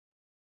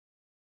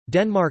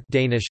Denmark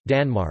Danish,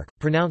 Danmark,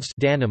 pronounced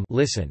Danum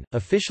listen,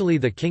 officially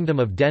the Kingdom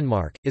of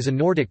Denmark, is a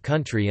Nordic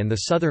country and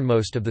the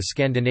southernmost of the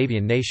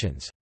Scandinavian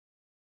nations.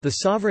 The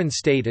sovereign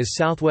state is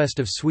southwest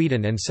of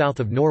Sweden and south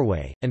of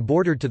Norway, and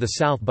bordered to the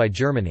south by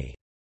Germany.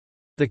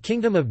 The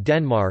Kingdom of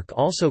Denmark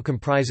also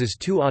comprises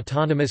two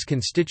autonomous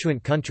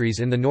constituent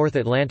countries in the North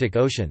Atlantic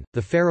Ocean,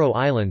 the Faroe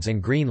Islands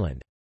and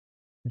Greenland.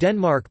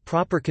 Denmark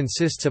proper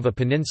consists of a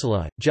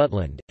peninsula,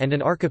 Jutland, and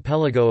an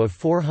archipelago of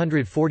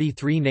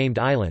 443 named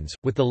islands,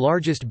 with the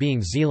largest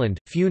being Zealand,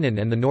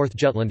 Funen and the North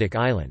Jutlandic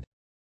Island.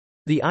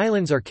 The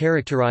islands are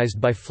characterized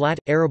by flat,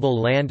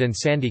 arable land and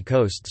sandy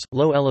coasts,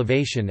 low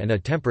elevation and a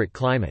temperate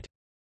climate.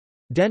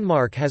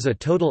 Denmark has a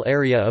total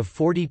area of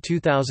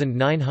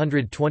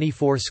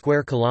 42,924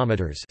 square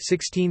kilometers,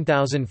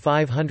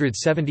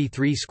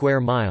 16,573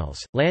 square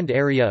miles, land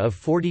area of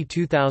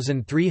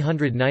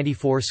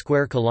 42,394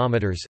 square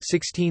kilometers,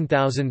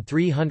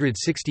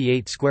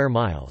 16,368 square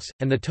miles,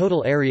 and the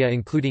total area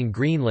including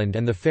Greenland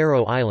and the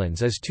Faroe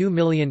Islands is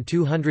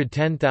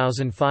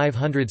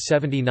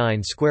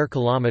 2,210,579 square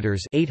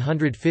kilometers,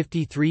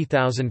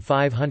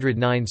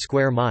 853,509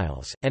 square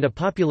miles, and a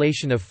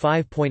population of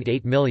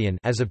 5.8 million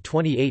as of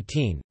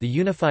 2018. The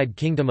unified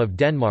Kingdom of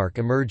Denmark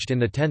emerged in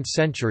the 10th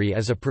century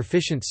as a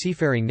proficient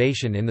seafaring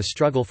nation in the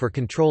struggle for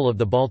control of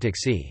the Baltic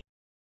Sea.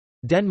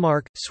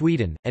 Denmark,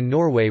 Sweden, and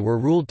Norway were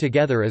ruled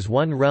together as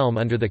one realm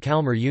under the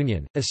Kalmar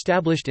Union,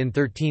 established in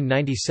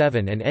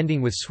 1397 and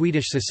ending with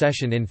Swedish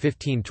succession in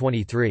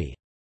 1523.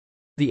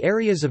 The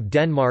areas of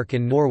Denmark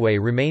and Norway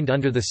remained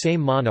under the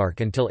same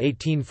monarch until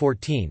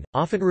 1814,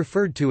 often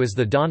referred to as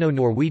the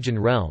Dano-Norwegian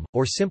realm,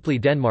 or simply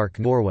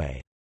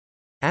Denmark-Norway.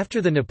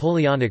 After the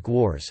Napoleonic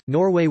Wars,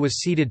 Norway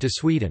was ceded to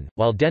Sweden,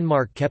 while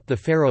Denmark kept the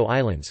Faroe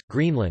Islands,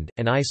 Greenland,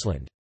 and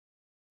Iceland.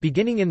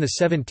 Beginning in the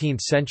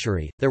 17th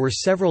century, there were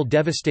several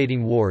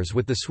devastating wars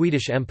with the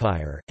Swedish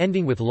Empire,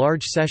 ending with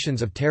large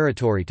cessions of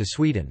territory to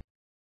Sweden.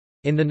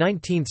 In the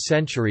 19th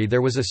century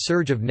there was a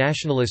surge of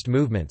nationalist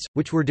movements,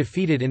 which were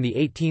defeated in the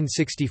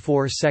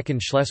 1864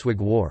 Second Schleswig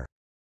War.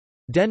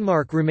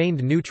 Denmark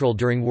remained neutral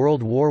during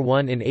World War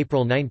I. In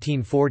April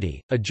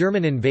 1940, a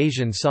German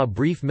invasion saw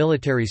brief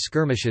military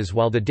skirmishes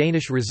while the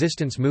Danish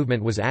resistance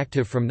movement was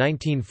active from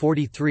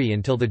 1943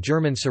 until the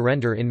German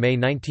surrender in May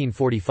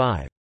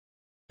 1945.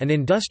 An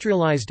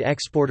industrialized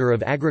exporter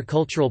of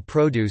agricultural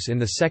produce in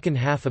the second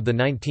half of the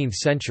 19th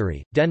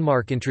century,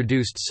 Denmark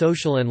introduced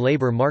social and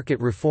labor market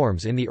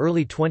reforms in the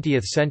early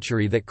 20th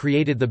century that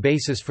created the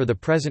basis for the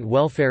present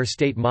welfare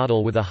state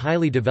model with a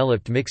highly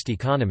developed mixed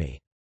economy.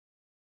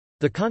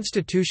 The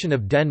Constitution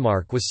of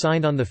Denmark was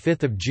signed on 5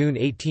 June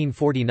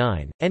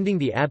 1849, ending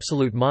the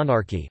absolute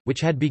monarchy,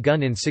 which had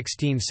begun in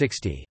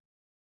 1660.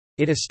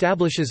 It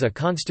establishes a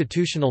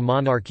constitutional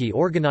monarchy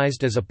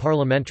organized as a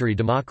parliamentary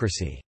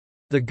democracy.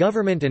 The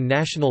government and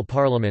national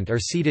parliament are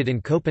seated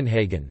in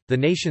Copenhagen, the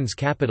nation's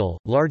capital,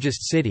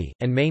 largest city,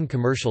 and main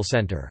commercial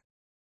centre.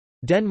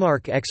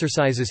 Denmark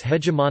exercises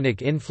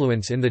hegemonic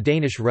influence in the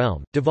Danish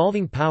realm,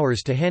 devolving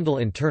powers to handle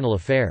internal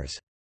affairs.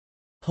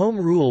 Home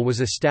rule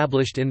was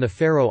established in the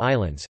Faroe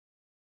Islands.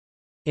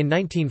 In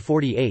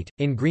 1948,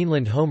 in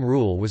Greenland home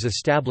rule was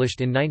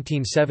established in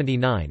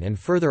 1979 and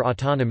further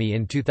autonomy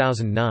in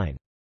 2009.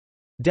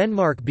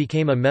 Denmark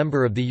became a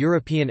member of the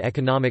European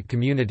Economic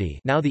Community,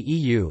 now the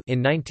EU, in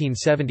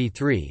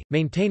 1973,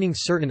 maintaining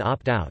certain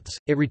opt-outs.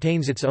 It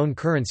retains its own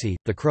currency,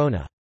 the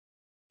krone.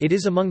 It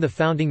is among the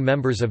founding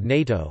members of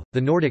NATO, the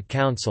Nordic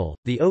Council,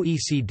 the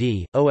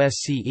OECD,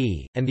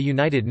 OSCE, and the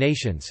United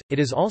Nations. It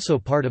is also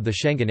part of the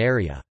Schengen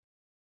area.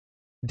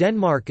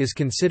 Denmark is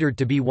considered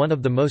to be one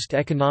of the most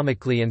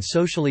economically and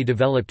socially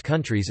developed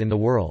countries in the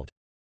world.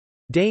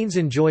 Danes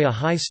enjoy a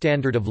high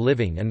standard of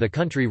living and the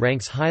country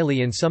ranks highly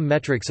in some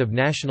metrics of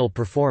national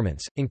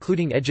performance,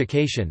 including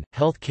education,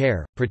 health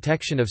care,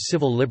 protection of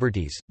civil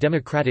liberties,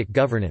 democratic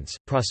governance,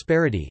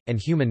 prosperity, and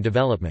human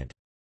development.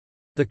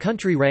 The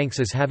country ranks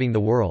as having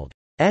the world's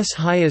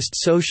highest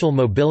social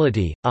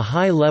mobility, a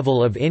high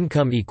level of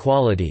income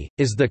equality,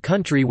 is the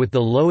country with the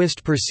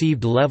lowest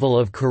perceived level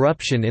of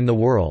corruption in the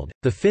world,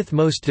 the fifth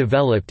most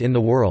developed in the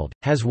world,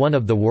 has one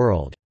of the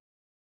world's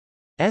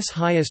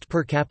highest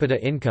per capita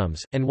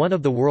incomes, and one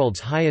of the world's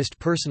highest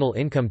personal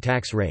income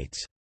tax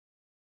rates.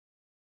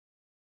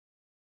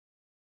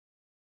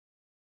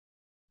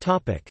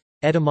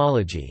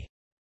 Etymology.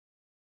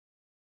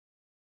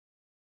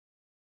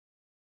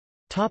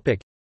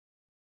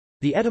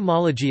 The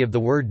etymology of the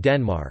word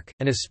Denmark,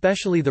 and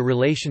especially the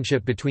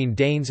relationship between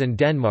Danes and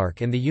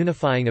Denmark and the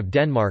unifying of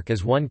Denmark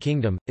as one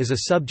kingdom, is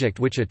a subject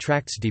which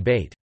attracts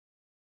debate.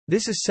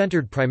 This is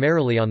centered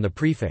primarily on the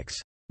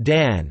prefix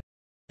Dan,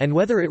 and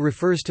whether it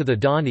refers to the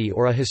Dani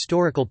or a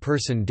historical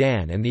person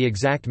Dan and the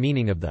exact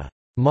meaning of the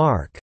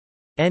mark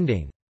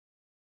ending.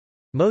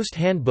 Most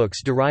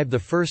handbooks derive the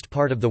first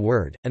part of the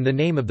word, and the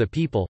name of the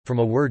people, from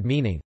a word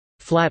meaning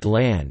flat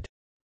land,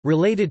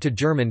 related to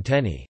German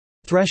tenni,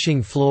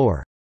 threshing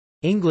floor,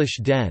 English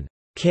den,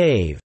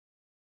 cave,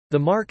 The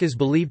mark is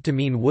believed to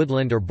mean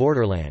woodland or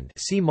borderland,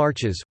 see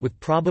marshes, with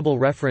probable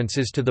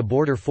references to the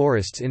border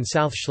forests in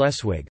South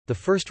Schleswig. The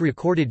first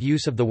recorded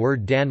use of the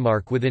word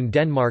Danmark within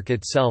Denmark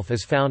itself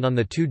is found on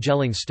the two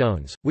Jelling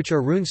stones, which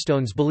are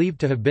runestones believed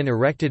to have been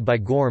erected by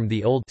Gorm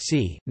the Old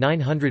c.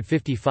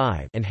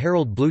 955 and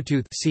Harold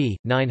Bluetooth c.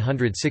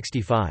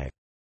 965.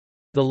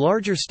 The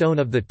larger stone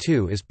of the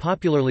two is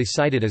popularly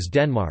cited as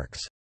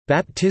Denmark's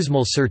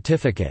baptismal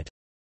certificate,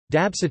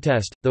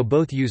 Dabsattest, though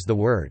both use the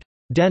word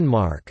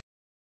Denmark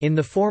in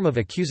the form of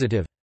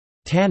accusative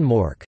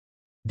Tanmork,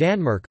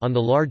 Danmark on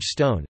the large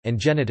stone, and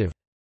genitive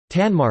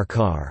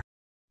Tanmarkar,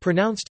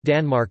 pronounced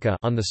Danmarka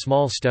on the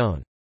small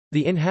stone.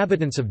 The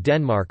inhabitants of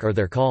Denmark are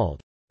there called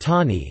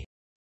Tani,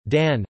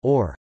 Dan,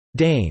 or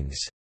Danes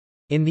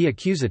in the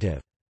accusative.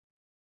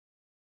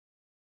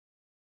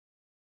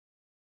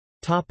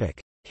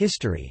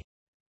 History.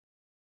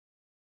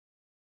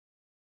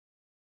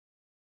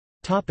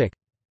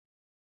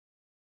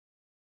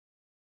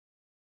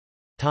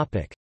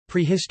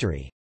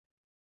 Prehistory.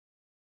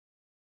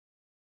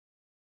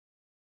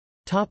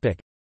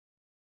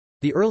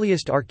 The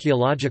earliest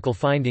archaeological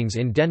findings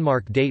in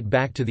Denmark date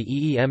back to the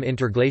EEM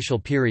interglacial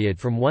period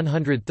from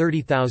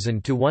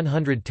 130,000 to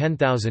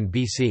 110,000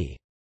 BC.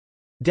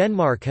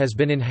 Denmark has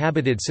been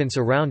inhabited since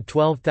around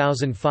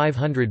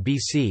 12,500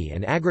 BC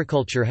and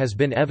agriculture has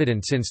been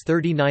evident since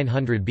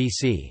 3900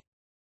 BC.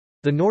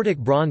 The Nordic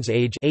Bronze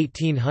Age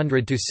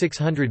 1800 to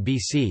 600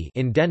 BC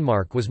in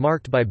Denmark was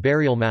marked by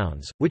burial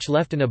mounds, which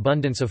left an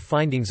abundance of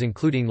findings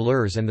including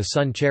lurs and the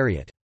sun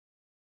chariot.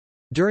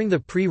 During the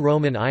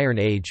pre-Roman Iron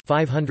Age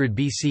 500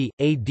 BC,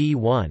 AD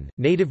 1,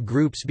 native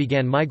groups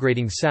began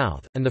migrating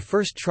south, and the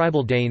first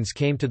tribal Danes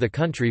came to the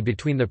country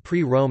between the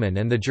pre-Roman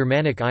and the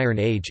Germanic Iron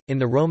Age, in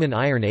the Roman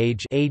Iron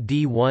Age AD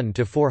 1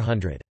 to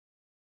 400.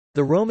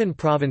 The Roman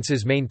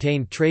provinces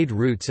maintained trade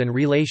routes and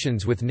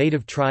relations with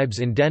native tribes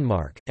in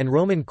Denmark, and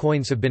Roman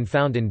coins have been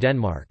found in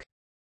Denmark.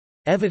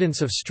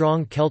 Evidence of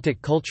strong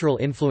Celtic cultural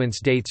influence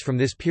dates from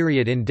this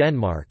period in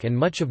Denmark and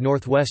much of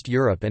northwest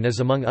Europe and is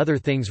among other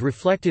things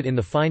reflected in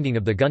the finding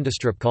of the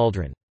Gundestrup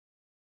cauldron.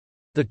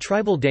 The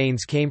tribal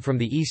Danes came from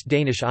the East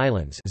Danish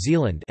islands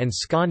Zealand and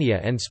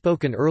Scania and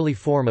spoke an early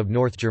form of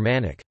North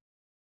Germanic.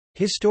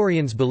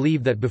 Historians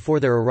believe that before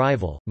their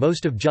arrival,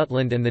 most of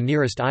Jutland and the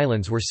nearest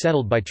islands were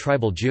settled by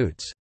tribal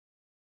Jutes.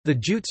 The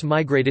Jutes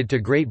migrated to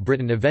Great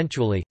Britain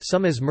eventually,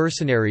 some as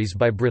mercenaries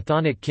by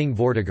Brythonic King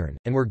Vortigern,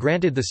 and were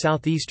granted the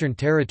southeastern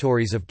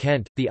territories of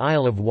Kent, the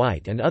Isle of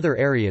Wight and other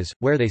areas,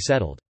 where they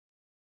settled.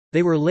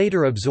 They were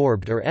later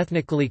absorbed or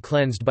ethnically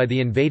cleansed by the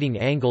invading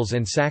Angles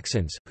and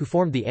Saxons, who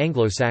formed the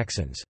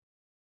Anglo-Saxons.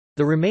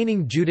 The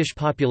remaining Jutish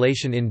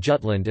population in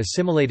Jutland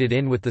assimilated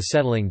in with the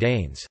settling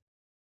Danes.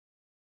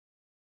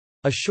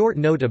 A short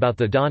note about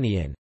the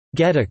Dani in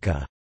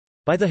Getica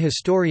by the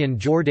historian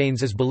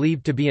Jordanes is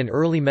believed to be an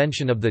early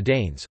mention of the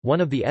Danes,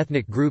 one of the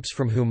ethnic groups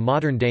from whom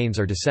modern Danes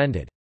are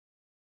descended.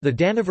 The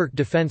Danevirke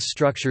defence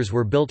structures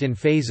were built in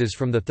phases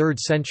from the 3rd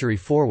century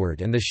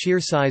forward, and the sheer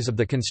size of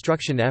the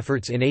construction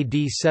efforts in AD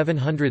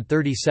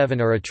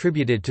 737 are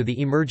attributed to the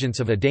emergence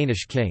of a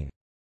Danish king.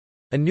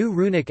 A new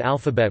runic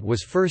alphabet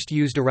was first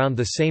used around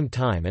the same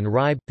time, and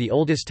Ribe, the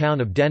oldest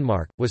town of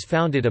Denmark, was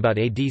founded about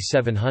AD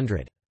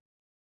 700.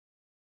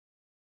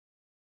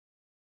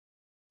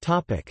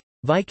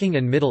 Viking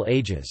and Middle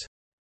Ages.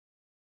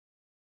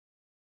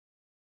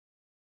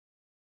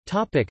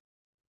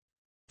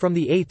 From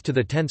the 8th to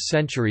the 10th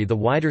century the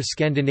wider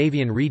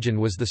Scandinavian region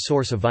was the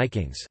source of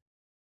Vikings.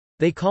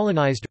 They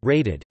colonized,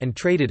 raided, and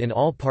traded in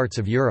all parts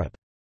of Europe.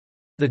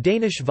 The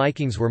Danish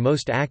Vikings were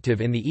most active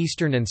in the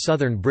eastern and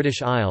southern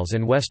British Isles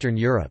and Western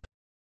Europe.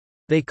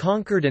 They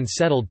conquered and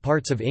settled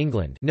parts of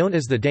England known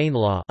as the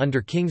Danelaw under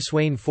King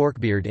Sweyn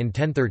Forkbeard in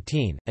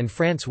 1013, and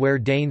France where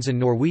Danes and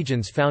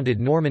Norwegians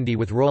founded Normandy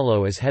with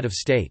Rollo as head of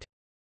state.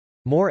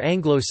 More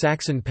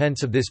Anglo-Saxon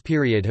pence of this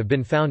period have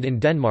been found in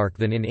Denmark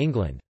than in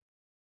England.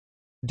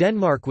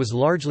 Denmark was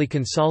largely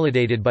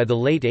consolidated by the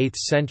late 8th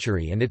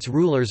century and its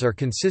rulers are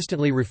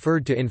consistently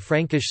referred to in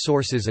Frankish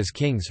sources as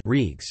kings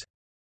Regs.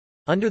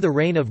 Under the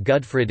reign of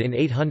Gudfred in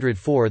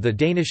 804 the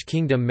Danish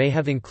kingdom may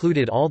have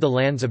included all the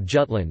lands of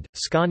Jutland,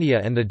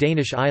 Scania and the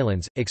Danish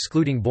islands,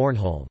 excluding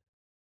Bornholm.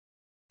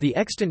 The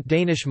extant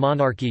Danish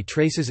monarchy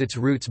traces its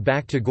roots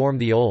back to Gorm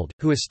the Old,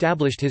 who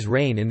established his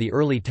reign in the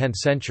early 10th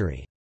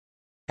century.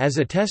 As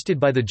attested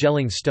by the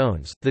Jelling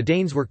stones, the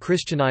Danes were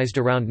Christianized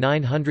around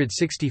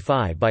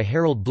 965 by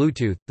Harold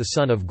Bluetooth, the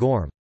son of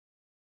Gorm.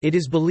 It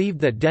is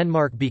believed that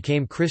Denmark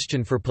became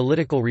Christian for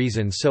political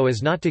reasons so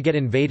as not to get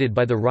invaded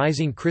by the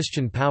rising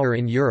Christian power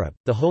in Europe,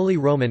 the Holy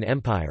Roman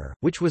Empire,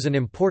 which was an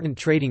important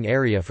trading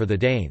area for the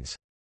Danes.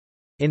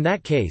 In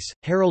that case,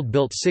 Harold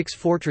built 6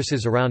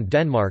 fortresses around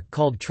Denmark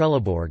called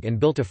Trelleborg and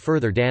built a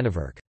further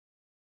Danevirke.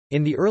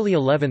 In the early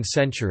 11th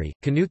century,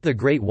 Canute the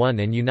Great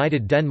won and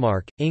united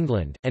Denmark,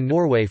 England, and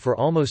Norway for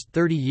almost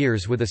 30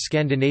 years with a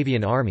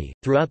Scandinavian army.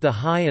 Throughout the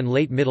High and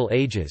Late Middle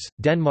Ages,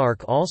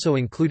 Denmark also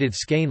included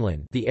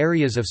Skaneland, the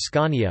areas of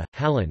Scania,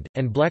 Halland,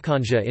 and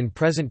Blekinge in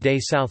present-day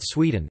South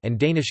Sweden, and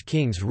Danish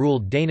kings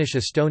ruled Danish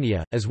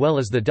Estonia, as well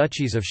as the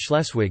duchies of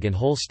Schleswig and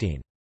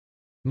Holstein.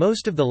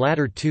 Most of the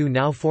latter two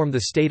now form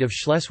the state of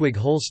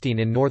Schleswig-Holstein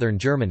in northern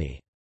Germany.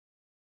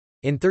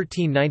 In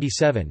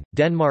 1397,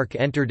 Denmark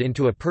entered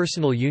into a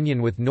personal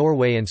union with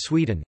Norway and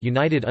Sweden,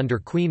 united under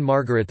Queen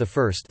Margaret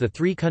I. The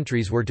three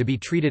countries were to be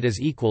treated as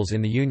equals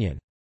in the union.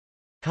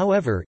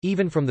 However,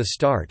 even from the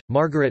start,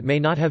 Margaret may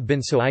not have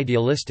been so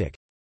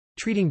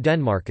idealistic—treating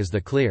Denmark as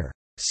the clear,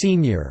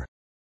 senior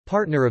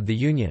partner of the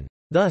union.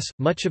 Thus,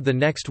 much of the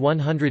next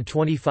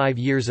 125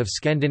 years of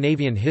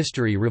Scandinavian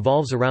history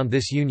revolves around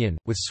this union,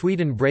 with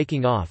Sweden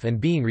breaking off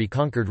and being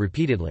reconquered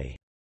repeatedly.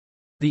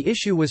 The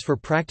issue was for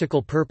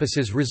practical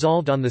purposes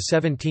resolved on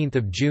 17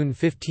 June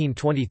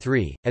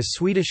 1523, as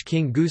Swedish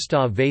King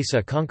Gustav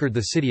Vasa conquered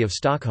the city of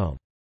Stockholm.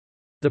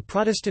 The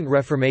Protestant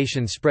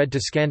Reformation spread to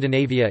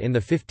Scandinavia in the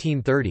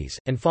 1530s,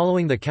 and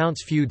following the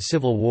Counts' Feud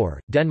civil war,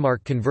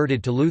 Denmark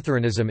converted to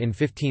Lutheranism in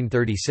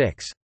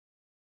 1536.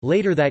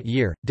 Later that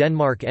year,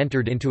 Denmark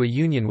entered into a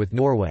union with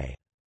Norway.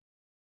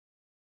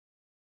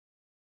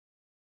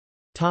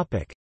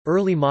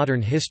 Early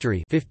modern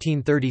history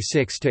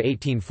 1536 to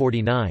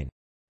 1849.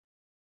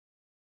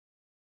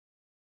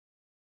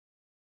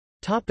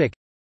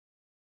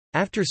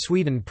 After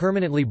Sweden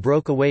permanently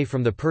broke away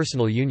from the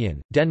personal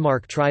union,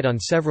 Denmark tried on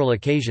several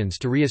occasions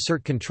to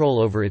reassert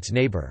control over its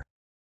neighbour.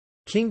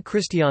 King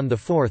Christian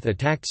IV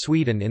attacked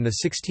Sweden in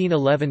the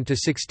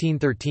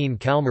 1611–1613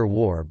 Kalmar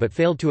War but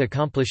failed to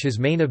accomplish his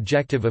main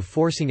objective of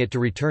forcing it to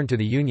return to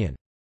the Union.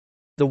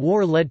 The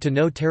war led to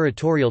no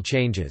territorial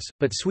changes,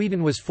 but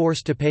Sweden was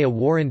forced to pay a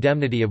war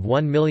indemnity of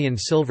 1 million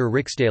silver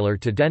riksdaler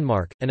to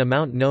Denmark, an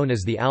amount known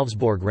as the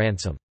Alvsborg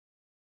ransom.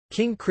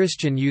 King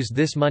Christian used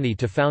this money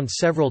to found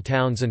several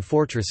towns and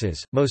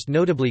fortresses, most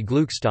notably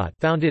Gluckstadt,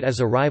 founded as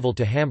a rival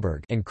to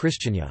Hamburg, and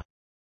Christiania.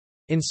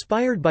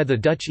 Inspired by the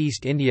Dutch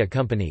East India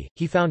Company,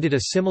 he founded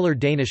a similar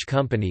Danish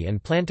company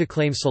and planned to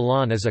claim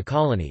Ceylon as a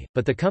colony,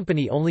 but the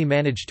company only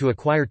managed to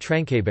acquire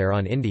Tranquebar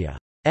on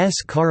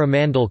India's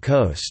Coromandel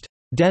coast.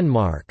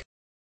 Denmark's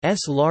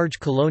large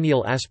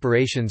colonial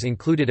aspirations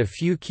included a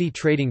few key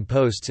trading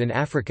posts in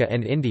Africa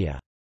and India.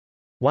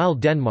 While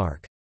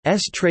Denmark's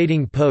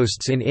trading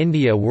posts in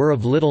India were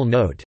of little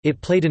note,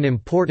 it played an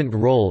important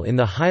role in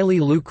the highly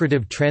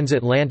lucrative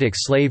transatlantic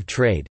slave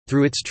trade,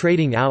 through its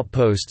trading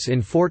outposts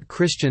in Fort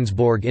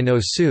Christiansborg in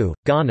Osu,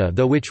 Ghana,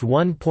 through which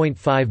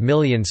 1.5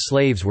 million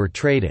slaves were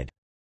traded.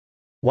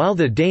 While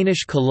the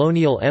Danish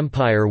colonial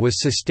empire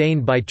was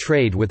sustained by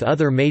trade with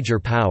other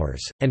major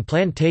powers, and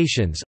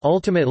plantations,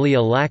 ultimately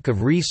a lack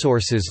of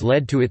resources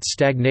led to its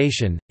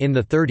stagnation. In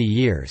the 30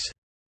 Years'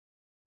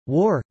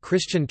 War,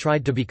 Christian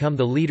tried to become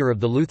the leader of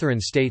the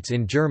Lutheran states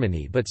in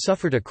Germany but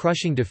suffered a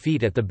crushing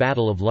defeat at the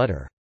Battle of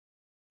Lutter.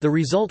 The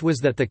result was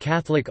that the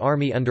Catholic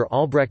army under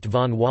Albrecht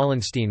von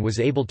Wallenstein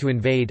was able to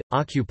invade,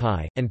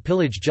 occupy, and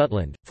pillage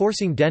Jutland,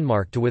 forcing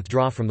Denmark to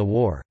withdraw from the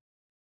war.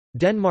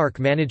 Denmark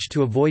managed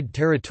to avoid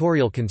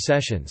territorial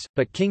concessions,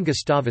 but King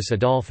Gustavus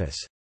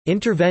Adolphus'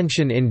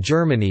 intervention in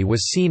Germany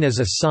was seen as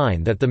a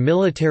sign that the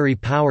military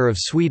power of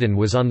Sweden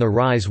was on the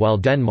rise while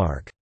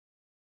Denmark's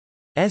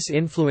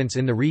influence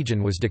in the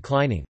region was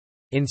declining.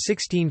 In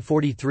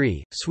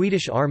 1643,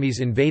 Swedish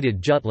armies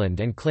invaded Jutland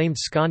and claimed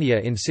Scania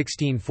in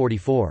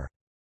 1644.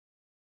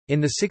 In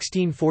the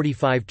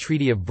 1645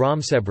 Treaty of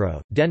Bromsebro,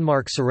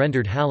 Denmark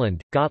surrendered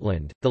Halland,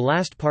 Gotland, the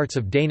last parts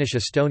of Danish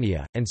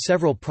Estonia, and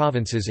several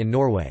provinces in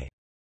Norway.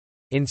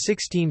 In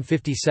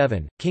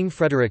 1657, King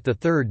Frederick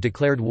III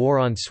declared war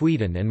on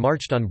Sweden and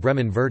marched on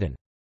Bremen-Verden.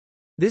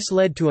 This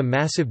led to a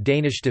massive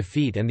Danish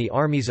defeat, and the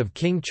armies of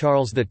King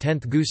Charles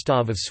X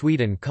Gustav of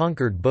Sweden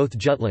conquered both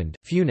Jutland,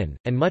 Funen,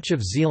 and much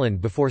of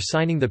Zealand before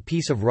signing the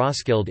Peace of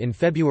Roskilde in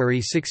February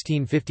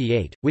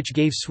 1658, which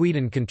gave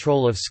Sweden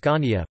control of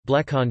Scania,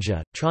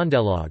 Blekinge,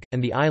 Trondelag,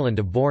 and the island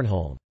of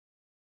Bornholm.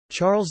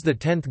 Charles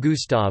X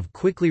Gustav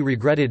quickly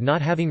regretted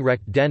not having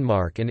wrecked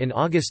Denmark, and in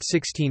August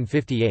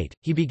 1658,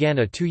 he began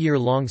a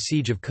 2-year-long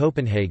siege of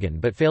Copenhagen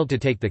but failed to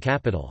take the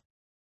capital.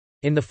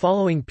 In the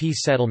following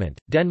peace settlement,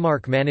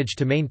 Denmark managed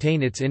to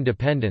maintain its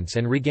independence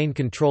and regain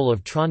control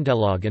of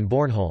Trondelag and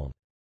Bornholm.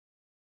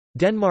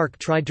 Denmark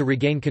tried to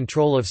regain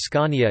control of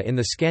Scania in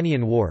the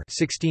Scanian War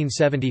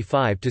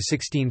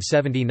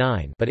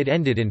 1675–1679, but it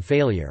ended in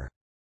failure.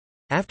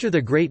 After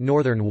the Great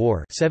Northern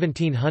War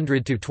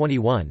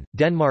 1700–21,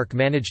 Denmark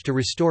managed to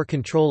restore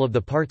control of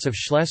the parts of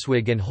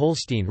Schleswig and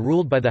Holstein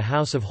ruled by the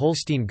House of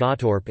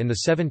Holstein-Gottorp in the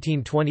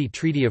 1720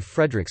 Treaty of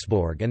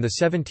Frederiksborg and the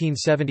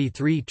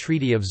 1773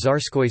 Treaty of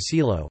Tsarskoye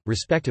Selo,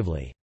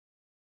 respectively.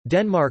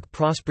 Denmark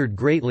prospered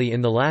greatly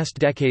in the last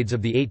decades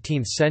of the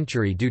 18th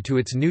century due to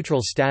its neutral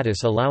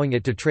status, allowing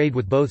it to trade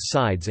with both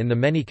sides in the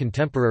many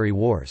contemporary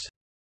wars.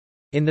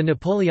 In the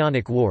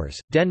Napoleonic Wars,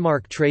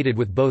 Denmark traded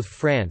with both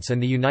France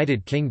and the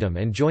United Kingdom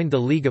and joined the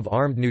League of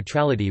Armed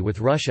Neutrality with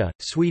Russia,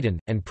 Sweden,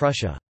 and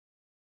Prussia.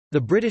 The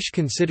British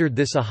considered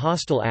this a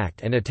hostile act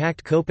and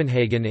attacked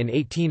Copenhagen in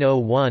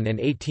 1801 and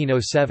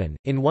 1807,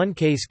 in one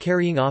case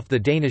carrying off the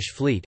Danish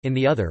fleet, in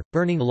the other,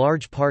 burning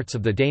large parts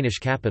of the Danish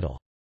capital.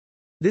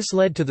 This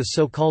led to the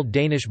so-called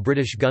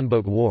Danish-British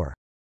Gunboat War.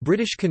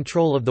 British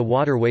control of the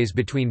waterways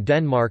between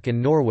Denmark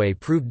and Norway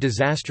proved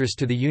disastrous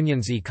to the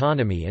Union's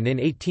economy, and in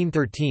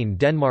 1813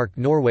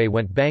 Denmark-Norway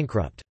went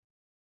bankrupt.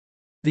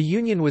 The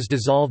Union was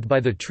dissolved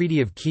by the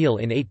Treaty of Kiel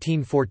in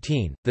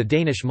 1814. The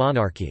Danish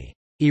monarchy,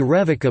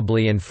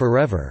 irrevocably and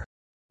forever,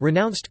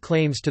 renounced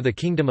claims to the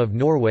Kingdom of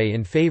Norway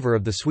in favour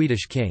of the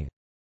Swedish king.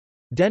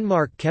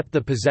 Denmark kept the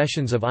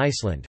possessions of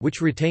Iceland,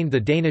 which retained the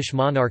Danish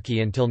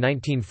monarchy until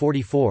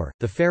 1944,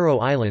 the Faroe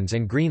Islands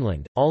and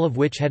Greenland, all of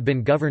which had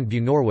been governed by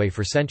Norway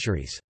for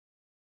centuries.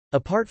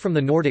 Apart from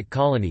the Nordic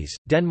colonies,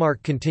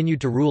 Denmark continued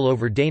to rule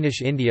over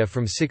Danish India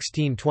from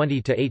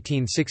 1620 to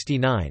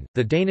 1869,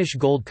 the Danish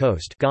Gold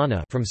Coast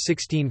Ghana from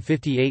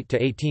 1658 to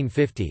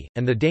 1850,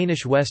 and the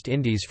Danish West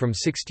Indies from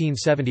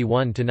 1671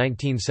 to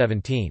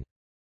 1917.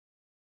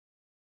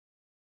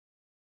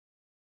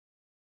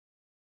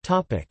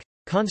 Topic: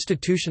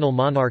 Constitutional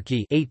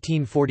monarchy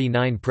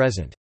 1849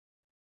 present.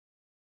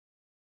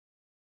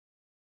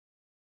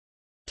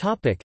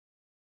 Topic: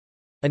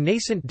 A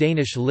nascent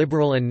Danish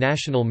liberal and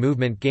national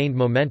movement gained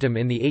momentum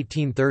in the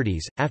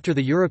 1830s. After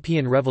the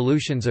European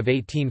revolutions of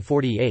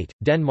 1848,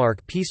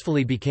 Denmark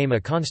peacefully became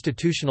a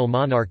constitutional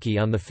monarchy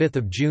on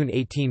 5 June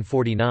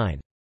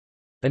 1849.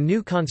 A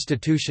new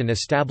constitution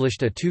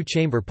established a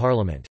two-chamber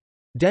parliament.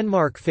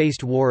 Denmark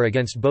faced war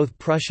against both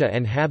Prussia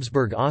and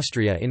Habsburg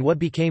Austria in what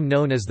became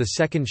known as the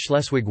Second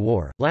Schleswig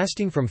War,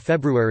 lasting from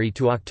February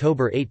to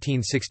October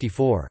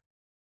 1864.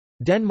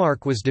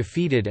 Denmark was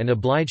defeated and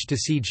obliged to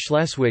cede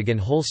Schleswig and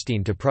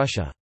Holstein to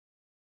Prussia.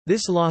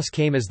 This loss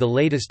came as the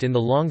latest in the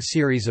long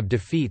series of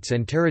defeats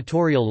and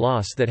territorial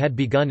loss that had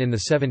begun in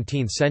the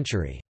 17th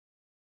century.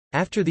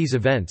 After these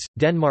events,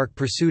 Denmark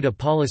pursued a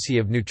policy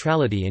of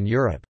neutrality in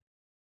Europe.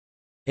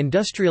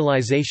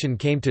 Industrialization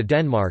came to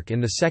Denmark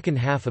in the second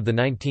half of the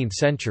 19th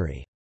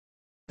century.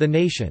 The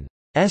nation's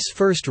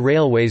first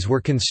railways were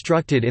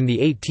constructed in the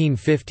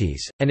 1850s,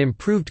 and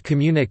improved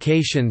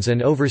communications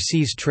and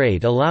overseas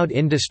trade allowed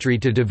industry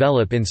to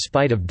develop in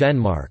spite of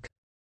Denmark's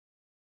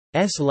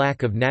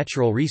lack of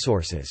natural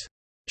resources.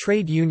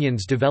 Trade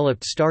unions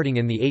developed starting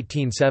in the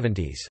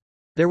 1870s.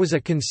 There was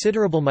a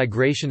considerable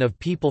migration of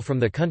people from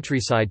the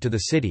countryside to the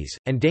cities,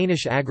 and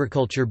Danish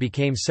agriculture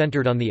became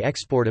centered on the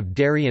export of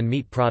dairy and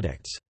meat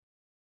products.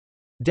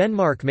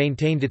 Denmark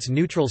maintained its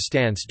neutral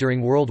stance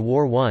during World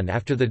War I.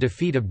 After the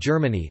defeat of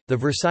Germany, the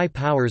Versailles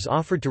powers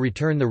offered to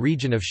return the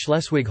region of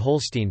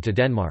Schleswig-Holstein to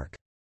Denmark.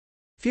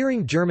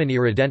 Fearing German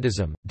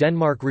irredentism,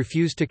 Denmark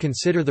refused to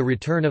consider the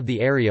return of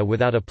the area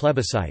without a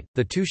plebiscite.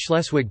 The two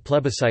Schleswig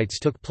plebiscites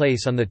took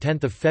place on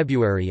 10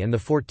 February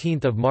and 14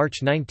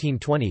 March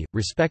 1920,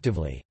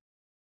 respectively.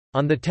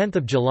 On 10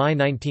 July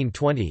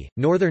 1920,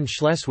 northern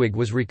Schleswig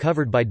was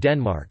recovered by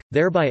Denmark,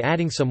 thereby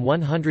adding some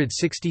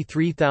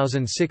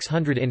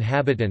 163,600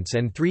 inhabitants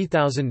and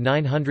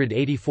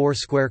 3,984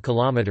 square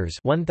kilometers,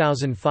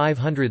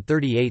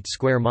 1,538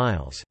 square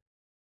miles.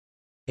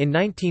 In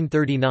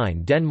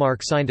 1939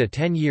 Denmark signed a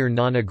 10-year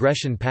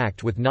non-aggression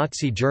pact with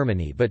Nazi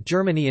Germany, but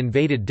Germany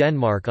invaded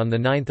Denmark on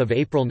 9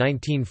 April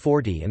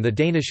 1940 and the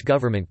Danish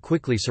government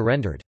quickly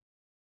surrendered.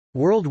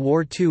 World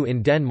War II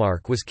in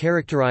Denmark was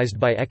characterized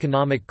by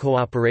economic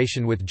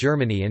cooperation with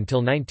Germany until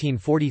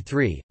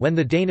 1943, when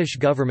the Danish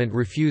government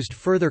refused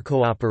further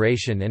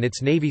cooperation and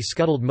its navy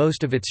scuttled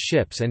most of its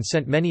ships and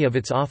sent many of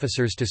its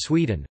officers to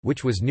Sweden,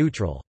 which was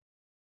neutral.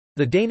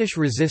 The Danish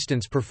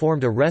resistance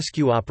performed a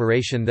rescue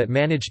operation that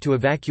managed to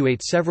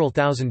evacuate several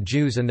thousand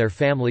Jews and their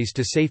families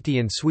to safety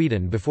in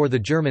Sweden before the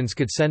Germans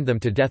could send them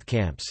to death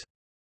camps.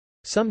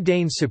 Some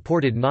Danes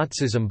supported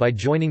Nazism by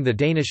joining the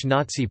Danish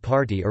Nazi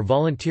Party or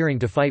volunteering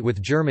to fight with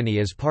Germany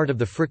as part of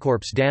the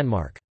Frikorps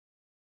Danmark.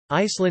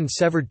 Iceland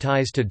severed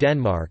ties to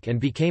Denmark and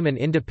became an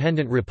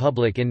independent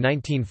republic in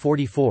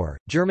 1944.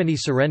 Germany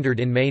surrendered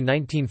in May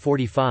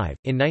 1945.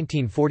 In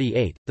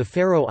 1948, the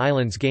Faroe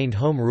Islands gained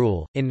home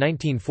rule. In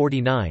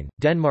 1949,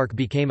 Denmark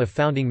became a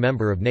founding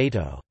member of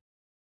NATO.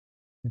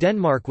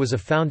 Denmark was a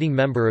founding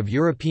member of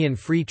European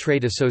Free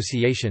Trade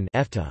Association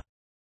 (EFTA).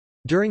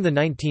 During the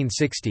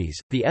 1960s,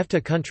 the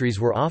EFTA countries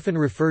were often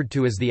referred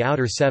to as the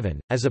Outer Seven,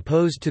 as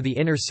opposed to the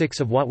Inner Six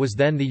of what was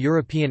then the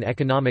European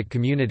Economic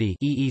Community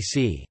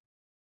 (EEC).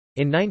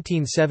 In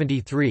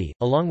 1973,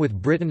 along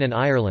with Britain and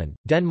Ireland,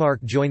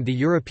 Denmark joined the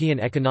European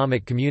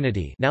Economic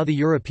Community, now the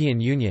European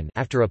Union,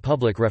 after a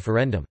public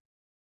referendum.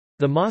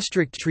 The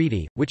Maastricht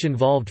Treaty, which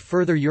involved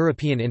further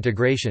European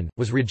integration,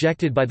 was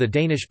rejected by the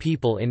Danish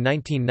people in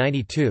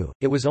 1992.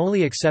 It was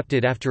only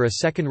accepted after a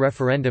second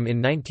referendum in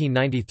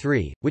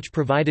 1993, which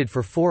provided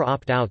for 4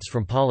 opt-outs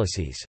from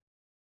policies.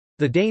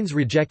 The Danes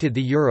rejected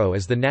the euro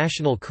as the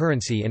national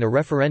currency in a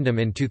referendum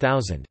in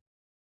 2000.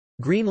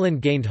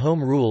 Greenland gained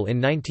home rule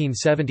in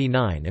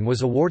 1979 and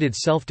was awarded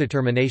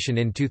self-determination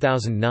in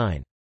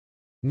 2009.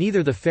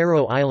 Neither the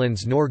Faroe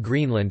Islands nor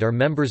Greenland are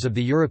members of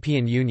the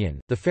European Union,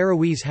 the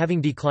Faroese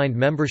having declined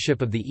membership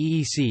of the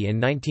EEC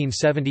in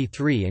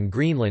 1973 and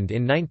Greenland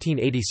in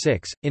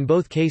 1986, in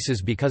both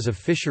cases because of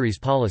fisheries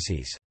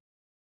policies.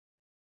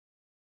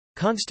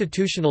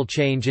 Constitutional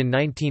change in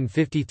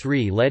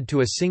 1953 led to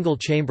a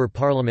single-chamber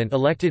parliament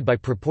elected by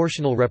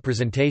proportional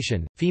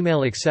representation,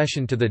 female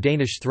accession to the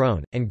Danish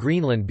throne, and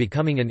Greenland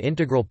becoming an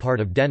integral part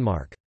of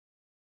Denmark.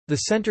 The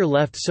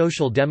centre-left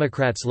Social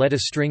Democrats led a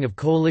string of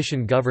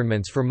coalition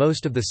governments for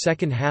most of the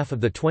second half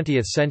of the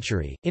 20th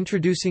century,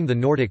 introducing the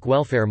Nordic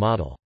welfare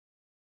model.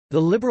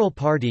 The Liberal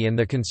Party and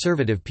the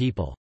Conservative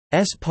People's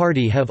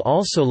Party have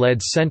also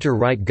led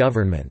centre-right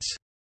governments.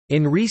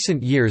 In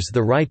recent years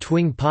the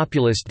right-wing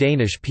populist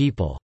Danish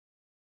People's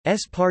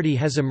Party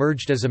has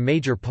emerged as a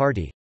major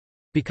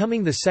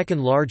party—becoming the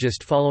second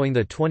largest following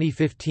the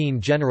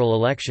 2015 general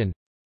election,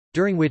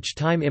 during which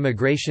time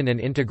immigration and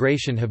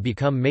integration have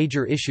become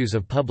major issues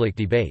of public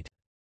debate.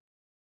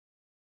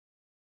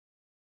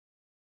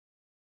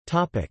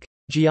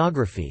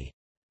 Geography.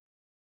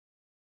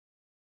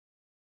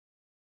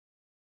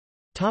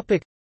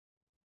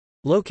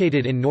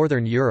 Located in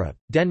northern Europe,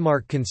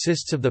 Denmark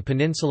consists of the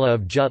peninsula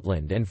of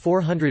Jutland and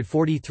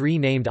 443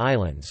 named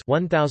islands,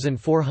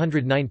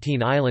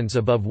 1,419 islands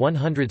above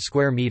 100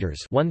 square meters,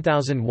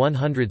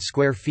 1,100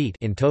 square feet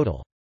in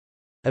total.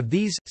 Of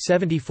these,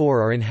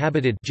 74 are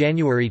inhabited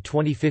January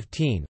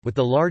 2015, with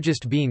the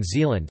largest being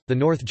Zealand, the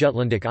North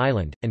Jutlandic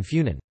Island, and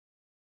Funen.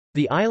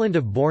 The island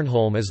of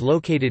Bornholm is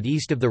located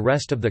east of the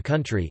rest of the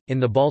country, in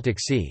the Baltic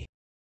Sea.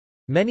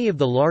 Many of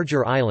the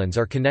larger islands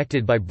are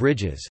connected by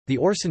bridges. The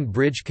Øresund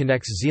Bridge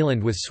connects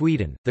Zealand with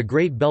Sweden, the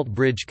Great Belt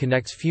Bridge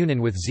connects Funen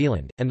with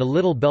Zealand, and the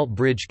Little Belt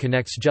Bridge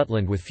connects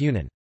Jutland with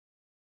Funen.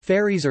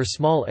 Ferries or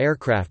small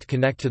aircraft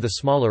connect to the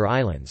smaller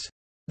islands.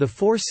 The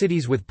four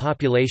cities with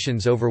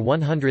populations over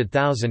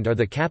 100,000 are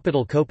the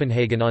capital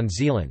Copenhagen on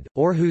Zealand,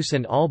 Aarhus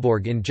and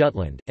Aalborg in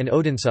Jutland, and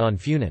Odense on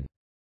Funen.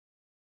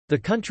 The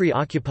country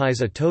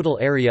occupies a total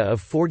area of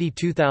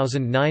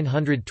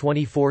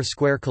 42,924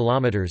 square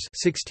kilometers,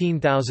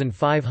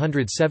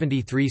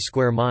 16,573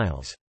 square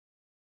miles.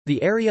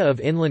 The area of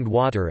inland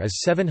water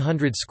is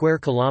 700 square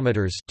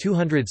kilometers,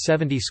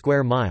 270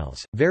 square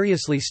miles,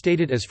 variously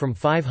stated as from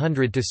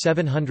 500 to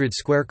 700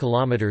 square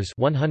kilometers,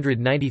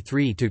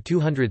 193 to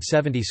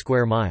 270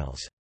 square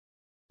miles.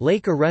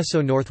 Lake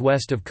Arreso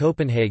northwest of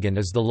Copenhagen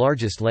is the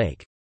largest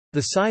lake.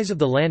 The size of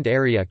the land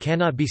area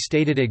cannot be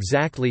stated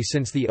exactly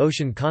since the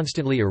ocean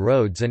constantly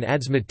erodes and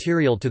adds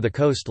material to the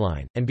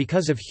coastline, and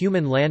because of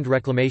human land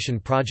reclamation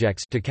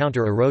projects to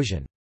counter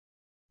erosion.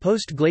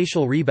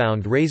 Post-glacial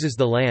rebound raises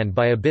the land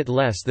by a bit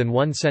less than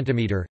 1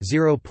 cm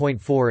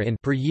 (0.4 in)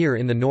 per year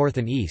in the north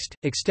and east,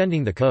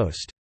 extending the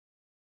coast.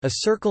 A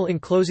circle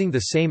enclosing the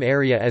same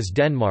area as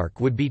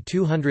Denmark would be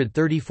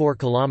 234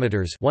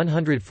 kilometers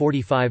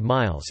 (145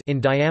 miles)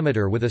 in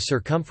diameter with a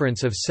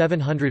circumference of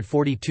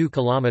 742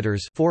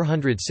 kilometers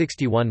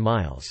 (461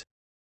 miles).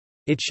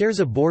 It shares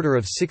a border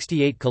of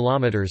 68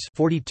 kilometers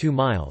 (42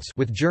 miles)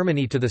 with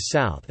Germany to the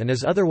south and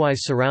is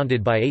otherwise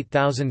surrounded by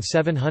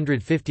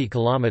 8,750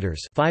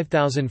 kilometers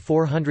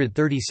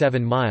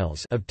 (5,437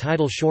 miles) of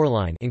tidal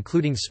shoreline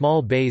including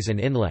small bays and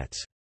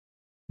inlets.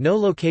 No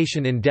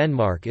location in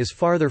Denmark is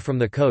farther from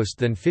the coast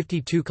than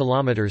 52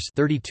 kilometers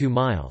 (32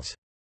 miles).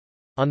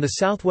 On the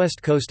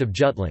southwest coast of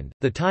Jutland,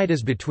 the tide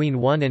is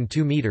between 1 and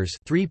 2 meters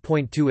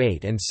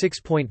 (3.28 and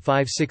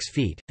 6.56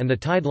 feet), and the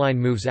tide line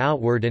moves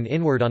outward and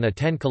inward on a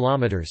 10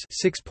 kilometers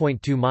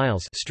 (6.2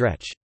 miles)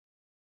 stretch.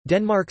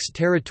 Denmark's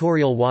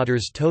territorial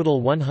waters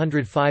total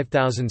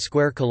 105,000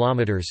 square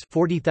kilometers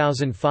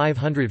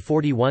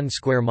 (40,541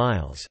 square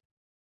miles).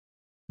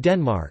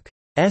 Denmark's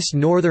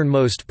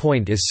northernmost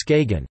point is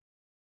Skagen.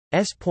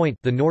 Point,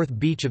 the north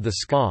beach of the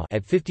Skaw,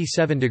 at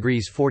 57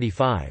 degrees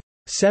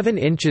 45.7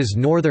 inches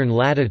northern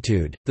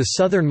latitude. The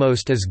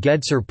southernmost is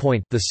Gedser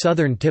Point, the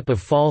southern tip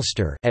of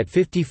Falster, at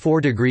 54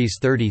 degrees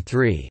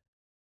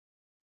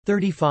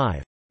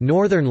 33.35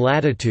 northern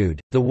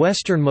latitude. The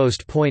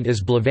westernmost point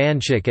is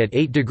Blavanchik at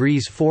 8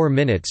 degrees 4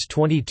 minutes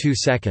 22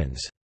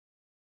 seconds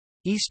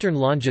eastern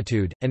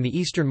longitude, and the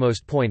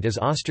easternmost point is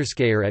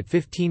Osterskær at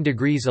 15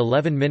 degrees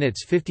 11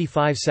 minutes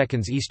 55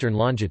 seconds eastern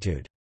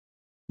longitude.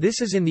 This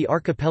is in the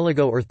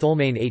archipelago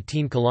Ertholmene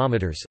 18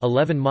 kilometers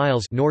 11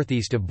 miles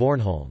northeast of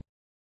Bornholm.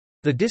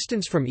 The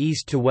distance from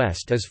east to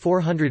west is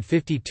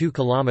 452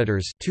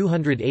 kilometers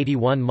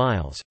 281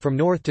 miles, from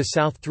north to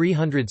south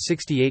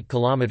 368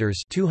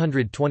 kilometers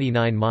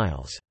 229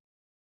 miles.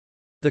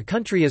 The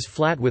country is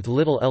flat with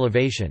little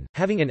elevation,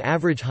 having an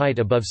average height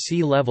above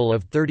sea level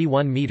of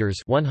 31 meters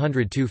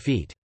 102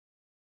 feet.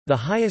 The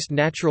highest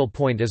natural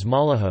point is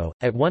Malaho,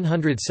 at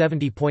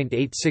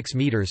 170.86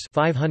 metres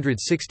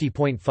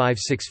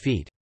 (560.56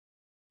 feet).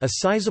 A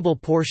sizable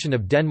portion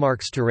of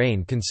Denmark's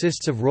terrain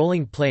consists of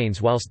rolling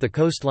plains whilst the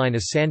coastline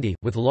is sandy,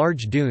 with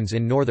large dunes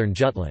in northern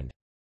Jutland.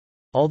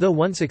 Although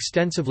once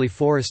extensively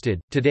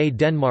forested, today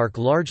Denmark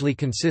largely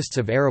consists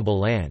of arable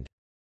land.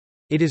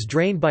 It is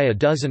drained by a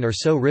dozen or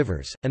so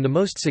rivers, and the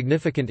most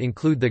significant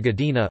include the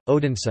Gudina,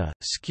 Odense,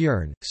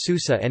 Skjern,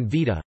 Susa and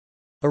Vida.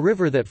 a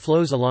river that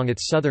flows along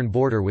its southern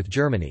border with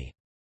Germany.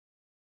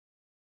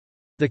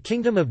 The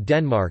Kingdom of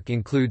Denmark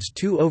includes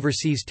 2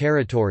 overseas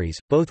territories,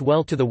 both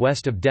well to the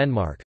west of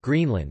Denmark,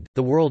 Greenland,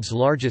 the world's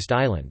largest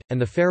island, and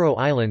the Faroe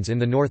Islands in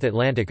the North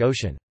Atlantic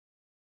Ocean.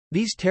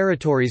 These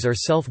territories are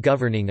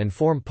self-governing and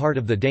form part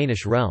of the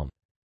Danish realm.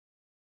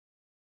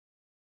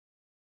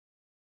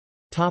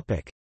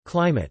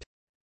 Climate.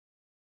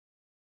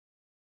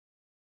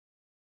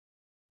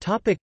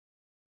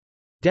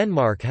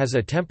 Denmark has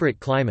a temperate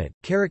climate,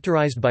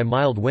 characterized by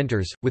mild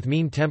winters, with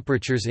mean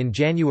temperatures in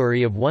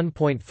January of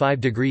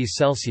 1.5 degrees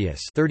Celsius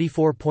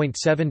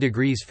 (34.7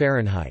 degrees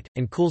Fahrenheit),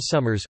 and cool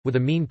summers, with a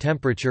mean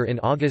temperature in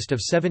August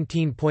of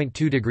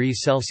 17.2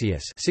 degrees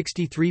Celsius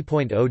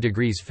 (63.0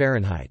 degrees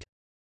Fahrenheit).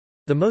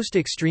 The most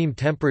extreme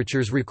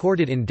temperatures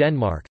recorded in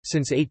Denmark,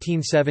 since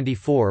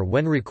 1874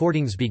 when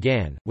recordings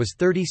began, was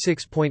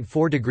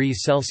 36.4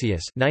 degrees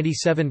Celsius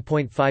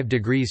 (97.5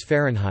 degrees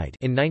Fahrenheit)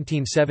 in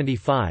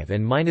 1975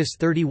 and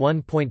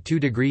 -31.2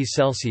 degrees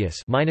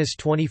Celsius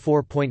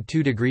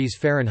 (-24.2 degrees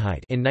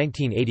Fahrenheit) in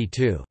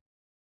 1982.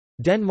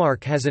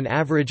 Denmark has an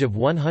average of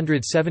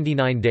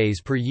 179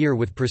 days per year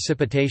with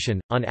precipitation,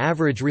 on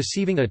average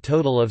receiving a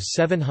total of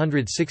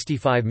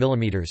 765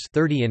 mm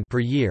 30 in per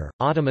year.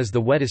 Autumn is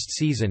the wettest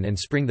season and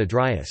spring the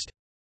driest.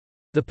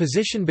 The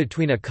position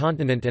between a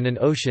continent and an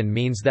ocean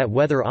means that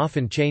weather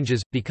often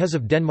changes. Because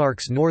of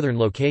Denmark's northern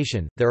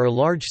location, there are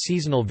large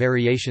seasonal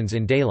variations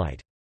in daylight.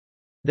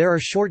 There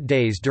are short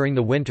days during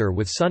the winter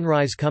with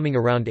sunrise coming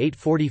around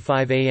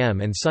 8:45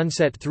 am and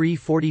sunset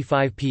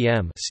 3:45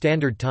 pm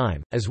standard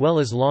time, as well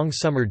as long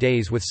summer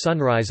days with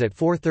sunrise at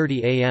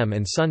 4:30 am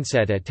and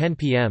sunset at 10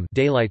 pm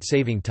daylight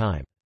saving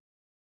time.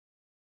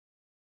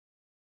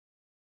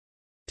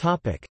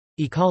 Topic: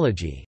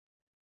 Ecology.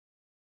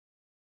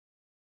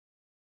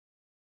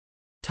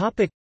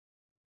 Topic: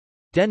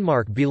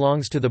 Denmark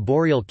belongs to the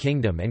Boreal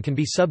Kingdom and can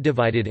be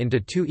subdivided into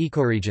 2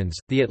 ecoregions,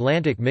 the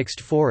Atlantic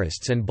mixed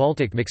forests and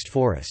Baltic mixed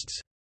forests.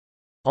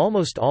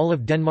 Almost all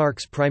of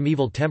Denmark's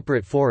primeval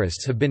temperate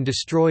forests have been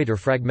destroyed or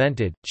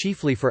fragmented,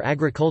 chiefly for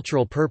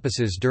agricultural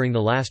purposes during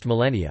the last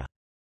millennia.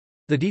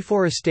 The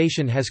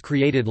deforestation has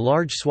created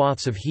large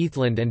swaths of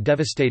heathland and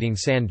devastating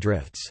sand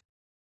drifts.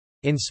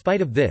 In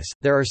spite of this,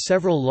 there are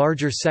several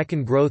larger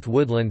second-growth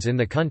woodlands in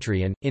the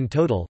country and, in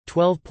total,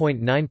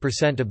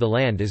 12.9% of the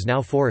land is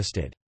now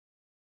forested.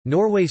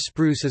 Norway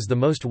spruce is the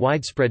most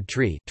widespread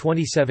tree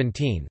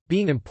 2017,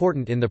 being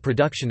important in the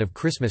production of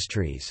Christmas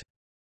trees.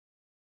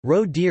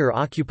 Roe deer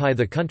occupy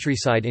the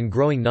countryside in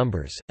growing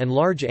numbers, and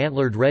large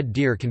antlered red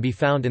deer can be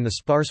found in the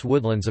sparse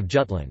woodlands of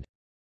Jutland.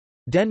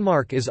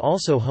 Denmark is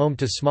also home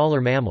to smaller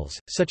mammals,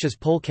 such as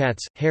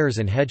polecats, hares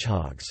and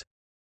hedgehogs.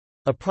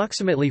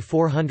 Approximately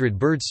 400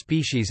 bird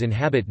species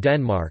inhabit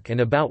Denmark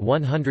and about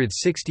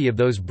 160 of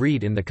those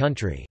breed in the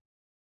country.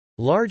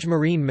 Large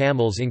marine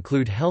mammals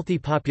include healthy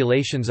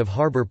populations of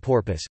harbor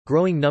porpoise,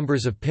 growing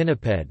numbers of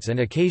pinnipeds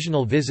and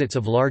occasional visits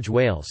of large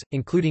whales,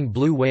 including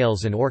blue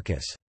whales and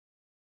orcas.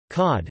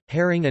 Cod,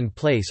 herring and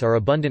plaice are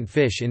abundant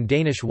fish in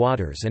Danish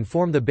waters and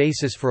form the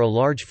basis for a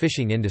large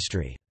fishing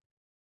industry.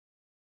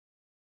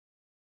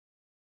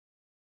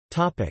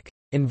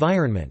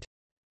 Environment.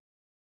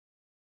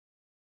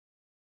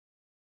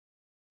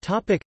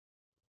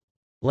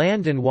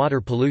 Land and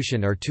water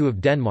pollution are 2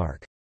 of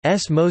Denmark's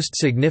most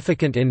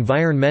significant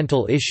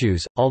environmental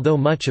issues, although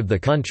much of the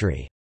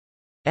country's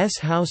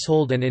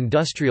household and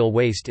industrial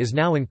waste is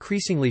now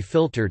increasingly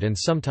filtered and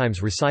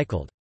sometimes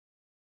recycled.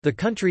 The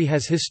country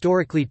has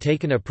historically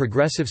taken a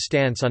progressive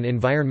stance on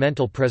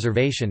environmental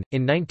preservation.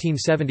 In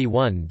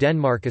 1971,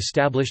 Denmark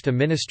established a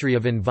Ministry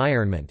of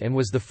Environment and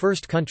was the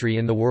first country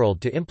in the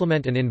world to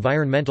implement an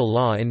environmental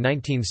law in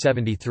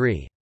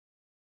 1973.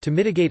 To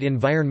mitigate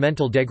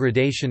environmental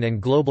degradation and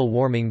global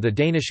warming, the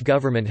Danish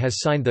government has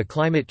signed the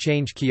Climate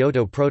Change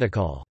Kyoto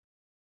Protocol.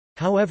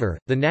 However,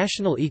 the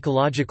national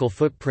ecological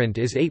footprint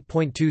is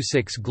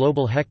 8.26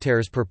 global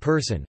hectares per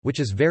person,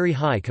 which is very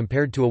high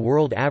compared to a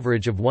world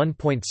average of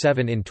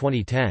 1.7 in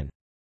 2010.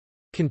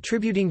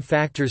 Contributing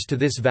factors to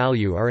this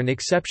value are an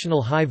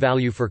exceptional high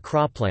value for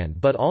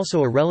cropland but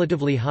also a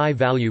relatively high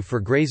value for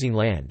grazing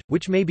land,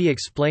 which may be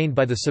explained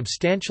by the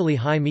substantially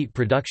high meat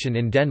production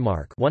in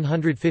Denmark,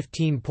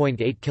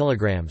 115.8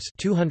 kilograms,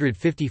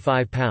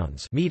 255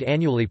 pounds meat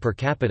annually per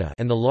capita,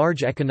 and the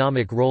large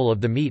economic role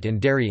of the meat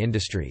and dairy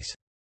industries.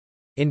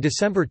 In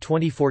December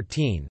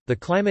 2014, the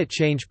Climate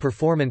Change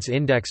Performance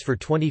Index for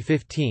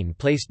 2015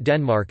 placed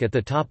Denmark at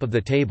the top of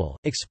the table,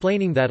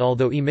 explaining that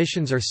although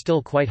emissions are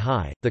still quite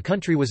high, the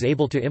country was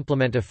able to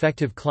implement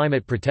effective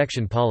climate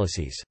protection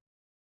policies.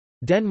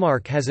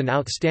 Denmark has an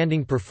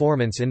outstanding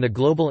performance in the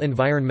Global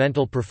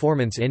Environmental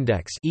Performance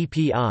Index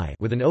 (EPI)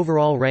 with an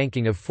overall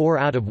ranking of 4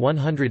 out of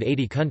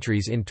 180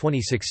 countries in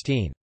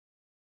 2016.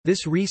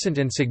 This recent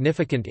and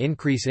significant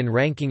increase in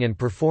ranking and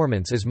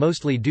performance is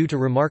mostly due to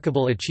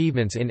remarkable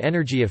achievements in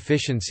energy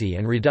efficiency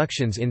and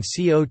reductions in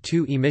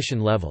CO2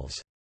 emission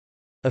levels.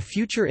 A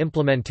future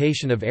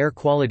implementation of air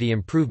quality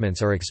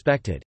improvements are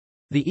expected.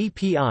 The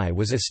EPI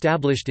was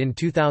established in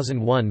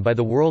 2001 by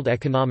the World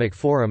Economic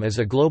Forum as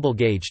a global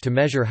gauge to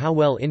measure how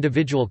well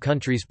individual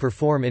countries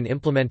perform in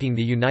implementing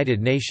the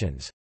United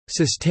Nations'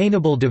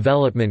 Sustainable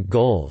Development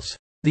Goals.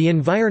 The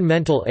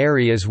environmental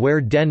areas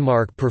where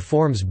Denmark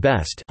performs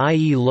best,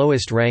 i.e.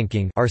 lowest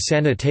ranking, are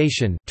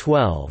sanitation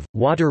 12,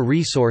 water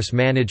resource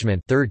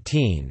management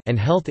 13, and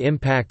health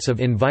impacts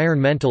of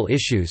environmental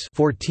issues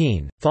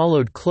 14,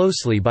 followed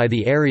closely by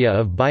the area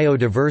of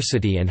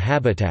biodiversity and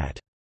habitat.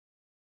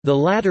 The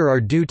latter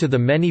are due to the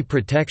many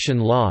protection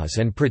laws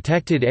and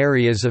protected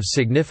areas of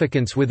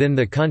significance within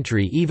the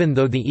country, even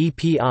though the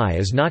EPI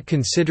is not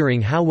considering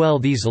how well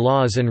these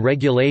laws and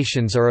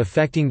regulations are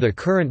affecting the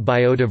current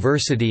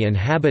biodiversity and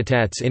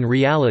habitats in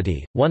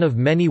reality, one of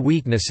many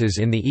weaknesses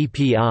in the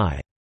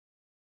EPI.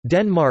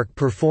 Denmark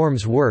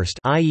performs worst,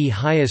 i.e.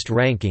 highest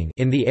ranking,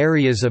 in the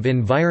areas of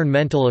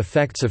environmental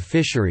effects of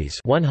fisheries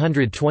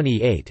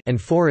 128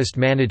 and forest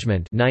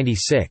management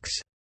 96.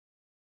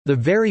 The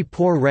very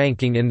poor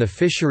ranking in the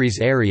fisheries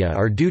area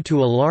are due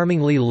to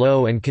alarmingly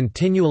low and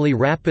continually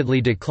rapidly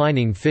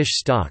declining fish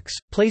stocks,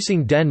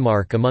 placing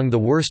Denmark among the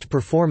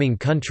worst-performing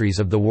countries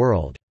of the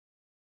world.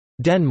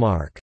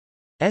 Denmark's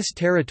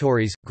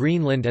territories,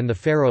 Greenland and the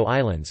Faroe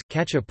Islands,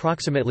 catch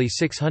approximately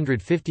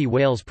 650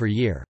 whales per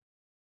year.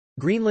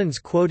 Greenland's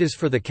quotas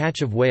for the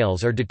catch of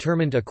whales are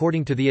determined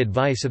according to the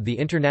advice of the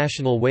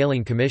International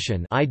Whaling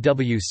Commission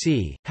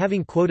 (IWC),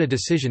 having quota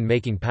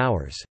decision-making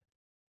powers.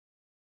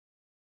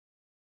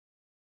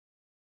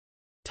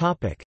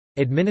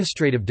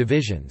 Administrative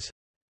divisions.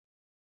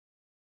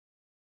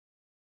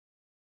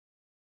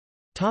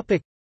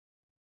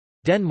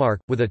 Denmark,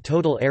 with a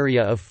total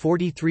area of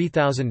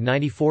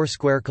 43,094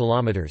 square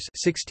kilometers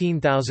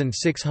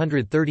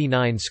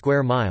 (16,639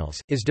 square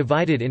miles), is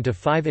divided into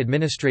 5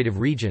 administrative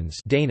regions,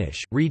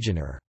 Danish,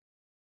 regioner.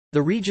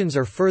 The regions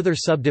are further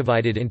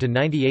subdivided into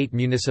 98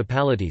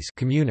 municipalities,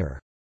 kommuner.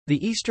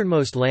 The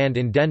easternmost land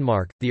in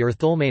Denmark, the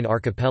Ertholmene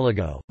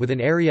archipelago, with an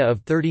area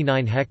of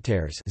 39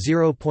 hectares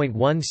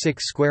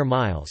 (0.16 square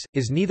miles),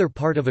 is neither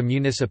part of a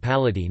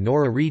municipality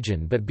nor a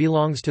region but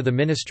belongs to the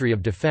Ministry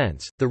of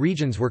Defence. The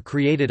regions were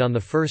created on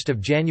 1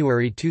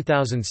 January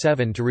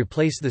 2007 to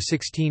replace the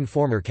 16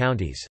 former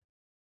counties.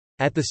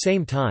 At the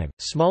same time,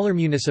 smaller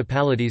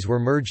municipalities were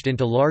merged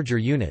into larger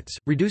units,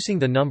 reducing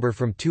the number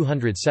from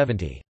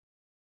 270.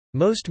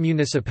 Most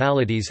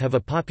municipalities have a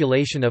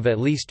population of at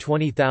least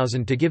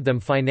 20,000 to give them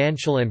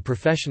financial and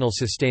professional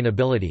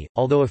sustainability,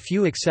 although a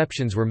few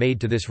exceptions were made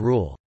to this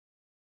rule.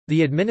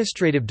 The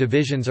administrative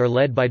divisions are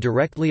led by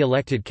directly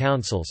elected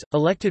councils,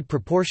 elected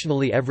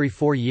proportionally every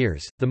 4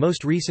 years. The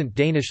most recent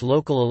Danish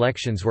local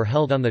elections were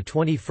held on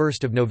 21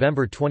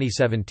 November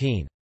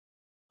 2017.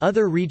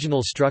 Other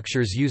regional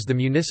structures use the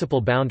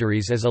municipal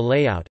boundaries as a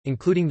layout,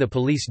 including the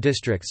police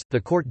districts, the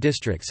court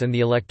districts and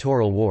the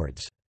electoral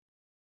wards.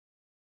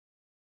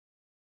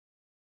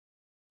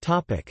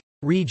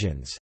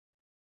 Regions.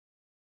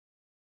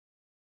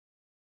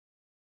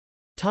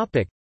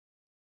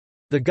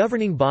 The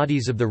governing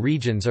bodies of the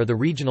regions are the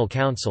regional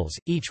councils,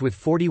 each with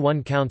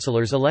 41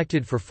 councillors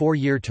elected for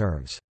 4-year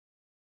terms.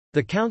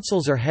 The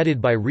councils are headed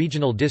by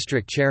regional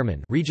district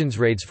chairmen,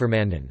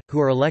 Regionsrådsformanden,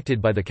 who are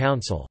elected by the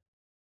council.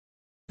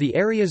 The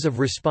areas of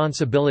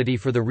responsibility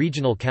for the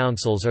regional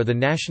councils are the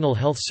National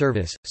Health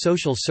Service,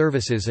 Social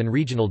Services and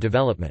Regional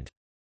Development.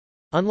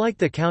 Unlike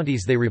the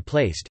counties they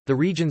replaced, the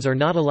regions are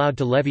not allowed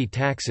to levy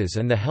taxes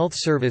and the health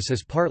service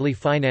is partly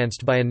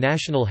financed by a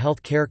national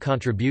health care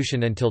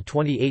contribution until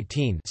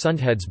 2018,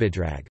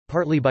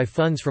 partly by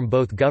funds from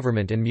both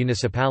government and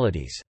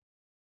municipalities.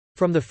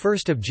 From 1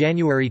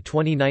 January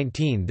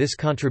 2019 this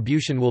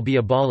contribution will be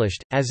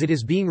abolished, as it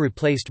is being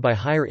replaced by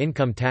higher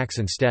income tax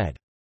instead.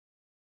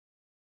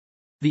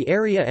 The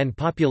area and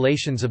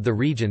populations of the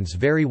regions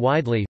vary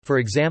widely. For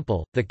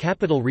example, the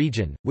capital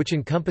region, which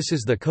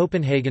encompasses the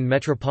Copenhagen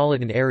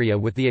metropolitan area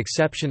with the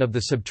exception of the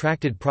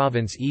subtracted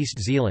province East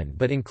Zealand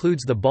but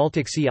includes the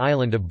Baltic Sea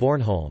island of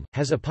Bornholm,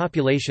 has a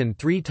population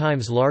 3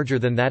 times larger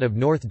than that of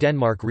North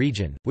Denmark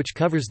region, which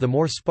covers the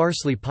more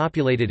sparsely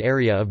populated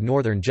area of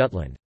northern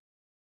Jutland.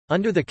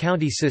 Under the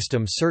county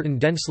system, certain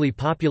densely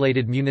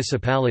populated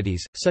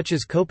municipalities, such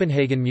as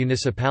Copenhagen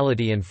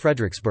Municipality and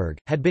Frederiksberg,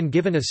 had been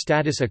given a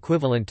status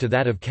equivalent to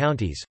that of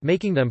counties,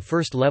 making them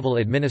first-level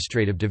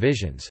administrative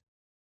divisions.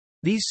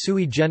 These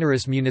sui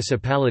generis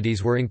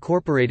municipalities were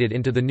incorporated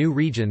into the new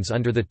regions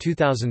under the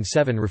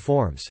 2007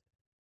 reforms.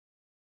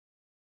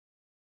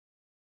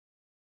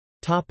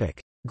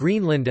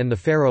 Greenland and the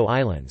Faroe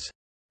Islands.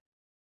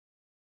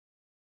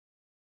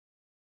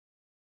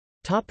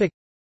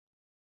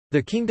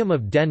 The Kingdom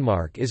of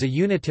Denmark is a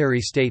unitary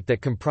state that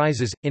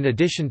comprises, in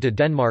addition to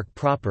Denmark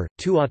proper,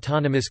 2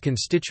 autonomous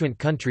constituent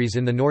countries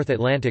in the North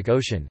Atlantic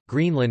Ocean,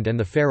 Greenland and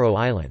the Faroe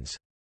Islands.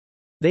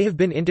 They have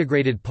been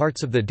integrated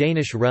parts of the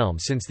Danish realm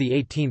since the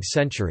 18th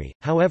century,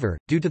 however,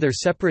 due to their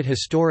separate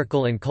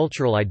historical and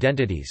cultural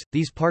identities,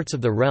 these parts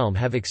of the realm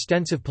have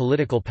extensive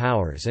political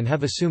powers and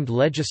have assumed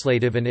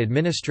legislative and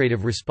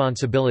administrative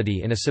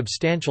responsibility in a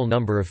substantial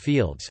number of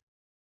fields.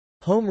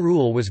 Home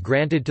rule was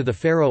granted to the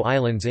Faroe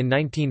Islands in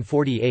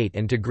 1948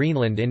 and to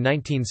Greenland in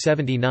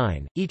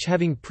 1979, each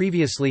having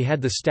previously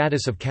had the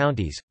status of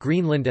counties.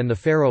 Greenland and the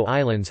Faroe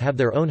Islands have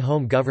their own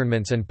home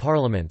governments and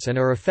parliaments and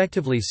are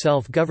effectively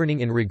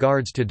self-governing in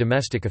regards to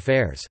domestic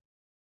affairs.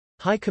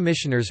 High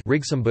Commissioners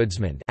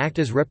act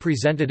as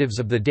representatives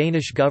of the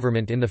Danish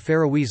government in the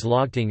Faroese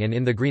Lagting and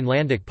in the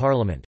Greenlandic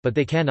Parliament, but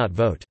they cannot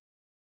vote.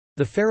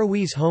 The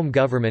Faroese home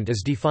government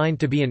is defined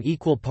to be an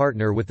equal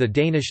partner with the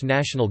Danish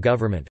national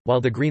government,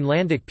 while the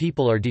Greenlandic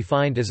people are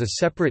defined as a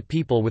separate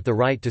people with the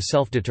right to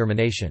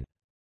self-determination.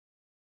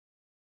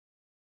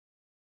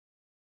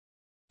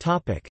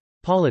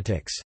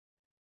 Politics.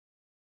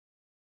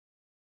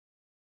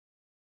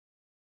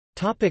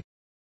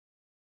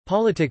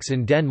 Politics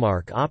in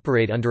Denmark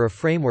operate under a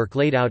framework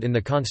laid out in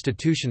the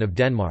Constitution of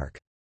Denmark.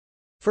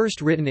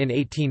 First written in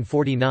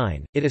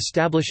 1849, it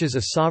establishes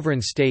a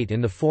sovereign state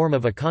in the form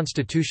of a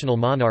constitutional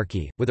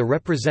monarchy, with a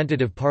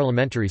representative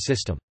parliamentary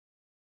system.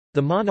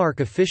 The monarch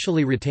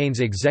officially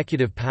retains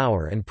executive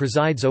power and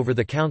presides over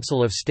the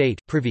Council of State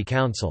Privy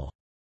Council.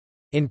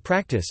 In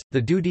practice, the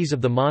duties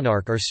of the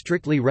monarch are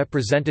strictly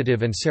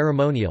representative and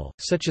ceremonial,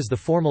 such as the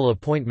formal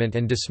appointment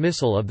and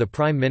dismissal of the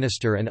Prime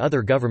Minister and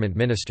other government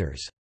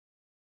ministers.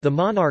 The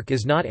monarch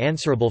is not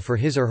answerable for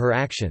his or her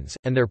actions,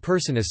 and their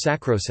person is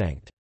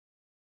sacrosanct.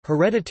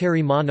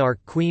 Hereditary monarch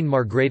Queen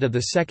Margrethe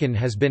II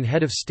has been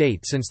head of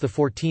state since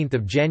 14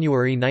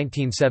 January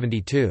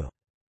 1972.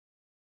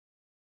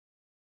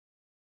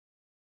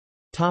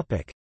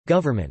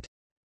 Government.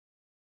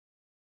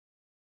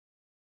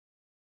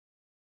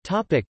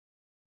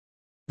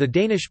 The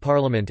Danish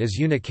parliament is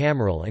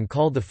unicameral and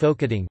called the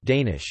Folketing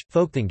Danish,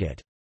 Folketinget.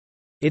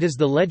 It is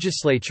the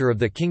legislature of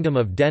the Kingdom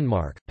of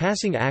Denmark,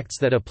 passing acts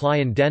that apply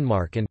in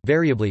Denmark and,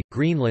 variably,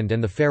 Greenland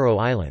and the Faroe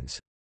Islands.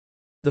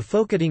 The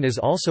Folketing is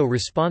also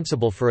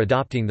responsible for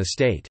adopting the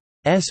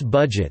state's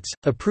budgets,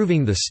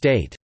 approving the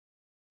state's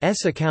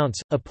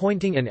accounts,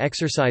 appointing and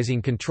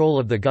exercising control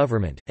of the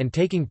government, and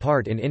taking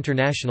part in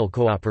international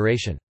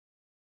cooperation.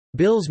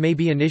 Bills may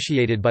be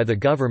initiated by the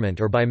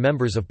government or by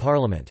members of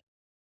parliament.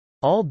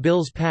 All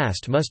bills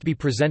passed must be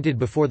presented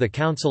before the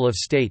Council of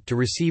State to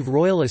receive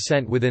royal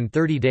assent within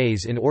 30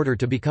 days in order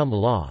to become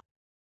law.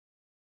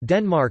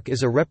 Denmark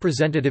is a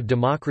representative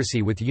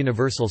democracy with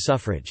universal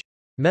suffrage.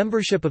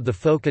 Membership of the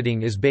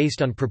Folketing is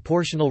based on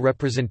proportional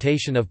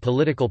representation of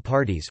political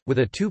parties, with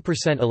a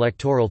 2%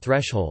 electoral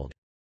threshold.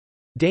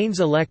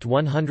 Danes elect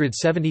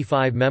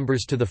 175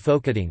 members to the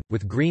Folketing,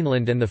 with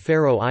Greenland and the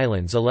Faroe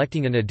Islands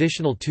electing an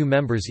additional 2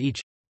 members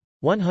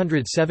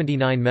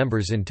each—179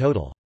 members in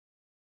total.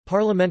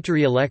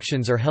 Parliamentary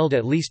elections are held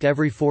at least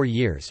every 4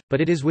 years,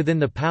 but it is within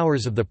the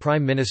powers of the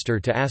Prime Minister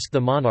to ask the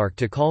monarch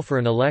to call for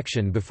an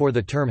election before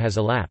the term has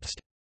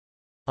elapsed.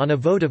 On a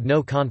vote of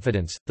no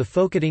confidence, the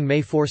Folketing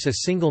may force a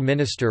single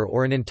minister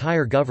or an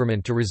entire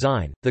government to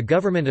resign. The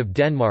Government of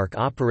Denmark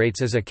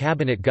operates as a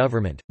cabinet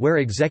government, where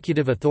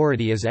executive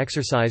authority is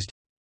exercised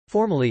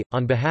formally,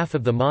 on behalf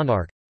of the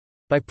monarch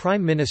by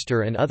Prime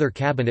Minister and other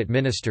cabinet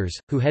ministers,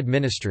 who head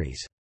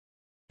ministries.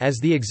 As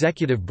the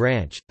executive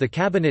branch, the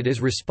cabinet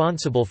is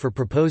responsible for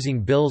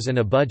proposing bills and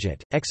a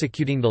budget,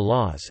 executing the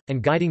laws,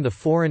 and guiding the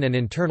foreign and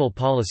internal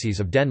policies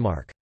of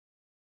Denmark.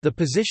 The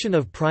position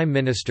of Prime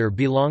Minister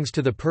belongs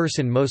to the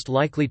person most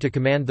likely to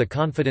command the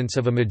confidence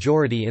of a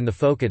majority in the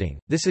Folketing.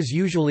 This is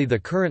usually the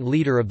current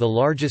leader of the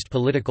largest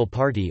political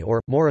party or,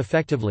 more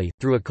effectively,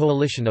 through a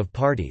coalition of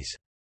parties.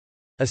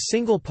 A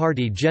single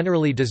party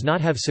generally does not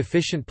have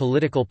sufficient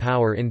political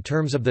power in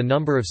terms of the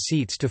number of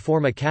seats to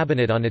form a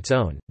cabinet on its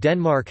own.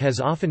 Denmark has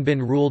often been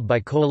ruled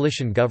by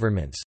coalition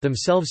governments,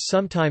 themselves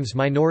sometimes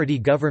minority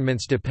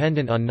governments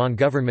dependent on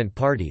non-government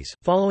parties.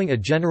 Following a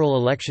general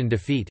election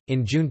defeat,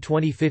 in June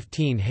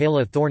 2015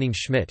 Helle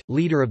Thorning-Schmidt,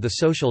 leader of the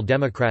Social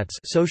Democrats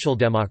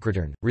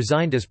Socialdemokraterne,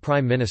 resigned as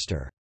Prime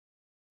Minister.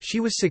 She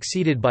was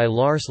succeeded by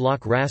Lars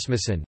Løkke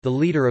Rasmussen, the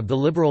leader of the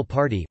Liberal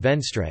Party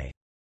Venstre.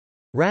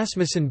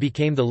 Rasmussen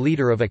became the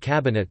leader of a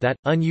cabinet that,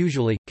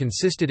 unusually,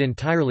 consisted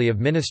entirely of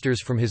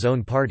ministers from his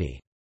own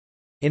party.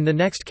 In the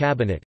next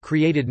cabinet,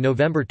 created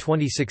November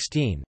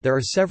 2016, there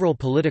are several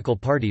political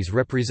parties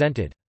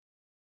represented.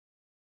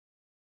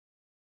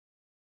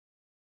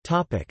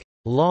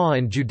 Law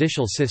and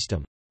judicial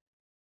system.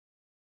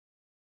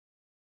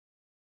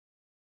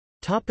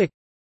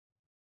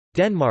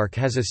 Denmark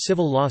has a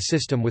civil law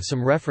system with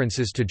some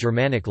references to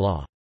Germanic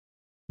law.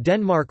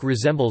 Denmark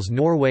resembles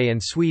Norway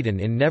and Sweden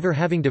in never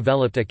having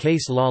developed a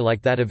case law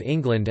like that of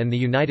England and the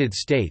United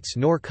States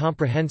nor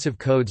comprehensive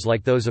codes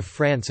like those of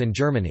France and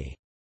Germany.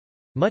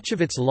 Much of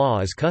its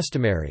law is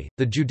customary.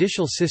 The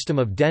judicial system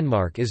of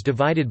Denmark is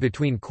divided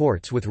between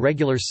courts with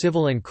regular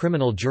civil and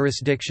criminal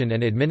jurisdiction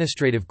and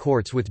administrative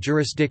courts with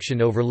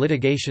jurisdiction over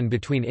litigation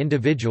between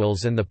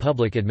individuals and the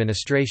public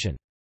administration.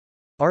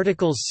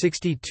 Articles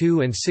 62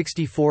 and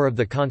 64 of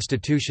the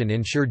Constitution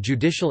ensure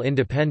judicial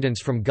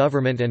independence from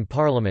government and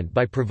parliament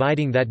by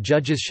providing that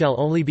judges shall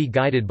only be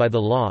guided by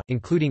the law,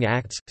 including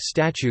acts,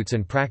 statutes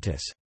and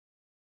practice.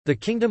 The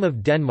Kingdom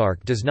of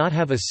Denmark does not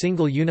have a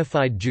single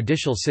unified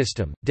judicial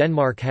system.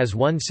 Denmark has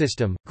one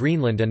system,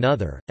 Greenland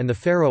another, and the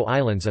Faroe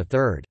Islands a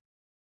third.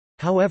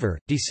 However,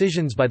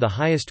 decisions by the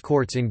highest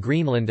courts in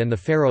Greenland and the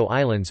Faroe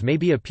Islands may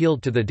be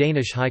appealed to the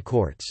Danish High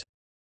Courts.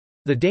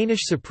 The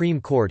Danish Supreme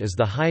Court is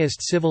the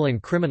highest civil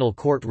and criminal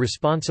court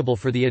responsible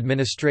for the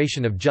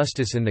administration of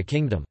justice in the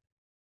kingdom.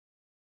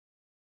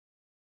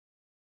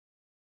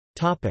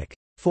 Topic: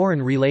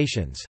 Foreign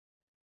relations.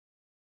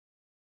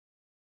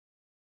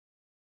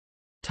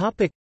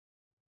 Topic: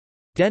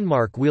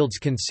 Denmark wields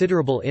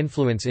considerable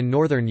influence in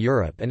Northern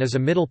Europe and is a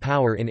middle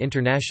power in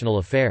international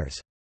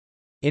affairs.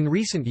 In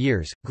recent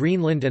years,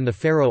 Greenland and the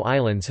Faroe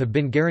Islands have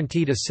been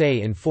guaranteed a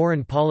say in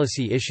foreign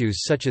policy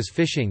issues such as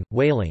fishing,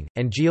 whaling,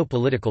 and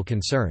geopolitical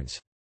concerns.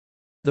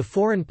 The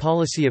foreign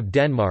policy of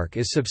Denmark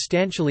is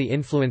substantially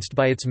influenced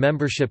by its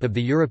membership of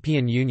the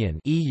European Union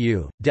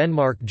 (EU).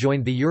 Denmark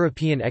joined the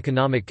European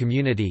Economic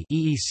Community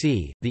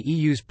 (EEC), the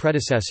EU's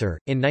predecessor,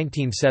 in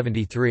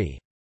 1973.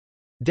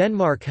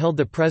 Denmark held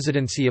the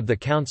presidency of the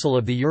Council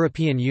of the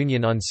European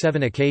Union on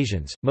 7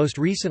 occasions, most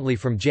recently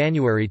from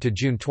January to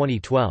June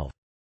 2012.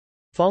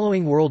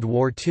 Following World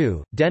War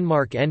II,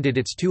 Denmark ended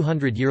its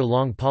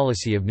 200-year-long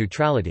policy of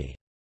neutrality.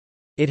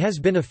 It has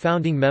been a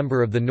founding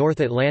member of the North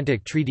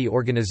Atlantic Treaty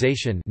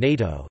Organization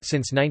 (NATO)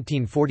 since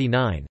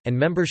 1949, and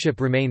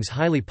membership remains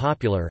highly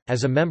popular.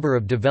 As a member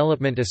of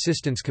Development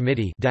Assistance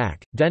Committee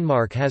 (DAC),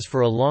 Denmark has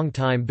for a long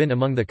time been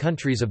among the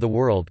countries of the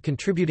world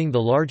contributing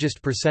the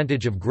largest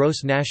percentage of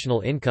gross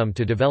national income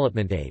to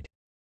development aid.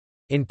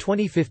 In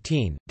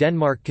 2015,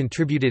 Denmark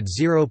contributed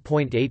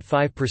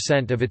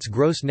 0.85% of its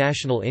gross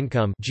national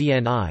income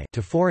 (GNI)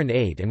 to foreign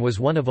aid and was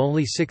one of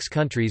only 6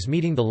 countries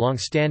meeting the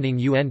long-standing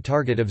UN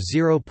target of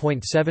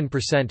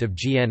 0.7% of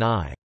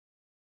GNI.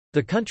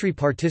 The country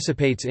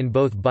participates in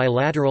both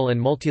bilateral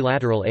and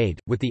multilateral aid,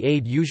 with the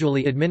aid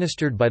usually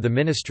administered by the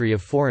Ministry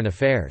of Foreign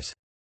Affairs.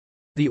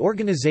 The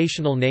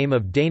organizational name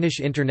of Danish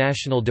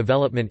International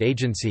Development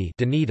Agency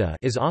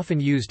is often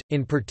used,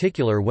 in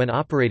particular when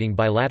operating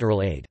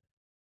bilateral aid.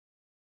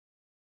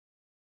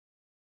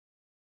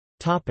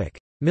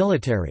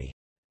 Military.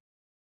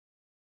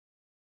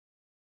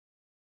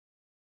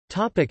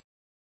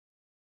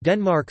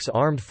 Denmark's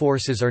armed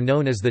forces are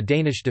known as the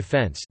Danish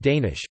Defence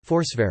 (Danish,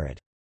 Forsvaret).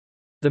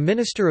 The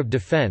Minister of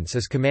Defence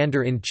is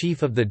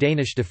Commander-in-Chief of the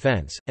Danish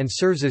Defence, and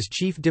serves as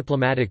chief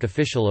diplomatic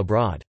official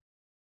abroad.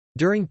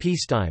 During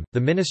peacetime,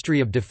 the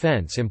Ministry of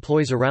Defence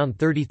employs around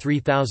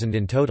 33,000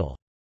 in total.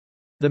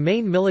 The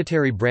main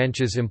military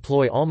branches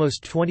employ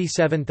almost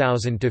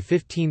 27,000 to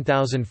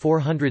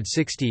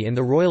 15,460 in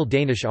the Royal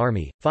Danish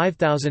Army,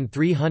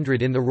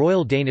 5,300 in the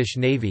Royal Danish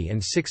Navy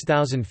and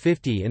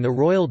 6,050 in the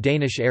Royal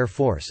Danish Air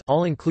Force,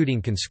 all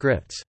including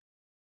conscripts.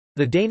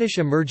 The Danish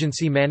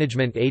Emergency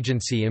Management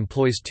Agency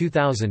employs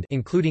 2,000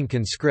 including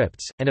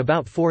conscripts, and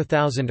about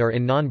 4,000 are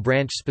in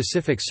non-branch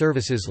specific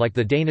services like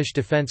the Danish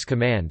Defence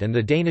Command and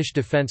the Danish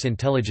Defence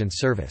Intelligence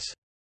Service.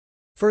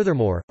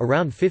 Furthermore,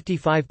 around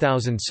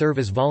 55,000 serve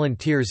as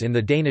volunteers in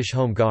the Danish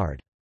Home Guard.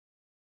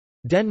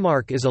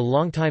 Denmark is a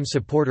longtime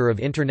supporter of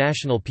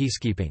international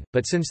peacekeeping,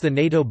 but since the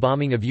NATO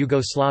bombing of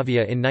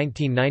Yugoslavia in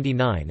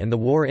 1999 and the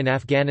war in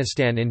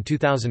Afghanistan in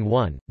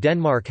 2001,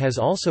 Denmark has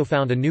also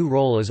found a new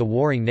role as a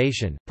warring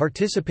nation,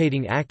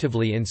 participating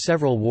actively in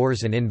several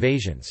wars and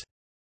invasions.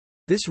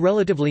 This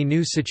relatively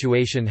new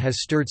situation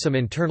has stirred some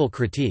internal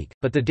critique,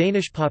 but the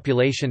Danish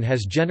population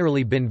has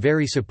generally been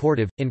very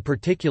supportive, in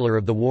particular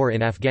of the war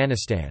in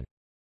Afghanistan.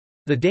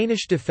 The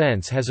Danish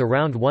defence has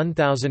around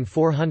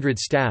 1,400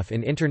 staff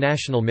in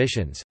international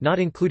missions, not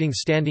including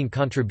standing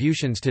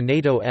contributions to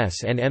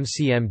NATO-S and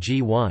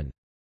MCMG-1.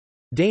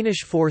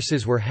 Danish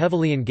forces were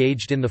heavily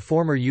engaged in the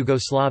former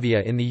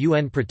Yugoslavia in the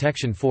UN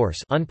Protection Force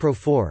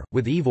 (UNPROFOR),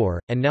 with IFOR,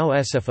 and now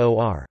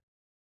SFOR.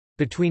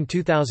 Between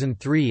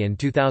 2003 and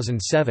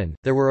 2007,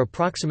 there were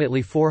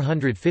approximately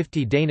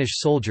 450 Danish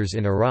soldiers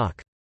in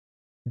Iraq.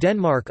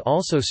 Denmark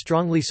also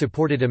strongly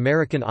supported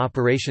American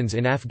operations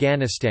in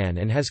Afghanistan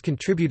and has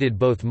contributed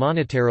both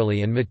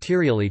monetarily and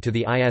materially to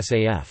the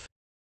ISAF.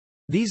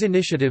 These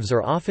initiatives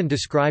are often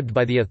described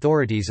by the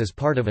authorities as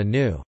part of a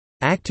new,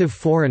 active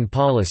foreign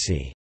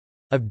policy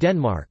of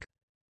Denmark.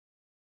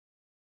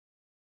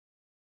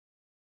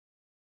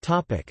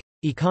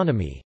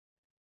 Economy.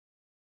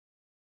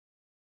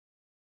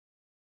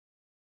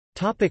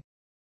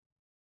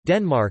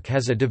 Denmark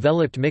has a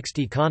developed mixed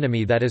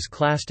economy that is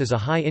classed as a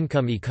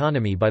high-income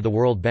economy by the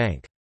World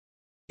Bank.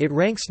 It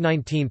ranks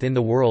 19th in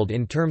the world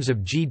in terms of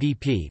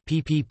GDP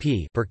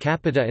 (PPP) per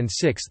capita and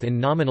 6th in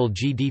nominal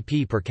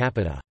GDP per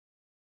capita.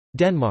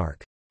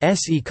 Denmark's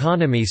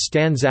economy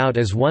stands out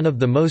as one of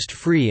the most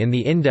free in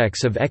the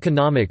Index of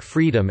Economic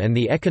Freedom and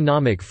the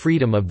Economic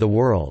Freedom of the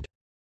World.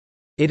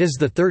 It is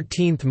the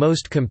 13th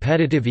most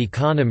competitive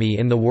economy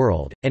in the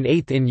world, and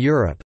 8th in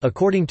Europe,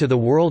 according to the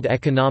World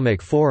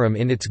Economic Forum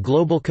in its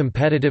Global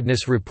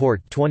Competitiveness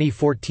Report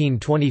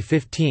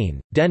 2014-2015.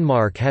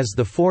 Denmark has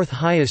the 4th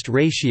highest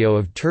ratio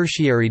of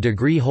tertiary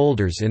degree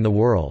holders in the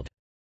world.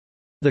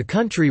 The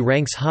country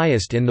ranks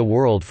highest in the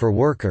world for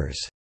workers'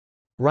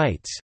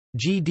 rights.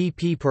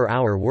 GDP per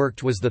hour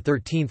worked was the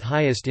 13th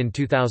highest in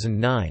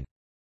 2009.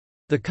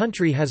 The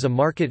country has a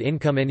market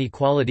income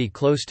inequality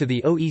close to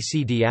the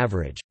OECD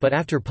average, but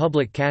after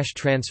public cash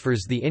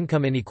transfers the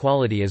income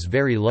inequality is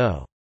very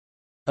low.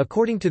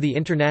 According to the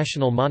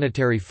International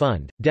Monetary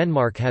Fund,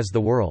 Denmark has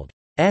the world's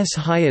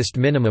highest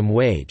minimum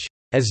wage.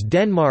 As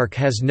Denmark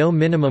has no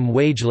minimum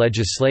wage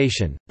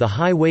legislation, the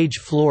high wage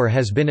floor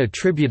has been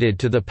attributed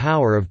to the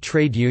power of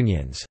trade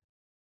unions.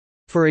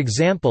 For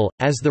example,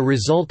 as the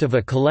result of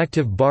a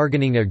collective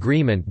bargaining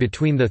agreement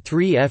between the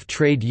 3F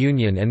trade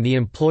union and the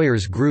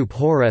employers group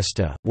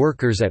Horesta,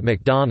 workers at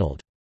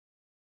McDonald's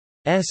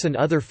and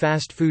other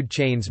fast food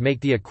chains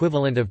make the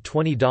equivalent of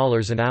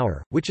 $20 an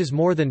hour, which is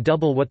more than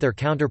double what their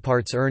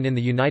counterparts earn in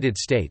the United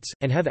States,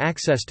 and have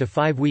access to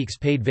 5 weeks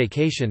paid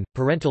vacation,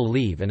 parental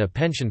leave and a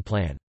pension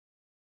plan.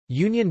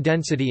 Union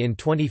density in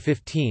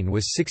 2015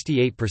 was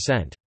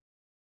 68%.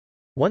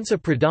 Once a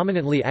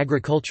predominantly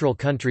agricultural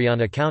country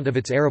on account of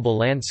its arable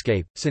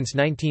landscape, since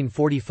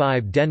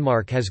 1945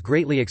 Denmark has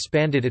greatly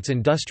expanded its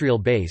industrial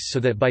base so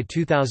that by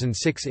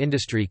 2006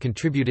 industry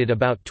contributed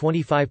about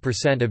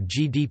 25% of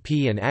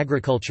GDP and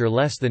agriculture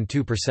less than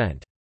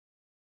 2%.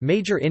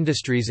 Major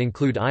industries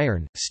include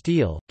iron,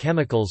 steel,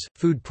 chemicals,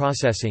 food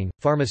processing,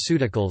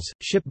 pharmaceuticals,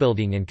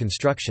 shipbuilding and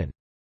construction.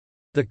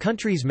 The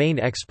country's main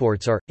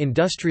exports are,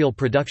 industrial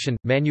production,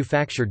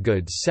 manufactured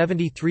goods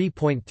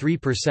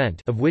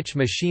 73.3%, of which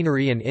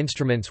machinery and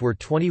instruments were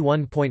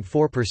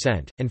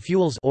 21.4%, and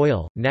fuels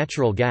oil,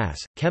 natural gas,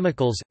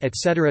 chemicals,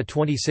 etc.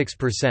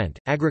 26%,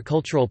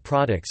 agricultural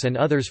products and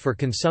others for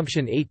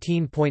consumption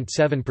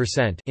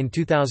 18.7%. In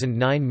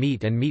 2009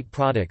 meat and meat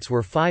products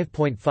were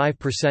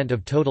 5.5%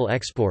 of total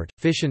export,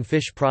 fish and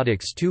fish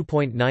products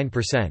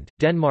 2.9%.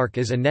 Denmark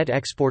is a net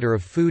exporter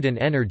of food and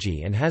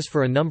energy and has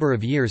for a number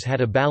of years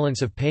had a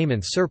balance of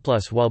payments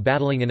surplus while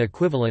battling an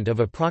equivalent of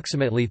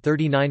approximately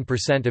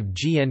 39% of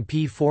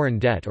GNP foreign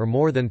debt or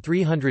more than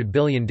 300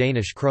 billion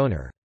Danish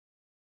kroner.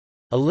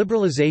 A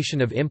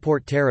liberalization of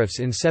import tariffs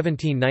in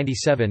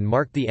 1797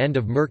 marked the end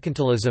of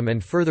mercantilism,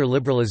 and further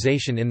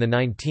liberalization in the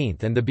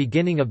 19th and the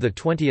beginning of the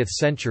 20th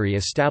century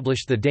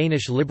established the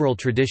Danish liberal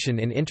tradition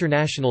in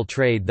international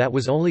trade that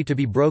was only to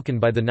be broken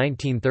by the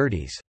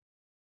 1930s.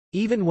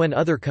 Even when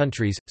other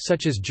countries,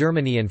 such as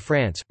Germany and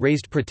France,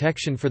 raised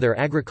protection for their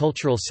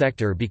agricultural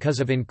sector because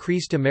of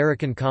increased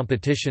American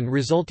competition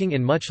resulting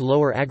in much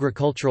lower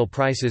agricultural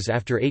prices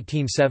after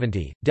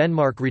 1870,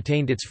 Denmark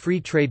retained its free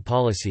trade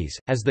policies,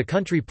 as the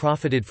country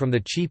profited from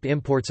the cheap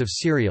imports of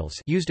cereals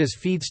used as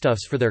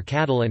feedstuffs for their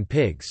cattle and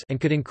pigs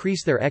and could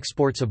increase their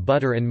exports of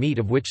butter and meat,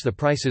 of which the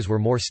prices were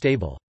more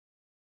stable.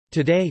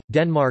 Today,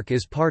 Denmark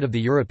is part of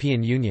the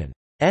European Union.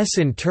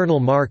 Internal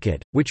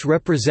market, which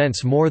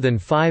represents more than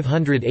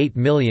 508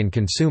 million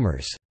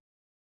consumers.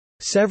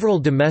 Several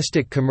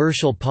domestic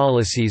commercial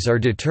policies are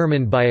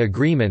determined by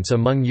agreements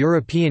among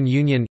European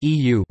Union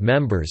 (EU)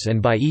 members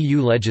and by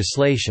EU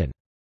legislation.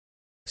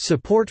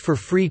 Support for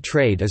free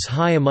trade is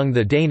high among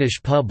the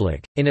Danish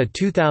public. In a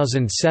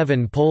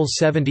 2007 poll,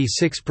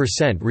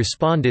 76%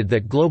 responded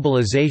that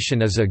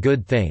globalization is a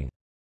good thing.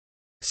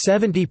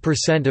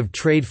 70% of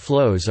trade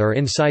flows are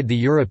inside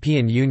the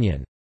European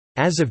Union.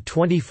 As of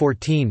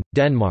 2014,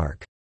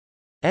 Denmark's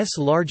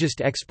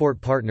largest export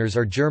partners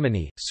are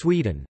Germany,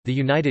 Sweden, the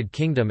United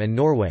Kingdom and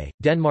Norway.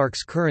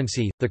 Denmark's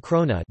currency, the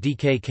krone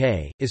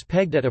 (DKK), is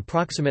pegged at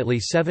approximately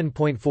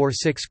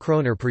 7.46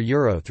 kroner per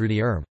euro through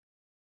the ERM.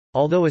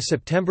 Although a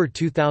September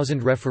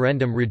 2000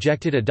 referendum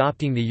rejected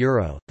adopting the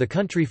euro, the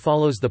country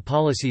follows the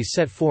policies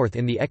set forth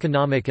in the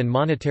Economic and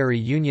Monetary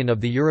Union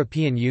of the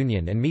European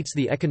Union and meets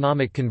the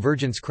economic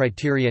convergence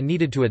criteria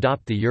needed to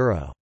adopt the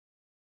euro.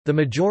 The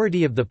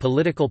majority of the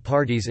political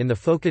parties in the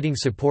Folketing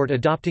support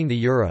adopting the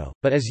euro,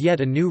 but as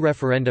yet a new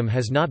referendum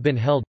has not been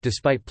held.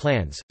 Despite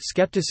plans,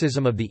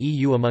 skepticism of the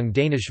EU among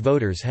Danish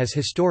voters has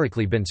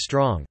historically been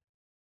strong.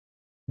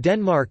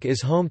 Denmark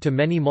is home to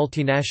many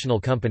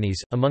multinational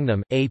companies, among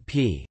them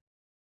A.P.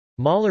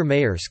 Møller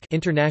Maersk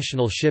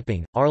International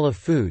Shipping, Arla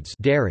Foods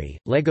Dairy,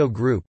 Lego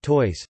Group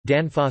Toys,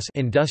 Danfoss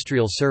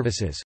Industrial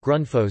Services,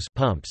 Grundfos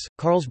Pumps,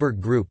 Carlsberg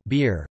Group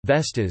Beer,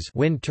 Vestas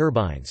Wind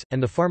Turbines,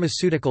 and the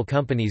pharmaceutical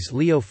companies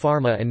Leo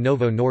Pharma and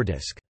Novo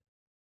Nordisk.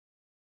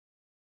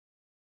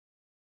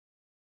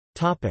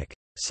 Topic: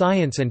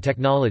 Science and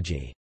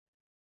technology.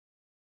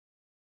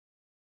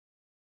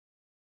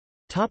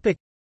 Topic: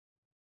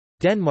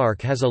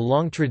 Denmark has a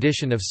long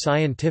tradition of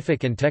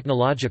scientific and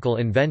technological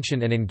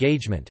invention and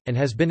engagement, and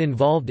has been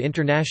involved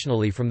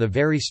internationally from the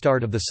very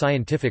start of the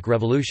scientific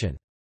revolution.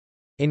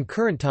 In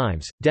current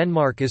times,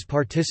 Denmark is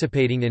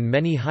participating in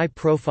many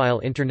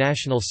high-profile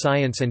international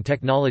science and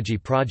technology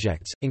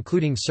projects,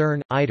 including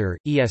CERN, ITER,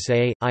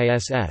 ESA,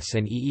 ISS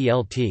and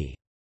EELT.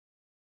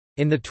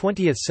 In the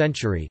 20th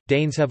century,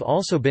 Danes have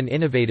also been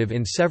innovative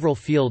in several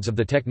fields of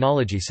the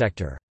technology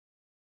sector.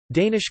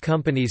 Danish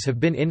companies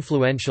have been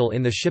influential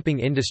in the shipping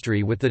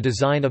industry with the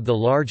design of the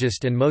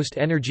largest and most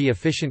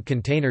energy-efficient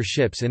container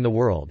ships in the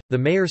world, the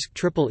Maersk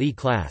Triple-E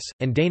class,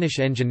 and Danish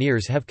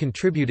engineers have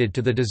contributed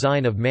to the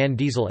design of manned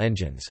diesel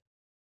engines.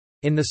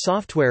 In the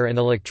software and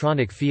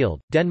electronic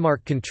field,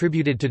 Denmark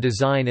contributed to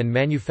design and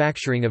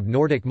manufacturing of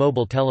Nordic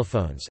mobile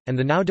telephones, and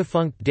the now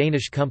defunct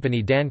Danish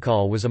company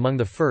Dancall was among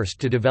the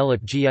first to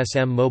develop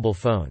GSM mobile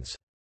phones.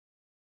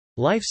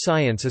 Life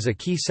science is a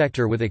key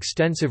sector with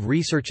extensive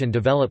research and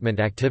development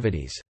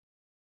activities.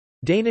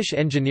 Danish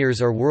engineers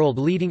are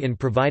world-leading in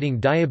providing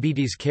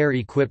diabetes care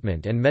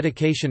equipment and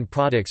medication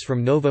products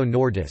from Novo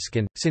Nordisk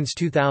and, since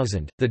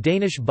 2000, the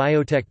Danish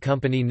biotech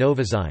company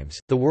Novozymes,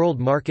 the world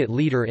market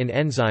leader in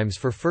enzymes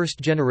for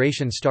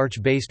first-generation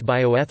starch-based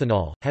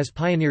bioethanol, has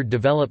pioneered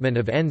development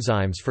of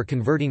enzymes for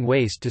converting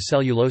waste to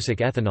cellulosic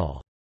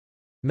ethanol.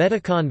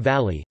 Medicon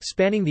Valley,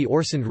 spanning the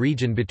Øresund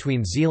region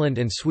between Zealand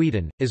and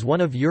Sweden, is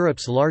one of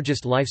Europe's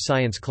largest life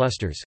science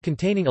clusters,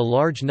 containing a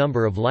large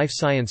number of life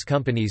science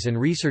companies and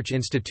research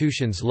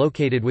institutions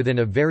located within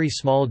a very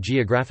small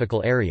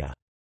geographical area.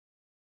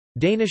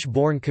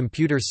 Danish-born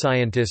computer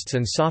scientists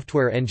and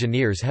software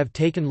engineers have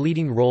taken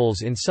leading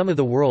roles in some of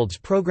the world's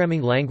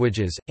programming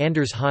languages: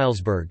 Anders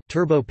Heilsberg,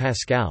 Turbo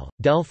Pascal,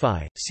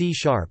 Delphi, C#,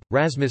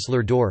 Rasmus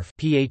Lerdorf,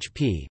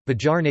 PHP,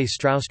 Bjarne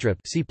Stroustrup,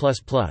 C++,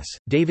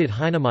 David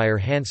Heinemeier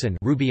Hansen,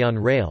 Ruby on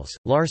Rails,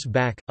 Lars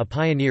Bak, a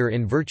pioneer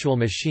in virtual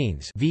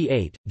machines,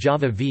 V8,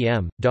 Java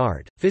VM,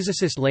 Dart,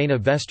 physicist Lena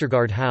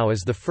Vestergaard Howe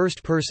is the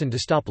first person to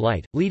stop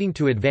light, leading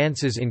to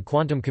advances in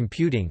quantum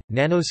computing,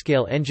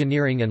 nanoscale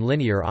engineering and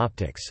linear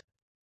optics.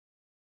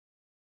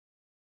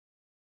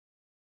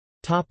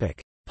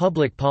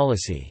 Public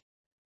policy.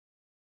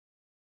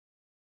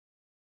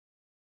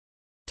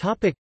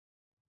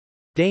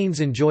 Danes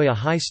enjoy a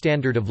high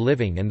standard of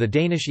living, and the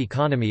Danish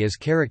economy is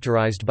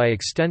characterized by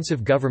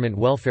extensive government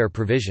welfare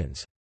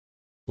provisions.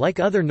 Like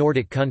other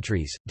Nordic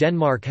countries,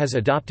 Denmark has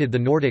adopted the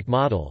Nordic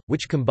model,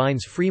 which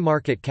combines free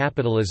market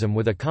capitalism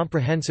with a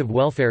comprehensive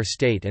welfare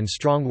state and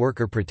strong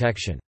worker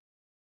protection.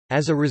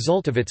 As a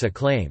result of its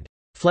acclaimed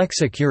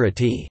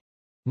flexicurity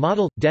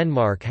model,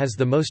 Denmark has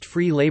the most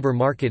free labor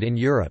market in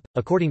Europe,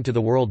 according to the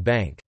World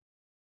Bank.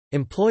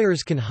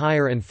 Employers can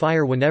hire and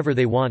fire whenever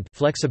they want,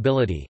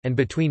 flexibility, and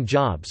between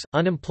jobs,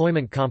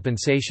 unemployment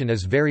compensation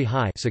is very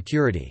high,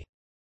 security.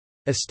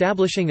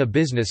 Establishing a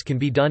business can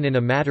be done in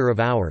a matter of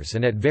hours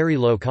and at very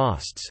low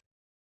costs.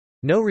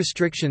 No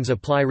restrictions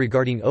apply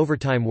regarding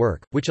overtime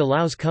work, which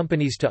allows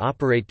companies to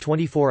operate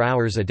 24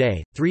 hours a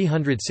day,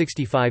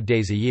 365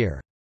 days a year.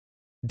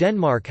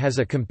 Denmark has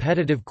a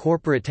competitive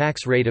corporate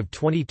tax rate of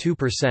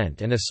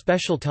 22% and a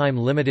special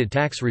time-limited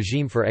tax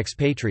regime for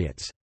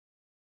expatriates.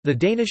 The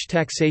Danish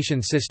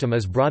taxation system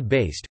is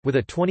broad-based, with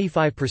a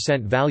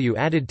 25%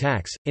 value-added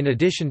tax, in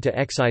addition to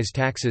excise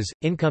taxes,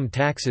 income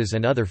taxes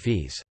and other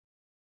fees.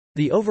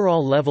 The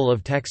overall level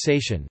of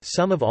taxation,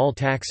 sum of all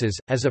taxes,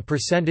 as a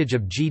percentage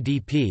of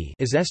GDP,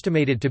 is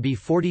estimated to be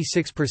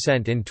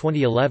 46% in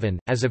 2011.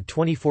 As of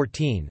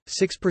 2014,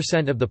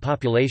 6% of the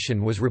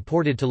population was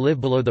reported to live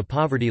below the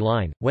poverty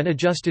line, when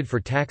adjusted for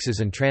taxes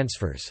and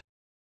transfers.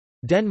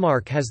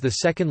 Denmark has the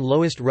second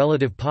lowest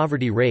relative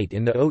poverty rate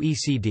in the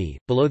OECD,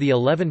 below the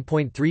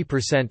 11.3%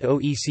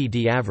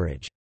 OECD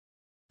average.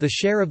 The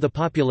share of the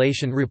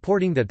population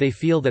reporting that they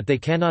feel that they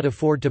cannot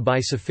afford to buy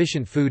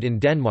sufficient food in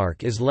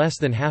Denmark is less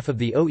than half of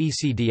the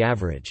OECD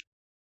average.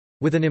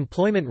 With an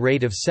employment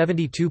rate of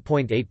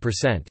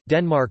 72.8%,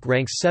 Denmark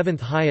ranks 7th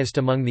highest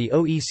among the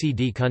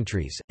OECD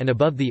countries, and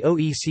above the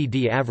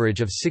OECD average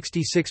of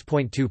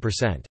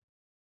 66.2%.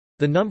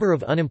 The number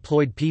of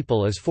unemployed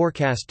people is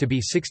forecast to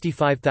be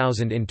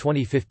 65,000 in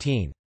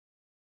 2015.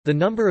 The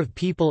number of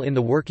people in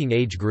the working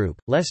age group,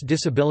 less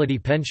disability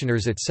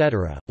pensioners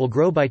etc., will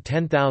grow by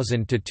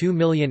 10,000 to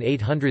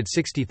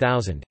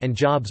 2,860,000, and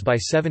jobs by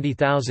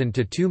 70,000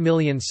 to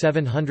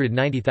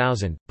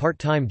 2,790,000.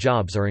 Part-time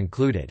jobs are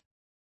included.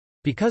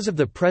 Because of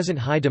the present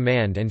high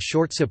demand and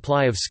short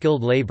supply of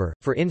skilled labor,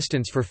 for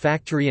instance for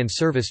factory and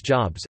service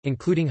jobs,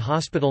 including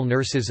hospital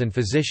nurses and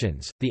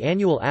physicians, the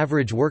annual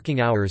average working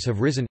hours have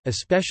risen,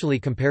 especially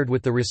compared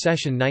with the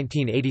recession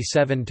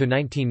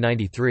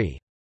 1987–1993.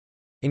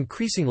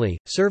 Increasingly,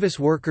 service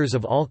workers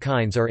of all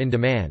kinds are in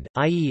demand,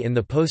 i.e., in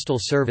the postal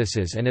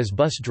services and as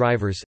bus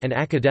drivers, and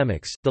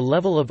academics. The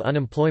level of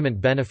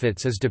unemployment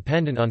benefits is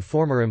dependent on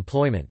former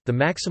employment. The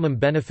maximum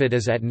benefit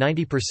is at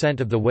 90%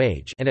 of the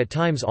wage, and at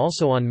times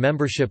also on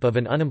membership of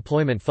an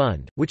unemployment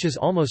fund, which is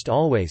almost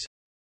always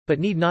but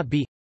need not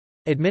be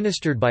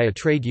administered by a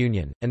trade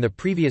union, and the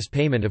previous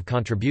payment of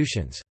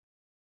contributions.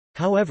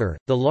 However,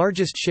 the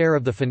largest share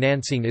of the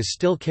financing is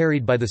still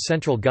carried by the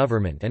central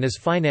government and is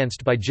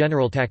financed by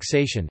general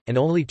taxation, and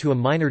only to a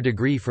minor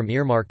degree from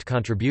earmarked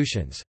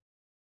contributions.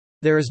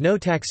 There is no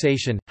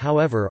taxation,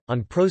 however,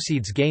 on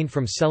proceeds gained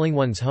from selling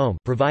one's home,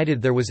 provided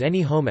there was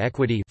any home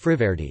equity,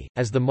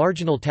 as the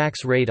marginal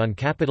tax rate on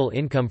capital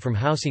income from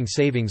housing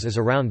savings is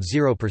around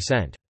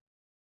 0%.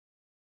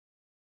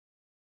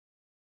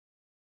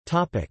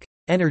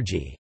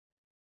 Energy.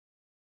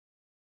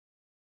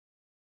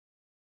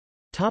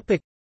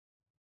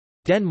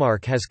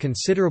 Denmark has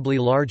considerably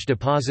large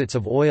deposits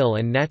of oil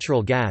and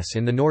natural gas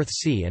in the North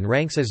Sea and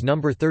ranks as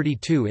number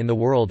 32 in the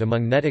world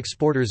among net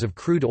exporters of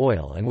crude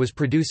oil and was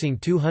producing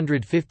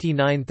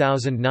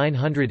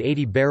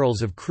 259,980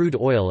 barrels of crude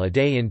oil a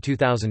day in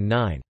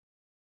 2009.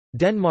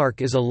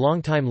 Denmark is a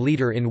longtime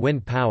leader in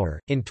wind power.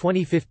 In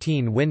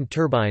 2015, wind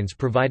turbines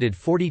provided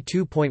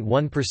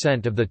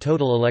 42.1% of the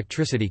total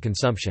electricity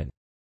consumption.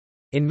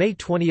 In May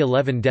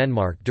 2011,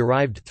 Denmark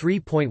derived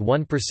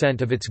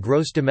 3.1% of its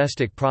gross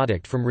domestic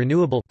product from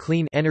renewable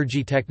clean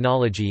energy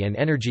technology and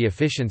energy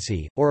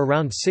efficiency, or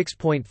around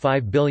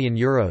 €6.5 billion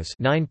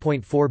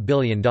 $9.4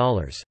 billion.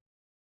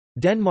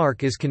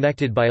 Denmark is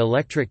connected by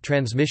electric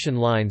transmission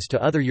lines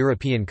to other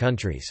European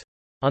countries.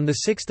 On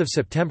 6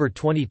 September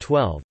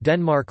 2012,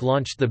 Denmark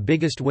launched the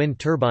biggest wind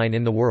turbine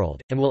in the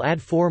world, and will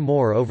add 4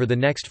 more over the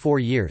next 4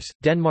 years.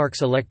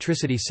 Denmark's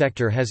electricity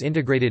sector has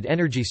integrated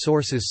energy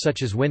sources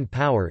such as wind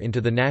power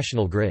into the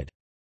national grid.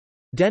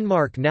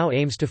 Denmark now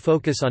aims to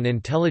focus on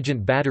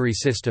intelligent battery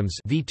systems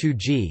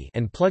 (V2G)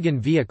 and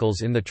plug-in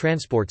vehicles in the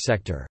transport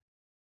sector.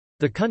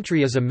 The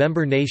country is a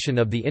member nation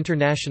of the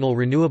International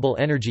Renewable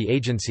Energy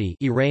Agency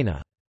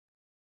 (IRENA).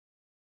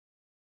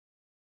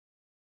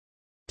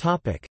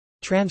 Topic: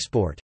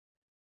 Transport.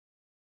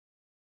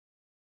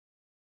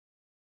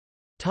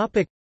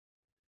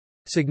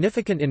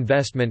 Significant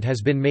investment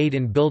has been made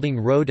in building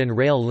road and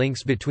rail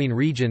links between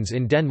regions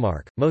in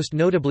Denmark, most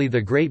notably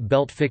the Great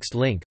Belt Fixed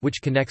Link,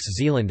 which connects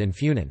Zealand and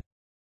Funen.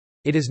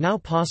 It is now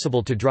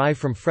possible to drive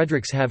from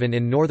Frederikshavn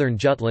in northern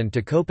Jutland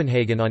to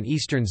Copenhagen on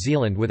eastern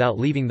Zealand without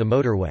leaving the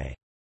motorway.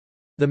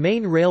 The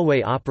main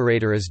railway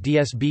operator is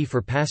DSB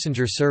for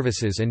passenger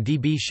services and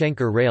DB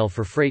Schenker Rail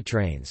for freight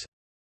trains.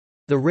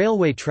 The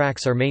railway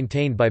tracks are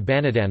maintained by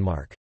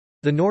Banedanmark.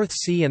 The North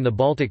Sea and the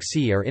Baltic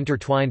Sea are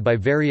intertwined by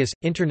various,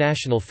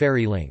 international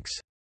ferry links.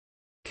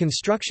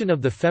 Construction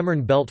of the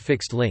Femern Belt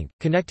Fixed Link,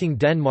 connecting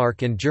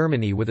Denmark and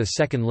Germany with a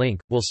second link,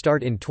 will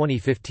start in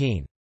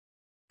 2015.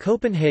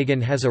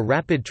 Copenhagen has a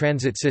rapid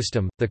transit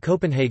system, the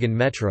Copenhagen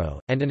Metro,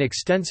 and an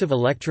extensive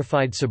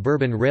electrified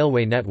suburban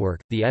railway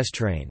network, the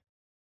S-Train.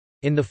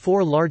 In the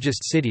 4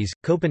 largest cities,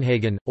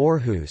 Copenhagen,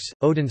 Aarhus,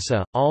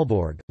 Odense,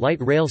 Aalborg, light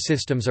rail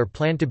systems are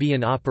planned to be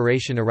in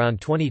operation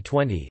around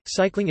 2020.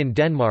 Cycling in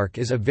Denmark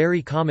is a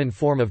very common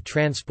form of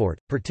transport,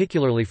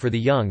 particularly for the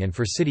young and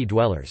for city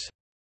dwellers.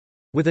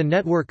 With a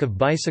network of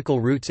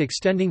bicycle routes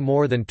extending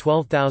more than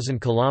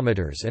 12,000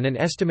 kilometers and an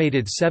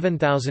estimated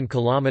 7,000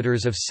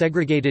 kilometers of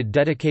segregated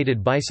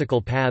dedicated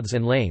bicycle paths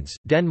and lanes,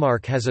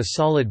 Denmark has a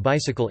solid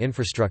bicycle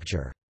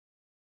infrastructure.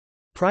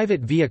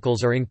 Private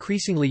vehicles are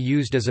increasingly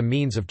used as a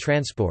means of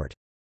transport.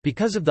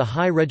 Because of the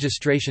high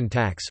registration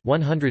tax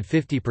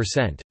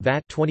 150%,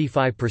 VAT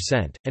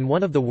 25%, and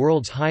one of the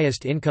world's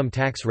highest income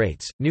tax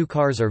rates, new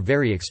cars are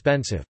very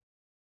expensive.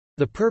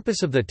 The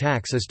purpose of the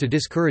tax is to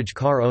discourage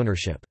car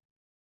ownership.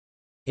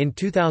 In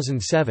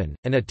 2007,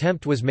 an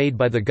attempt was made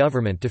by the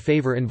government to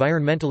favor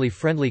environmentally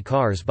friendly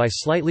cars by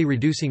slightly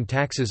reducing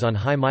taxes on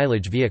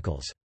high-mileage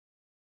vehicles.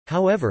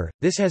 However,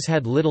 this has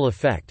had little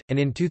effect, and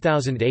in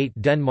 2008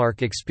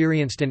 Denmark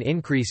experienced an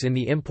increase in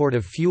the import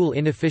of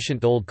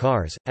fuel-inefficient old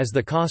cars, as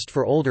the cost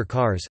for older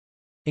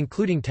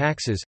cars—including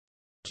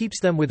taxes—keeps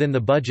them within the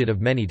budget of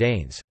many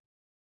Danes.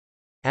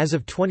 As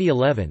of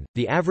 2011,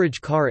 the average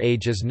car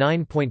age is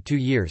 9.2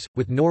 years.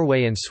 With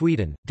Norway and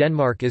Sweden,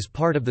 Denmark is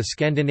part of the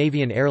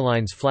Scandinavian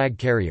Airlines flag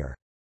carrier.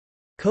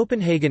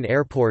 Copenhagen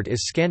Airport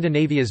is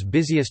Scandinavia's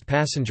busiest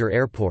passenger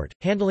airport,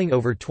 handling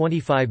over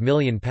 25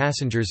 million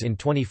passengers in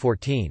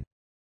 2014.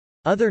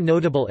 Other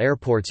notable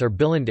airports are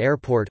Billund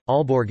Airport,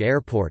 Aalborg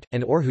Airport,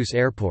 and Aarhus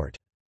Airport.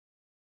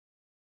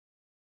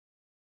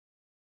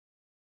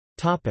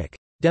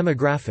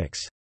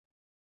 Demographics.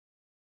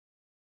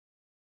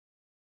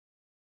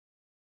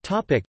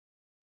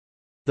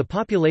 The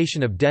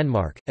population of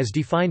Denmark, as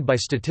defined by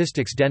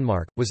Statistics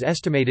Denmark, was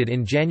estimated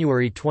in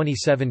January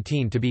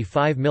 2017 to be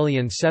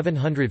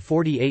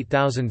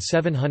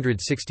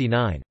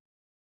 5,748,769.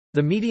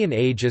 The median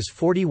age is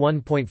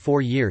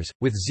 41.4 years,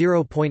 with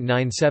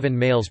 0.97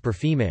 males per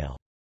female.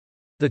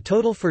 The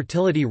total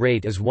fertility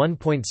rate is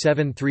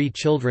 1.73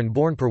 children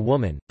born per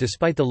woman.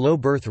 Despite the low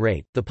birth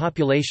rate, the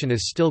population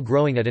is still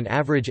growing at an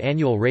average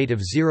annual rate of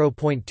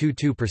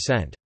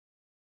 0.22%.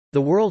 The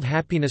World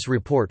Happiness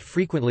Report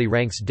frequently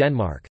ranks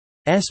Denmark's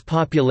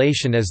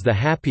population as the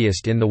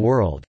happiest in the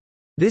world.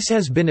 This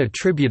has been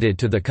attributed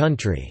to the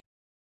country's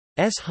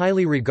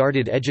highly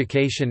regarded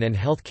education and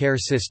health care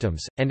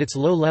systems, and its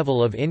low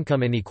level of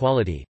income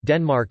inequality.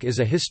 Denmark is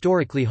a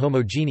historically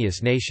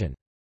homogeneous nation.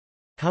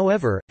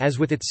 However, as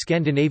with its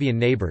Scandinavian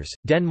neighbours,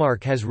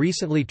 Denmark has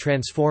recently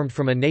transformed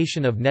from a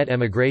nation of net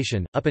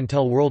emigration, up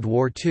until World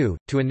War II,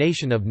 to a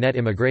nation of net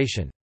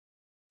immigration.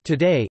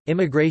 Today,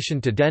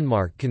 immigration to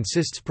Denmark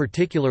consists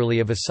particularly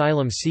of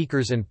asylum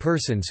seekers and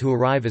persons who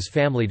arrive as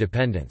family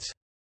dependents.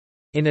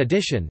 In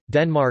addition,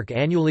 Denmark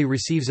annually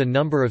receives a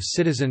number of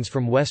citizens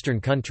from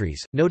Western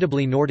countries,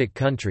 notably Nordic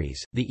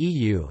countries, the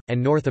EU,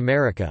 and North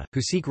America,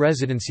 who seek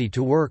residency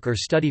to work or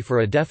study for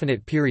a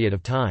definite period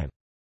of time.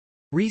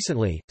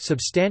 Recently,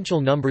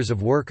 substantial numbers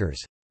of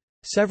workers,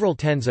 Several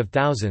tens of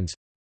thousands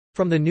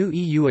from the new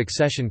EU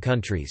accession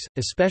countries,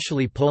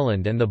 especially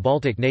Poland and the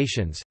Baltic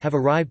nations, have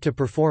arrived to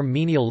perform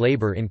menial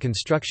labor in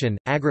construction,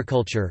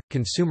 agriculture,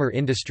 consumer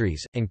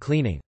industries, and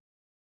cleaning.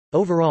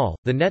 Overall,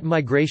 the net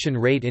migration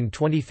rate in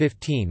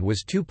 2015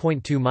 was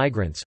 2.2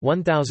 migrants,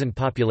 1,000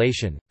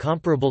 population,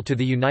 comparable to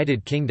the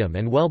United Kingdom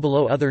and well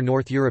below other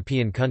North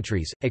European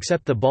countries,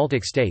 except the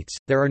Baltic states.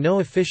 There are no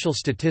official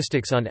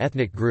statistics on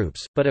ethnic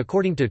groups, but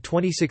according to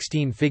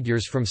 2016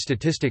 figures from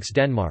Statistics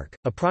Denmark,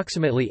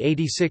 approximately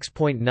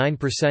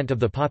 86.9% of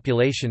the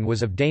population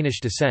was of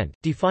Danish descent,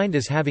 defined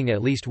as having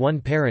at least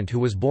one parent who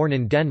was born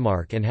in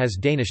Denmark and has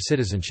Danish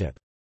citizenship.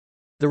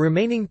 The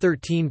remaining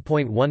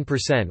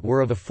 13.1%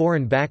 were of a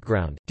foreign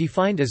background,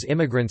 defined as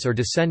immigrants or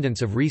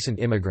descendants of recent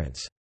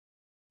immigrants.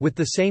 With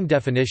the same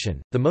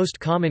definition, the most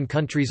common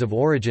countries of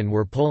origin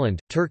were Poland,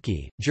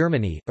 Turkey,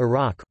 Germany,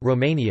 Iraq,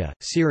 Romania,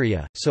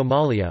 Syria,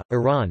 Somalia,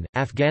 Iran,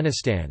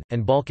 Afghanistan,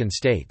 and Balkan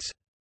states.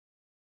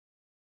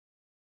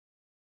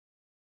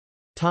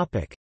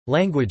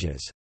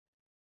 Languages.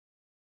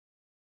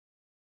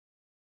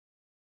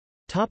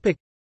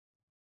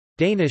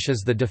 Danish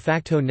is the de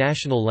facto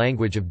national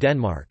language of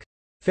Denmark.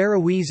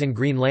 Faroese and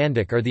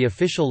Greenlandic are the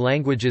official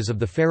languages of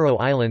the Faroe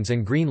Islands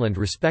and Greenland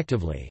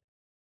respectively.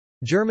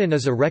 German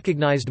is a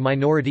recognized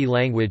minority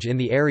language in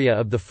the area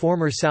of the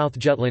former South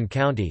Jutland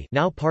County,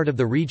 now part of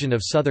the region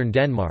of southern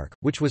Denmark,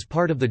 which was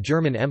part of the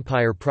German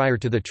Empire prior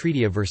to the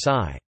Treaty of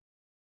Versailles.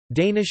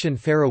 Danish and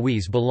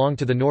Faroese belong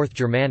to the North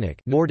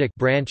Germanic Nordic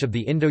branch of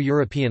the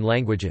Indo-European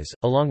languages,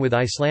 along with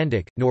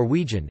Icelandic,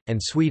 Norwegian, and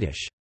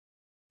Swedish.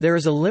 There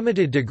is a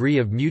limited degree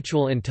of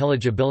mutual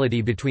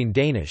intelligibility between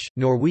Danish,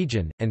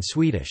 Norwegian, and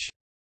Swedish.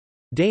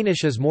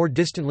 Danish is more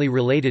distantly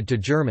related to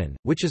German,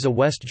 which is a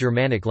West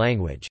Germanic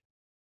language.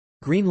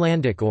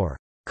 Greenlandic or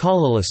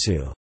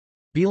Kalaalleq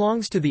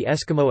belongs to the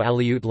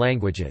Eskimo-Aleut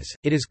languages.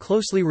 It is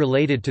closely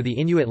related to the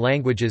Inuit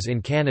languages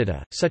in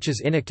Canada, such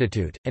as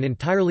Inuktitut, and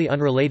entirely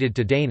unrelated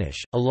to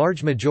Danish. A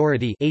large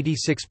majority,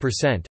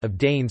 86%, of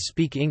Danes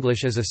speak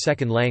English as a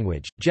second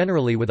language,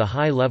 generally with a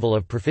high level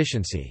of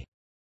proficiency.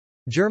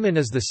 German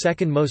is the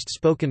second most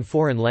spoken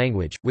foreign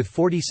language, with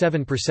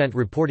 47%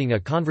 reporting a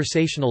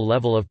conversational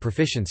level of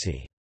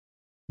proficiency.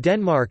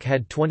 Denmark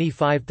had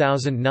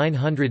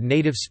 25,900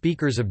 native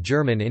speakers of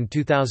German in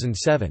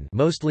 2007,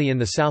 mostly in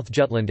the South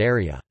Jutland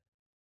area.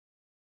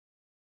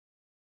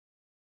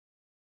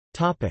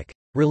 Topic: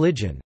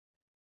 Religion.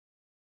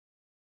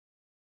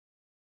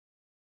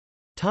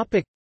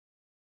 Topic: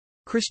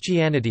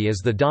 Christianity is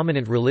the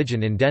dominant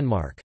religion in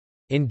Denmark.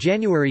 In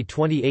January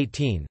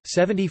 2018,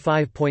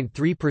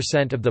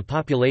 75.3% of the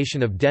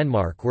population of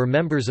Denmark were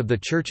members of the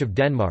Church of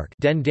Denmark,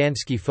 Den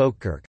Danske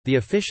Folkekirke, the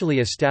officially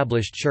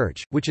established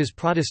church, which is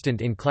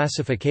Protestant in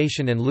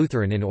classification and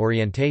Lutheran in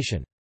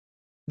orientation.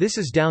 This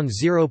is down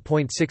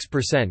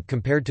 0.6%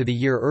 compared to the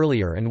year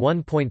earlier and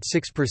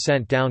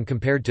 1.6% down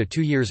compared to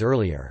 2 years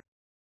earlier.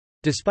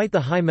 Despite the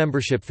high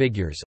membership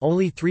figures,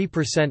 only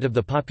 3% of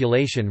the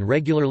population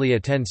regularly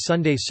attend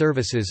Sunday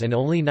services and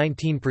only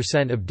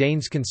 19% of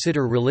Danes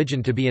consider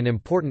religion to be an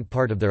important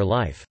part of their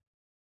life.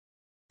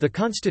 The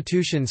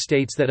constitution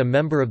states that a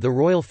member of the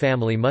royal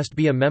family must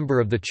be a member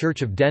of the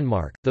Church of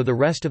Denmark, though the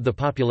rest of the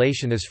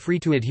population is free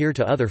to adhere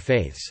to other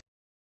faiths.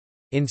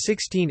 In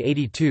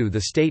 1682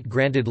 the state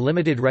granted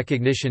limited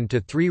recognition to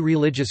 3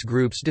 religious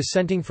groups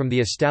dissenting from the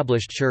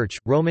established Church,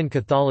 Roman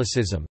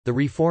Catholicism, the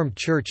Reformed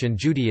Church and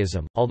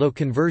Judaism, although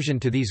conversion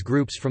to these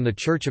groups from the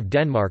Church of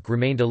Denmark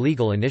remained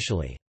illegal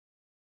initially.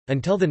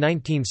 Until the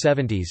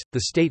 1970s,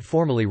 the state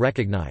formally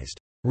recognized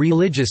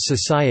religious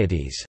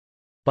societies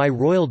by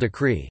royal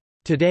decree.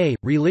 Today,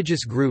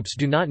 religious groups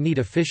do not need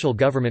official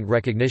government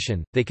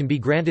recognition, they can be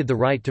granted the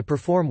right to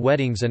perform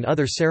weddings and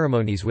other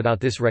ceremonies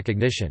without this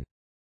recognition.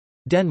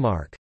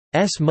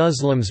 Denmark's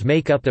Muslims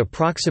make up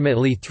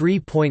approximately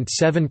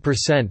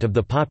 3.7% of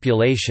the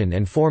population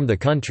and form the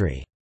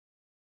country's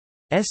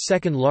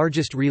second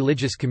largest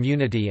religious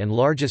community and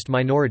largest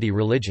minority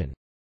religion.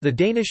 The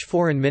Danish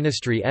Foreign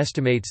Ministry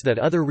estimates that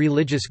other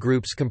religious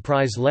groups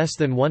comprise less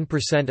than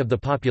 1% of the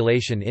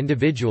population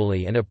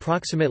individually and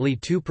approximately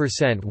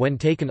 2% when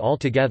taken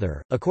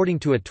altogether. According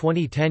to a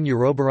 2010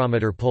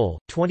 Eurobarometer poll,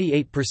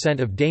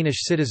 28% of Danish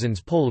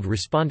citizens polled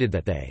responded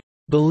that they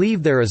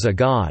believe there is a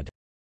God.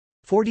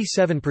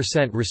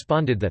 47%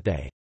 responded that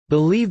they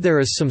believe there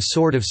is some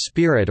sort of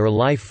spirit or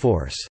life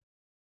force,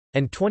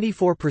 and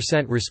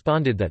 24%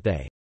 responded that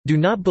they do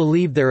not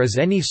believe there is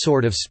any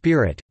sort of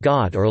spirit,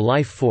 God or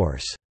life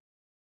force.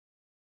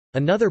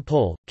 Another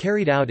poll,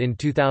 carried out in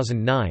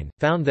 2009,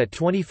 found that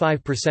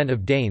 25%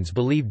 of Danes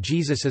believe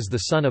Jesus is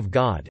the Son of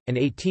God, and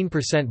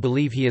 18%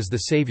 believe he is the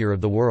Savior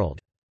of the world.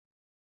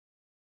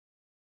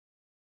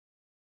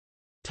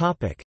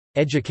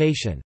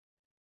 Education.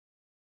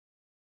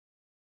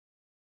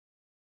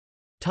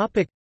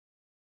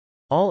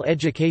 All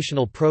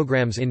educational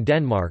programs in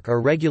Denmark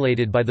are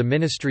regulated by the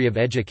Ministry of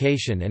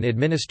Education and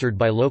administered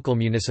by local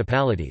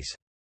municipalities.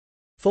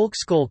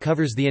 Folkeskole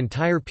covers the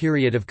entire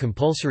period of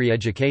compulsory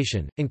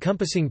education,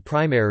 encompassing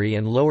primary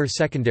and lower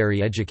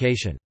secondary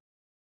education.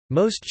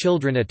 Most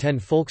children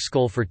attend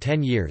folkskole for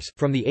 10 years,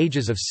 from the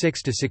ages of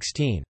 6 to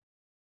 16.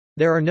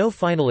 There are no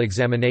final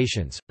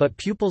examinations, but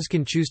pupils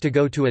can choose to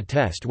go to a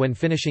test when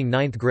finishing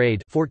 9th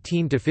grade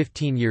 14 to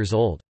 15 years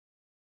old.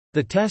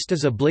 The test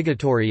is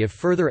obligatory if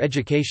further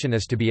education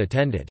is to be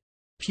attended.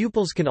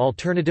 Pupils can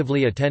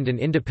alternatively attend an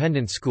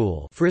independent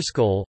school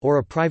friskole, or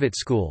a private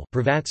school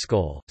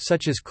privatskole,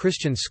 such as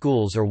Christian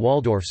schools or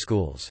Waldorf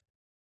schools.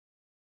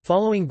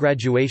 Following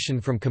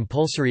graduation from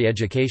compulsory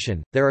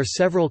education, there are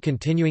several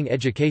continuing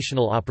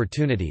educational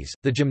opportunities.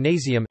 The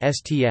gymnasium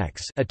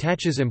 (STX)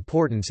 attaches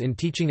importance in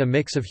teaching a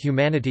mix of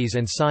humanities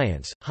and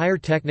science. Higher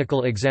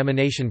Technical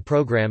Examination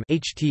Program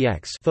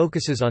 (HTX)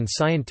 focuses on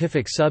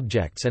scientific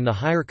subjects, and the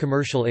Higher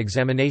Commercial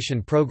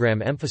Examination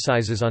Program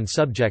emphasizes on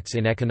subjects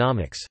in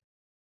economics.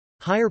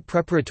 Higher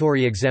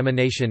Preparatory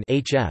Examination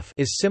 (HF)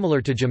 is similar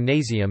to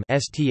gymnasium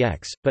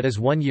 (STX), but is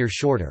 1 year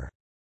shorter.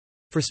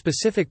 For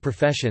specific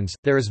professions,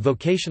 there is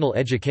vocational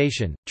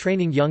education,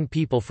 training young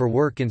people for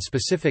work in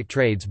specific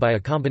trades by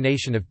a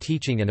combination of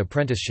teaching and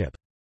apprenticeship.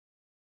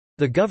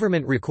 The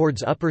government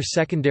records upper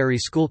secondary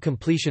school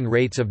completion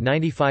rates of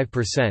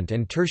 95%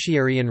 and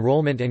tertiary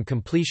enrollment and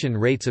completion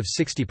rates of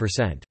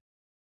 60%.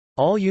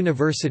 All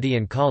university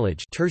and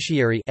college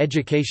tertiary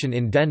education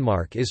in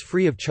Denmark is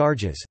free of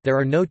charges. There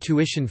are no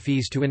tuition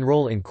fees to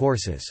enroll in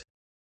courses.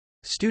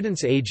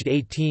 Students aged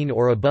 18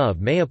 or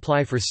above may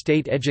apply for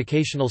state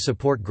educational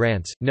support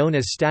grants, known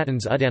as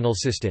Statens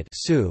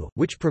Uddannelsesstøtte,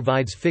 which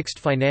provides fixed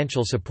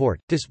financial support,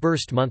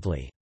 disbursed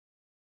monthly.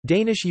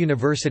 Danish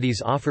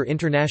universities offer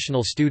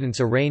international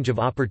students a range of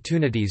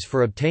opportunities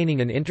for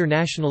obtaining an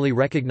internationally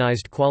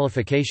recognized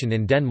qualification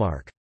in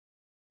Denmark.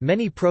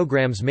 Many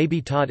programs may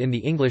be taught in the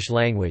English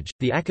language,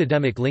 the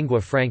academic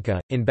lingua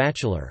franca, in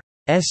bachelor's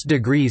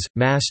degrees,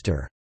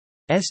 master's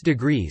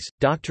degrees,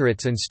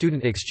 doctorates and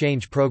student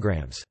exchange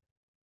programs.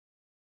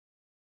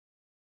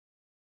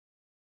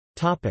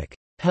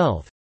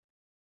 Health.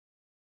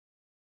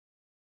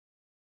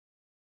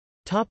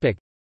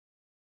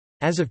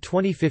 As of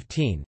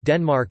 2015,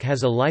 Denmark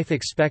has a life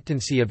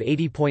expectancy of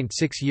 80.6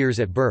 years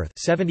at birth,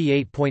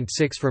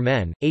 78.6 for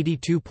men,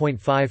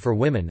 82.5 for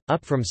women,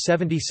 up from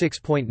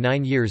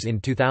 76.9 years in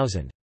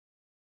 2000.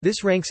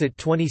 This ranks it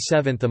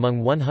 27th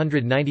among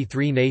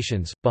 193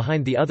 nations,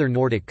 behind the other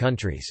Nordic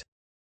countries.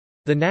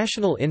 The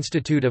National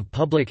Institute of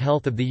Public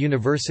Health of the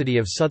University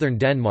of Southern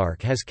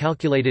Denmark has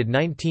calculated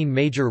 19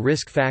 major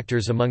risk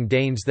factors among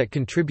Danes that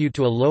contribute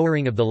to a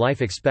lowering of the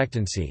life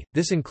expectancy.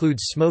 This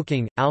includes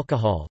smoking,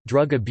 alcohol,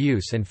 drug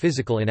abuse, and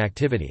physical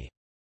inactivity.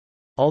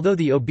 Although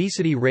the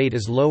obesity rate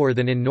is lower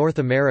than in North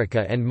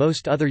America and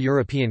most other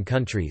European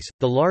countries,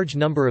 the large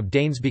number of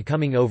Danes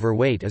becoming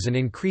overweight is an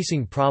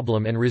increasing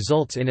problem and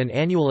results in an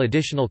annual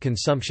additional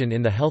consumption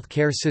in the health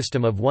care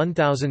system of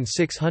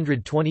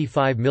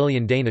 1,625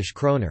 million Danish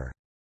kroner.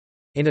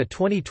 In a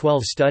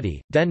 2012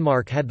 study,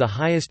 Denmark had the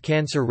highest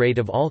cancer rate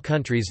of all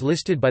countries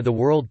listed by the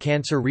World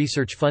Cancer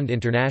Research Fund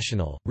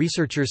International.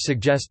 Researchers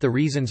suggest the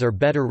reasons are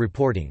better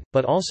reporting,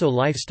 but also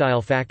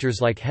lifestyle factors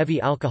like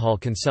heavy alcohol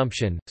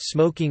consumption,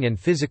 smoking, and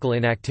physical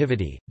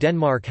inactivity.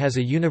 Denmark has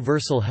a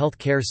universal health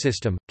care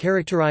system,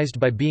 characterized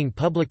by being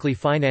publicly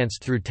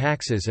financed through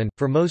taxes and,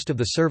 for most of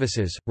the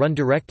services, run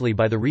directly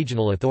by the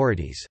regional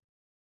authorities.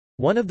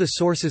 One of the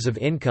sources of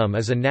income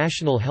is a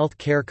national health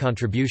care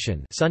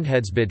contribution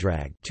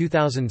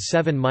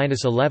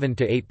 2007-11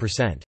 to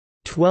 8%,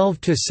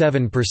 12 to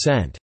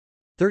 7%,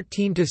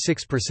 13 to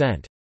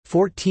 6%,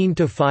 14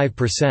 to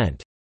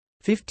 5%,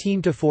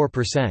 15 to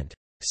 4%,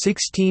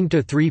 16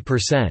 to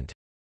 3%,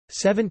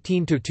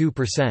 17 to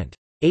 2%,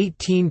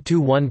 18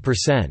 to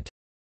 1%,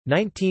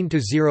 19 to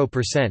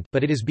 0%,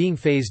 but it is being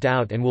phased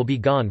out and will be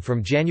gone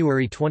from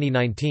January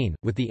 2019,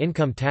 with the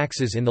income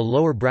taxes in the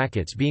lower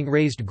brackets being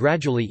raised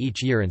gradually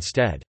each year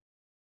instead.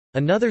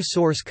 Another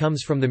source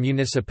comes from the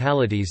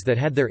municipalities that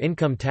had their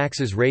income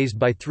taxes raised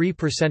by 3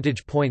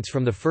 percentage points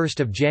from 1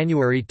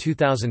 January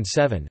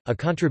 2007, a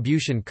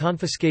contribution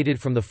confiscated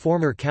from the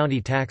former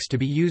county tax to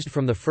be used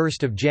from 1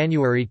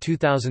 January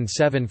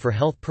 2007 for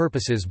health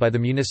purposes by the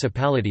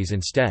municipalities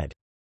instead.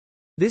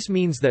 This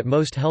means that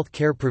most health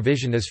care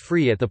provision is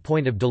free at the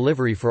point of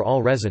delivery for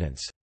all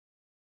residents.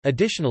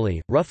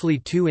 Additionally, roughly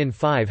 2 in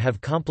 5 have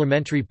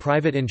complementary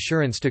private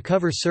insurance to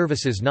cover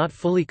services not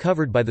fully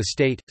covered by the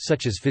state,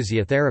 such as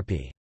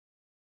physiotherapy.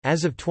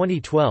 As of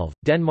 2012,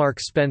 Denmark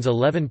spends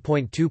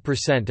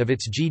 11.2% of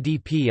its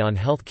GDP on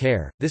health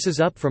care. This is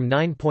up from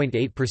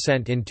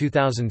 9.8% in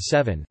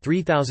 2007,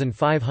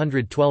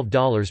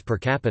 $3,512 per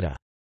capita.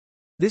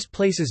 This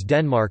places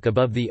Denmark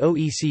above the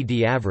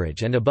OECD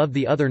average and above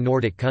the other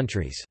Nordic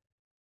countries.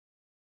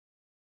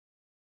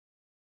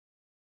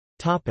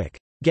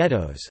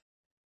 Ghettos.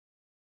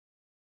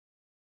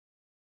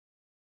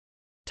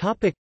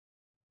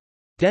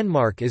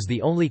 Denmark is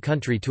the only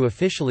country to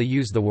officially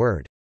use the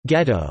word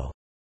ghetto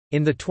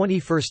in the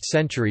 21st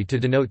century to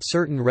denote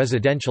certain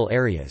residential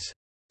areas.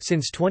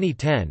 Since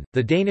 2010,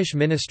 the Danish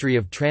Ministry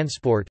of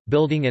Transport,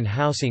 Building and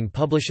Housing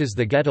publishes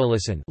the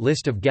Ghettolisten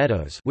list of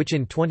ghettos, which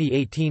in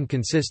 2018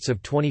 consists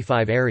of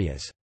 25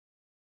 areas.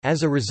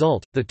 As a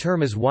result, the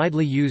term is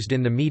widely used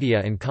in the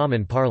media and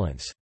common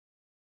parlance.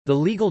 The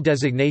legal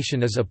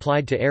designation is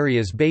applied to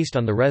areas based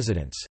on the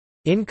residents'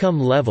 income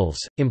levels,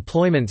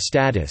 employment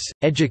status,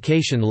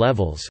 education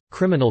levels,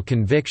 criminal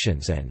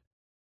convictions and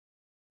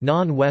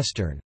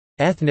non-Western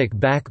ethnic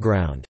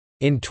background.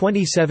 In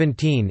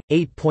 2017,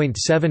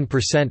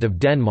 8.7% of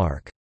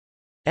Denmark's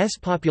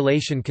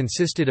population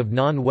consisted of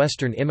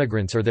non-Western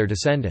immigrants or their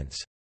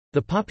descendants.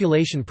 The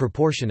population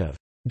proportion of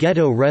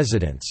ghetto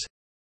residents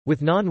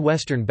with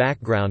non-Western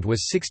background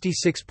was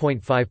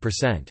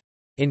 66.5%.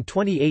 In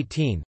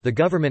 2018, the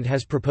government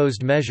has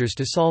proposed measures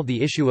to solve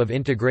the issue of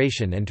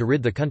integration and to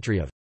rid the country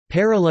of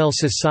parallel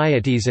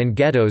societies and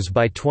ghettos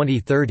by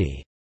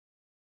 2030.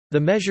 The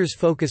measures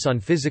focus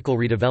on physical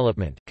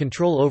redevelopment,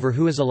 control over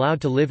who is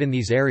allowed to live in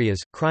these areas,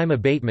 crime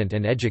abatement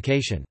and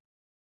education.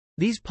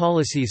 These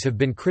policies have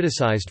been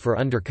criticized for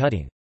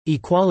undercutting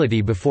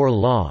equality before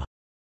law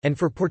and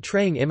for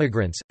portraying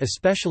immigrants,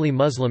 especially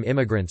Muslim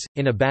immigrants,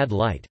 in a bad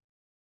light.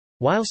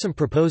 While some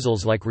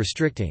proposals like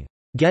restricting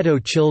ghetto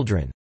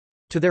children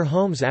to their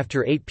homes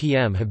after 8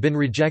 p.m. have been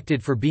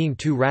rejected for being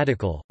too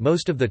radical,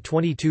 most of the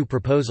 22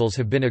 proposals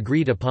have been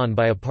agreed upon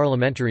by a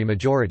parliamentary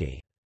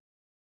majority.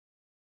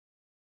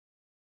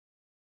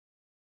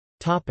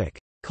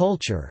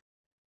 Culture.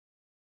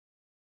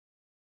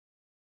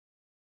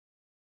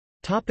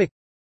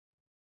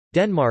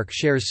 Denmark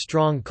shares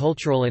strong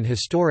cultural and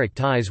historic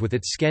ties with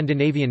its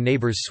Scandinavian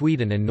neighbours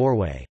Sweden and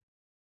Norway.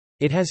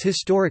 It has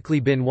historically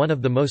been one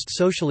of the most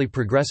socially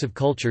progressive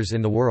cultures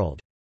in the world.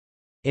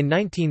 In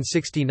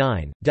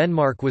 1969,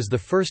 Denmark was the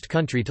first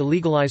country to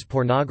legalize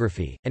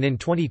pornography, and in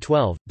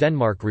 2012,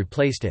 Denmark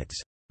replaced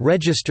its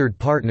registered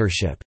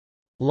partnership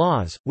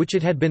laws, which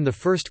it had been the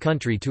first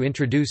country to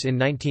introduce in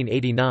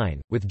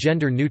 1989, with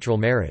gender-neutral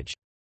marriage.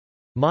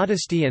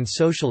 Modesty and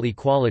social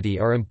equality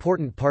are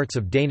important parts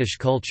of Danish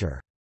culture.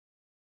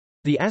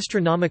 The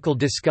astronomical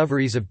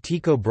discoveries of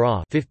Tycho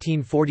Brahe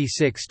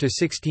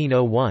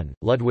 (1546–1601),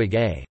 Ludwig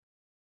A.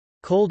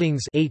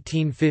 Kolding's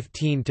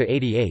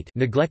 (1815–88)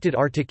 neglected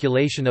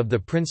articulation of the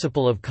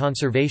principle of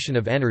conservation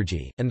of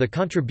energy, and the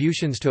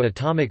contributions to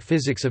atomic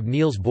physics of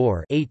Niels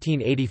Bohr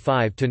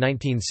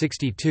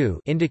 (1885–1962)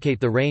 indicate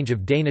the range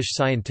of Danish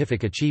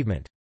scientific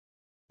achievement.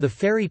 The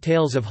Fairy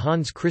Tales of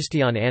Hans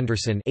Christian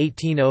Andersen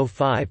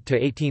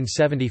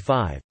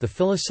 (1805–1875), the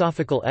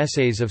philosophical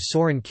essays of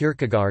Soren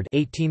Kierkegaard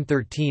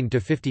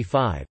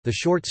 (1813–55), the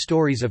short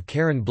stories of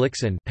Karen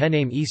Blixen, pen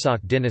name Isak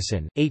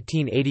Dinesen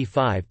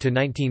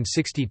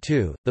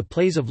 (1885–1962), the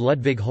plays of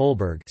Ludvig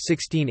Holberg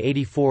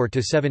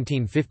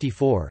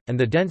 (1684–1754), and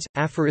the dense,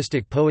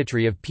 aphoristic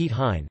poetry of Piet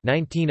Hein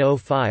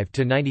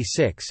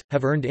 (1905–96)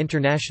 have earned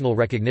international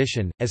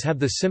recognition, as have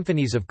the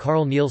symphonies of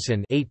Carl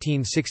Nielsen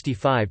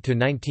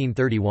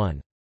 (1865–1931).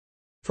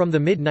 From the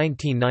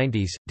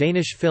mid-1990s,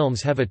 Danish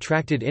films have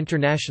attracted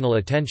international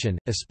attention,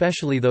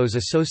 especially those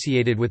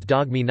associated with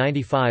Dogme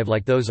 95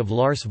 like those of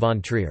Lars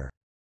von Trier.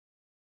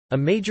 A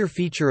major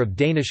feature of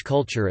Danish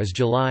culture is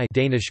July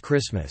Danish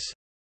Christmas.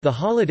 The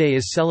holiday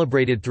is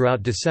celebrated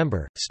throughout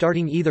December,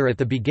 starting either at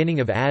the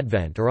beginning of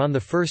Advent or on the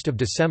 1st of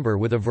December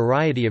with a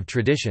variety of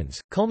traditions,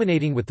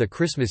 culminating with the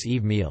Christmas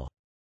Eve meal.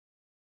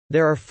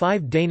 There are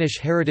 5 Danish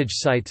heritage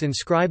sites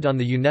inscribed on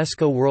the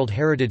UNESCO World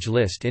Heritage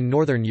List in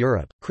Northern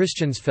Europe: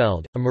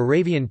 Christiansfeld, a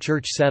Moravian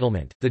church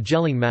settlement, the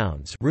Jelling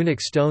Mounds,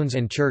 runic stones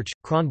and church,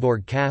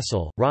 Kronborg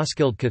Castle,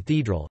 Roskilde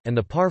Cathedral, and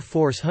the Par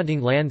Force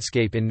hunting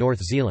landscape in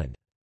North Zealand.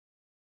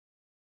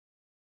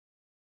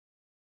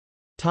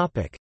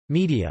 Topic: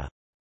 Media.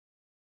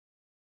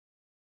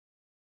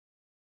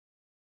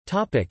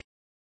 Topic: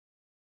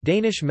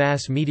 Danish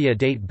mass media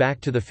date back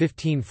to the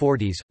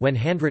 1540s, when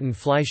handwritten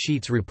fly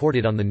sheets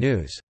reported on the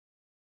news.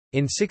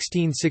 In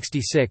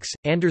 1666,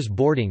 Anders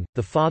Bording,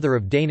 the father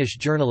of Danish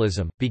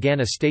journalism,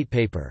 began a state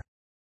paper.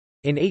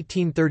 In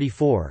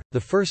 1834,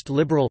 the first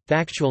liberal,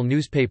 factual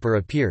newspaper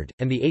appeared,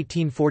 and the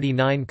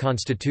 1849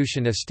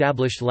 constitution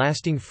established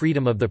lasting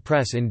freedom of the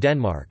press in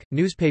Denmark.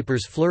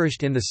 Newspapers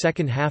flourished in the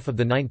second half of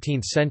the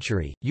 19th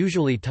century,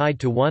 usually tied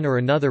to one or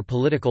another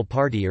political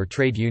party or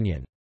trade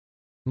union.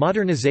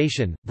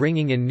 Modernization,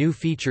 bringing in new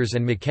features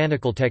and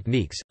mechanical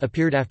techniques,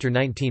 appeared after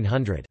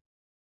 1900.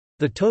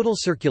 The total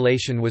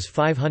circulation was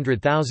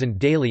 500,000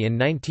 daily in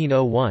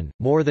 1901,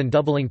 more than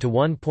doubling to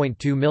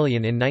 1.2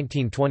 million in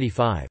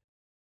 1925.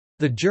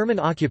 The German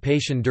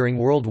occupation during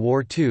World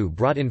War II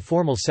brought in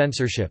formal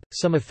censorship.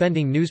 Some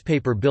offending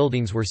newspaper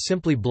buildings were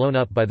simply blown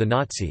up by the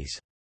Nazis.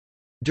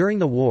 During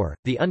the war,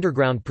 the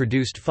underground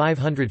produced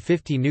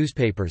 550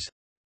 newspapers,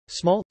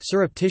 small,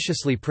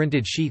 surreptitiously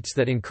printed sheets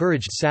that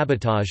encouraged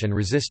sabotage and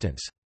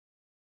resistance.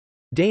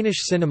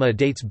 Danish cinema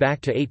dates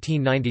back to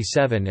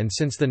 1897 and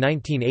since the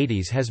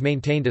 1980s has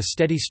maintained a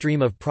steady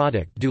stream of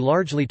product due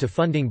largely to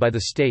funding by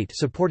the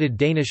state-supported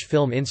Danish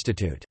Film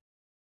Institute.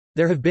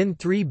 There have been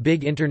three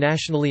big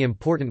internationally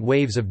important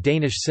waves of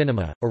Danish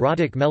cinema: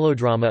 erotic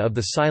melodrama of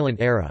the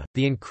silent era,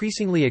 the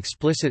increasingly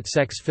explicit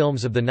sex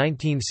films of the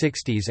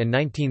 1960s and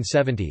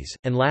 1970s,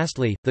 and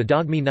lastly, the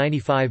Dogme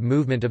 95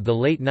 movement of the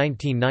late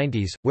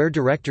 1990s, where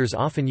directors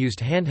often used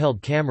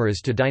handheld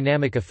cameras to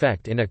dynamic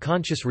effect in a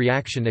conscious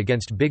reaction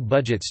against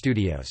big-budget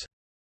studios.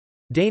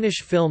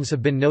 Danish films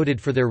have been noted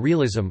for their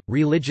realism,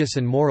 religious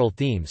and moral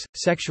themes,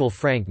 sexual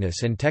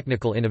frankness and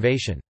technical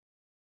innovation.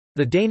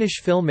 The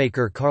Danish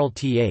filmmaker Carl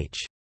Th.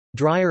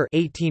 Dreyer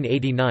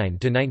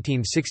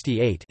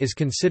 (1889–1968) is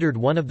considered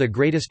one of the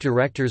greatest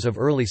directors of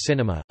early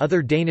cinema.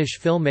 Other Danish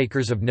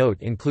filmmakers of note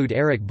include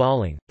Erik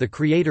Balling, the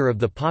creator of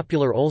the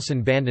popular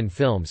Olsen-Banden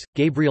films,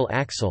 Gabriel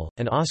Axel,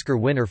 an Oscar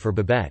winner for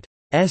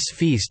Babette's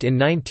Feast in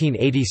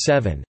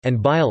 1987,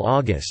 and Bile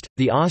August,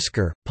 the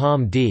Oscar,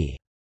 Palme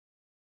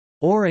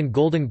d'Or and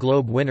Golden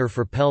Globe winner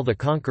for Pelle the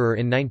Conqueror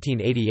in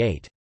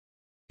 1988.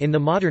 In the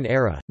modern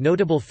era,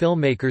 notable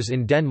filmmakers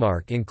in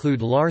Denmark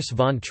include Lars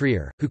von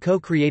Trier, who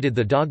co-created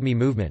the Dogme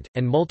movement,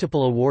 and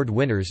multiple award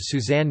winners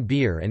Susanne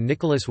Bier and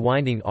Nicholas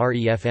Winding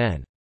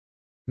Refn.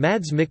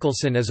 Mads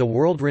Mikkelsen is a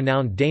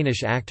world-renowned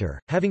Danish actor,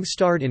 having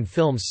starred in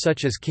films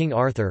such as King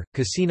Arthur,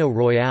 Casino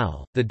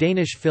Royale, the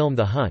Danish film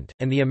The Hunt,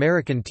 and the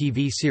American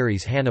TV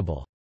series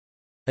Hannibal.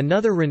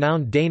 Another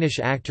renowned Danish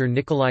actor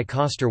Nikolaj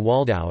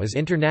Coster-Waldau is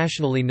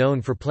internationally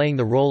known for playing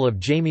the role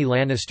of Jaime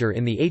Lannister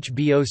in the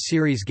HBO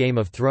series Game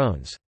of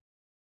Thrones.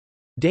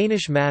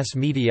 Danish mass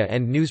media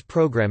and news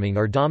programming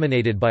are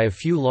dominated by a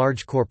few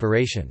large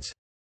corporations.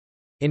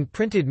 In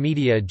printed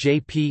media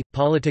J.P.,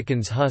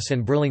 Politikens Hus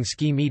and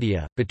Berlingske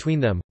Media, between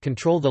them,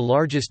 control the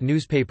largest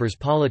newspapers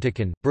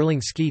Politiken,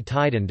 Berlingske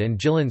Tidende and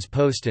Jyllands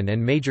Posten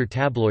and major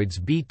tabloids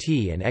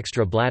BT and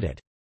Ekstra Bladet.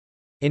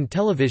 In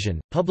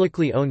television,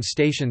 publicly owned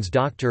stations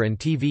Doctor and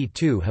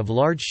TV2 have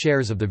large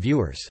shares of the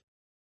viewers.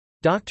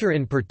 Doctor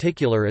in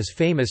particular is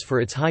famous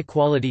for its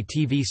high-quality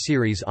TV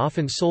series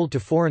often sold to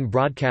foreign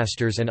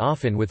broadcasters and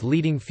often with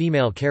leading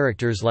female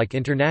characters like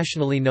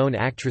internationally known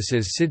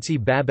actresses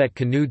Sidse Babette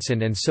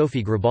Knudsen and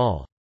Sophie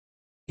Grabal.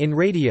 In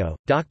radio,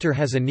 Doctor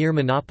has a near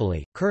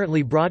monopoly,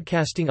 currently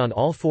broadcasting on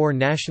all four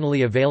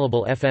nationally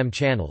available FM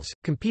channels,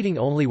 competing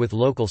only with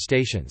local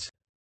stations.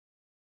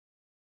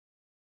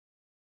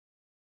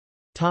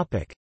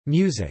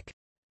 Music.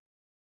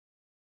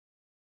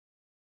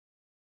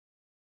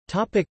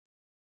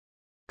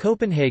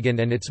 Copenhagen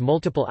and its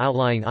multiple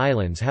outlying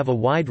islands have a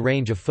wide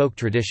range of folk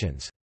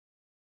traditions.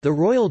 The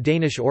Royal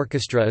Danish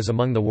Orchestra is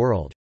among the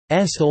world's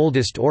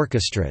oldest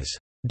orchestras.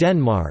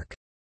 Denmark's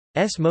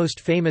most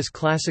famous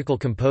classical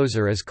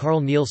composer is Carl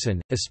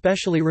Nielsen,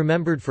 especially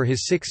remembered for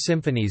his 6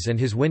 symphonies and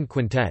his wind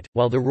quintet,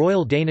 while the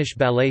Royal Danish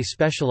Ballet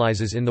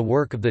specializes in the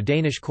work of the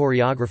Danish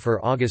choreographer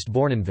August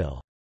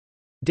Bournonville.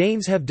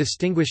 Danes have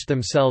distinguished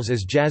themselves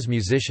as jazz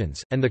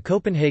musicians, and the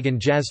Copenhagen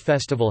Jazz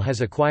Festival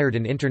has acquired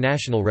an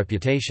international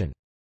reputation.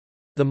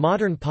 The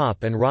modern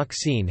pop and rock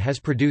scene has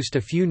produced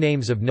a few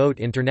names of note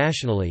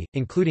internationally,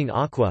 including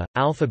Aqua,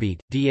 Alphabet,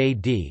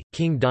 D.A.D.,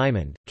 King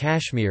Diamond,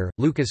 Kashmir,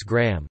 Lucas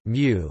Graham,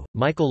 Mew,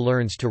 Michael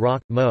Learns to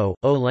Rock, Mo,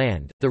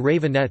 O-Land, The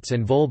Ravenettes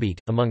and Volbeat,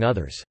 among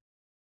others.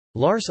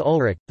 Lars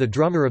Ulrich, the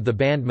drummer of the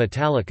band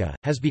Metallica,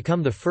 has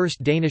become the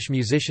first Danish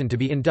musician to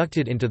be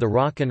inducted into the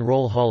Rock and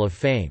Roll Hall of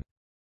Fame.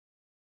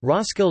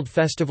 Roskilde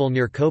Festival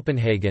near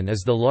Copenhagen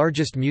is the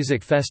largest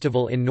music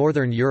festival in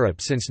Northern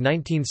Europe since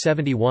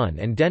 1971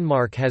 and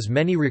Denmark has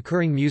many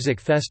recurring music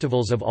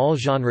festivals of all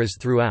genres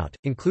throughout,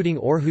 including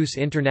Aarhus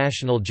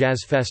International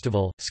Jazz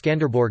Festival,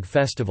 Skanderborg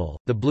Festival,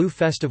 the Blue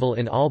Festival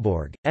in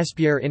Aalborg,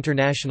 Esbjerg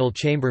International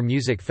Chamber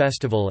Music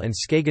Festival and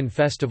Skagen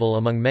Festival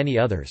among many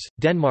others.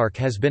 Denmark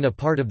has been a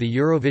part of the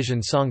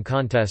Eurovision Song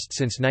Contest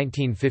since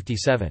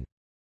 1957.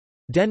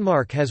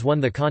 Denmark has won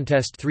the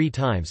contest 3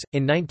 times,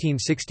 in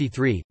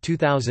 1963,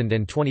 2000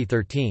 and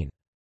 2013.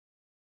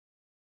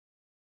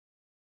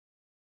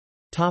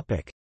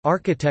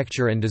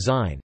 Architecture and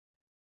design.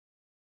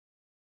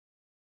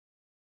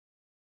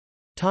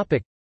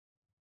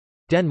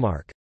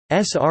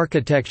 Denmark's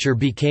architecture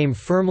became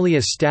firmly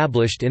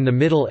established in the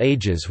Middle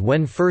Ages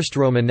when first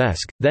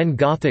Romanesque, then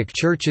Gothic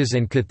churches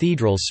and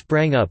cathedrals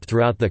sprang up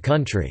throughout the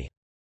country.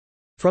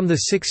 From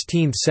the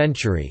 16th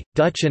century,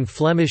 Dutch and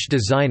Flemish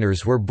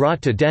designers were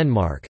brought to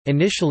Denmark,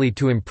 initially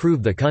to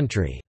improve the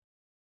country's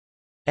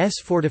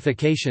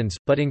fortifications,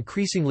 but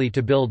increasingly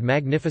to build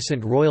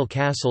magnificent royal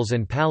castles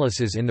and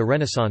palaces in the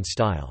Renaissance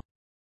style.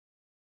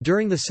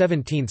 During the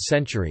 17th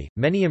century,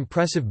 many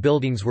impressive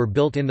buildings were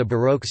built in the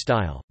Baroque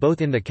style, both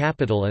in the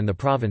capital and the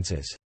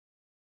provinces.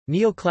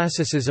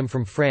 Neoclassicism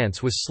from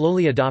France was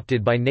slowly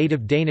adopted by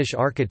native Danish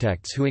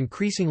architects who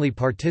increasingly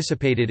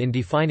participated in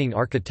defining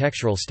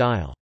architectural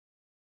style.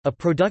 A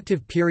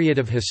productive period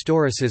of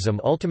historicism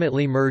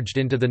ultimately merged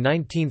into the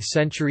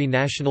 19th-century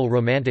National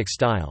Romantic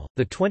style.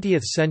 The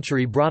 20th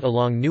century brought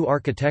along new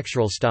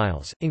architectural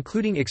styles,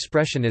 including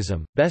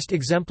Expressionism, best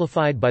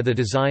exemplified by the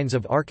designs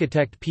of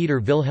architect Peter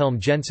Wilhelm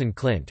Jensen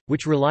Klint,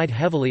 which relied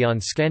heavily on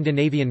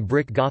Scandinavian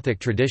brick Gothic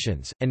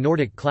traditions, and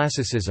Nordic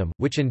Classicism,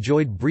 which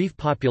enjoyed brief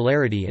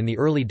popularity in the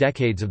early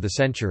decades of the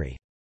century.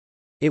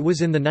 It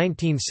was in the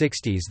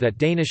 1960s that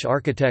Danish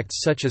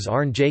architects such as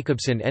Arne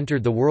Jacobsen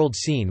entered the world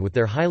scene with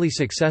their highly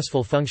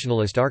successful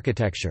functionalist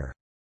architecture.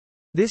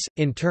 This,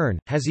 in turn,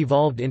 has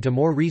evolved into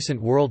more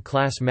recent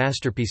world-class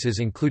masterpieces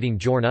including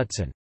Jorn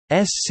Utsen's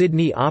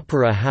Sydney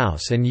Opera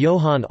House and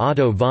Johann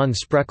Otto von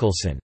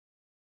Spreckelsen's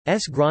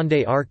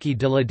Grande Arche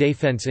de la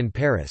Défense in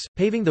Paris,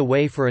 paving the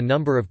way for a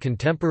number of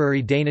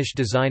contemporary Danish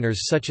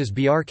designers such as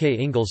Bjarke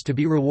Ingels to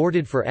be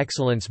rewarded for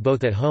excellence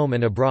both at home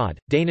and abroad.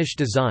 Danish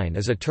design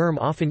is a term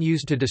often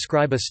used to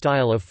describe a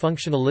style of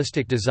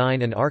functionalistic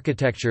design and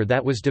architecture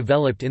that was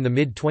developed in the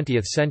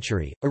mid-20th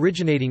century,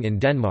 originating in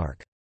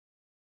Denmark.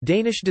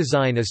 Danish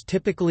design is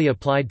typically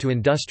applied to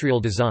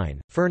industrial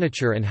design,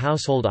 furniture and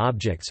household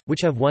objects,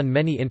 which have won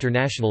many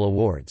international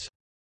awards.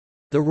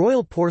 The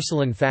Royal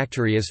Porcelain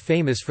Factory is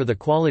famous for the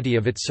quality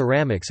of its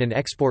ceramics and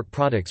export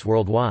products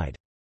worldwide.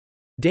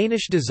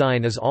 Danish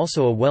design is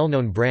also a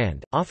well-known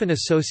brand, often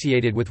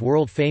associated with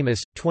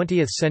world-famous,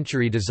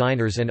 20th-century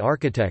designers and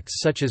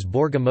architects such as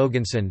Børge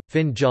Mogensen,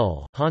 Finn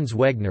Juhl, Hans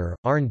Wegner,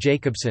 Arne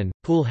Jacobsen,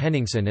 Poul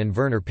Henningsen and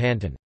Werner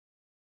Panton.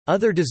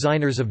 Other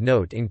designers of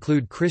note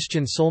include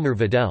Christian Solmer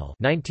Vidal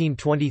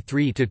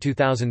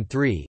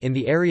 (1923–2003) in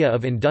the area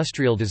of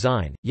industrial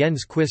design,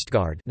 Jens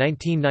Quistgaard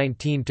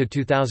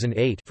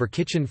 (1919–2008) for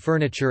kitchen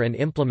furniture and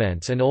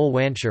implements, and Ole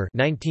Wancher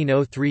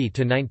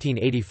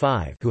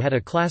 (1903–1985), who had a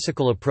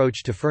classical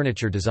approach to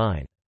furniture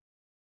design.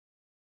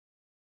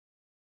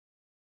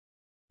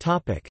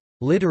 Topic: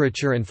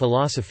 Literature and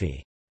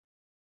philosophy.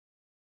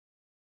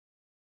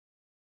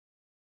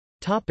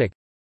 Topic: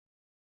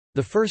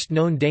 The first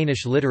known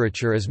Danish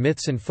literature is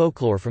myths and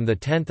folklore from the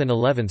 10th and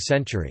 11th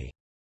century.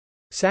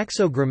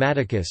 Saxo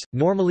Grammaticus,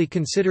 normally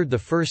considered the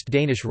first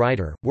Danish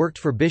writer, worked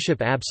for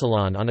Bishop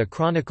Absalon on a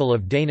chronicle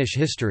of Danish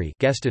history,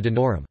 Gesta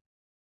Danorum.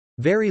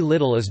 Very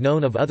little is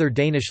known of other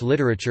Danish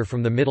literature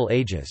from the Middle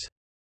Ages.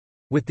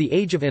 With the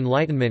Age of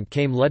Enlightenment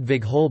came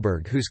Ludvig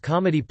Holberg, whose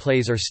comedy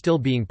plays are still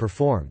being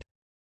performed.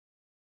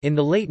 In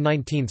the late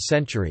 19th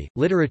century,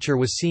 literature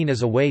was seen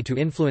as a way to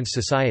influence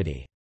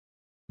society.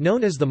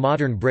 Known as the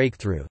Modern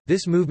Breakthrough,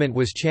 this movement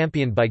was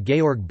championed by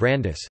Georg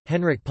Brandes,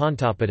 Henrik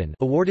Pontoppidan,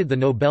 awarded the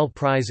Nobel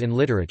Prize in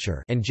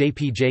Literature, and J.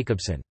 P.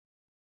 Jacobsen.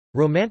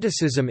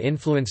 Romanticism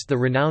influenced the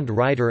renowned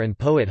writer and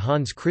poet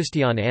Hans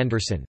Christian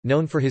Andersen,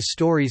 known for his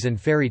stories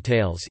and fairy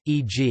tales,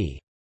 e.g.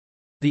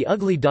 The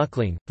Ugly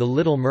Duckling, The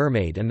Little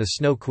Mermaid and The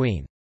Snow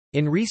Queen.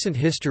 In recent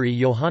history,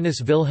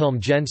 Johannes Wilhelm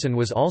Jensen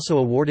was also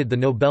awarded the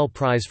Nobel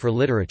Prize for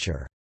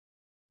Literature.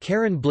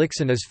 Karen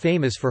Blixen is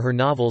famous for her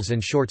novels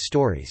and short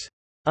stories.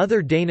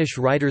 Other Danish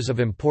writers of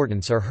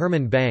importance are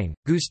Herman Bang,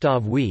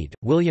 Gustav Wied,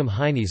 William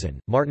Heinesen,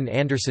 Martin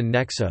Andersen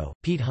Nexø,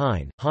 Piet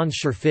Hein, Hans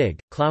Scherfig,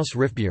 Klaus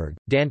Rifbjerg,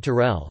 Dan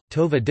Turell,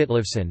 Tove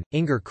Ditlevsen,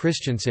 Inger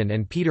Christensen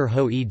and Peter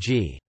Ho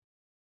e.g.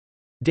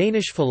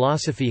 Danish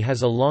philosophy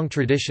has a long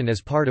tradition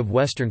as part of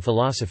Western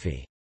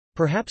philosophy.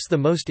 Perhaps the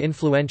most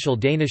influential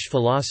Danish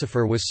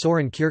philosopher was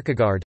Søren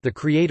Kierkegaard, the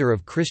creator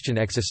of Christian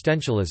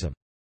existentialism.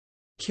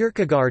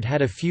 Kierkegaard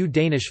had a few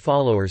Danish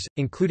followers,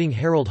 including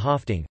Harald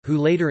Hofting, who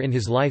later in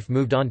his life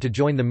moved on to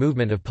join the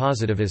movement of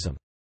positivism.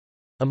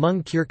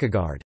 Among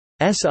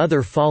Kierkegaard's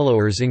other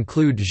followers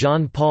include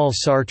Jean-Paul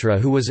Sartre,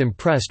 who was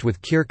impressed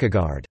with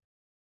Kierkegaard's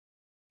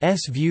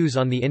views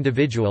on the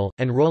individual,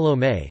 and Rollo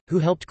May, who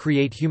helped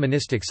create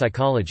humanistic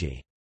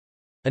psychology.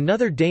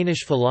 Another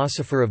Danish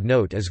philosopher of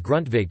note is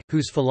Grundtvig,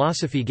 whose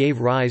philosophy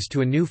gave rise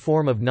to a new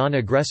form of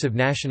non-aggressive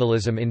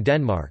nationalism in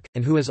Denmark,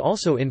 and who is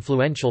also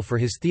influential for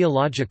his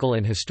theological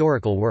and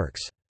historical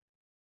works.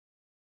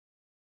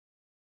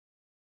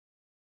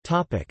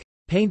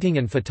 Painting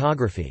and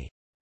photography.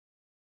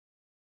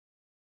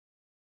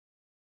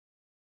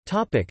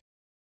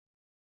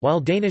 While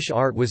Danish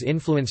art was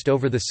influenced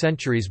over the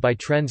centuries by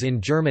trends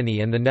in Germany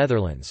and the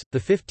Netherlands, the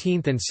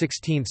 15th and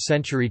 16th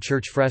century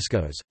church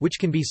frescoes, which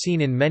can be seen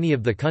in many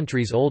of the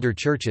country's older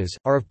churches,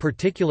 are of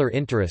particular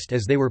interest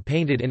as they were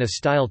painted in a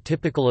style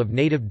typical of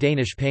native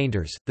Danish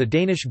painters. The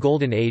Danish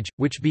Golden Age,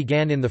 which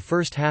began in the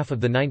first half of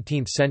the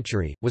 19th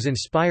century, was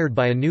inspired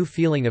by a new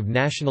feeling of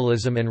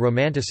nationalism and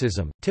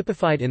romanticism,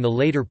 typified in the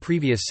later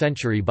previous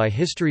century by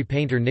history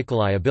painter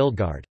Nicolai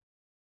Abildgaard.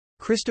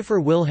 Christopher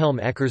Wilhelm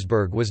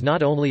Eckersberg was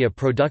not only a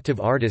productive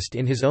artist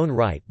in his own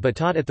right but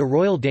taught at the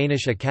Royal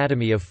Danish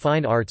Academy of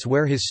Fine Arts,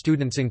 where his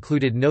students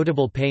included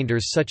notable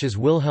painters such as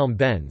Wilhelm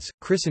Benz,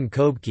 Christen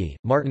Købke,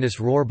 Martinus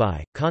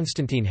Rorby,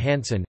 Constantine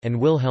Hansen, and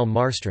Wilhelm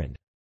Marstrand.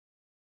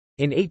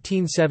 In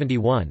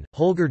 1871,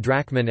 Holger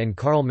Drachmann and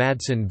Karl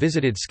Madsen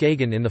visited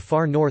Skagen in the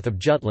far north of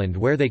Jutland,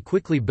 where they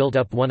quickly built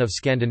up one of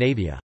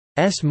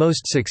Scandinavia's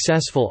most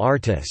successful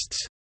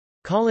artists'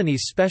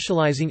 colonies,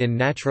 specializing in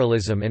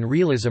naturalism and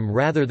realism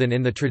rather than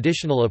in the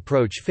traditional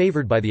approach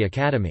favored by the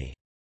Academy.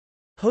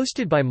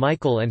 Hosted by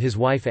Michael and his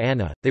wife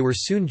Anna, they were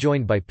soon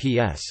joined by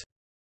P.S.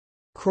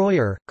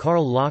 Krøyer,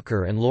 Karl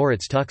Locher and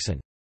Lauritz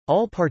Tuxen.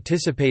 All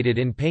participated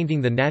in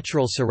painting the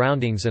natural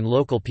surroundings and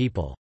local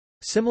people.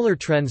 Similar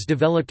trends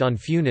developed on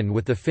Funen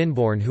with the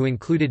Finborn, who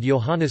included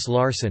Johannes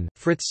Larsson,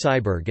 Fritz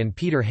Seiberg and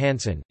Peter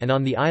Hansen, and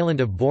on the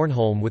island of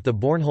Bornholm with the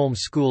Bornholm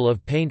School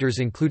of Painters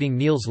including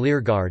Niels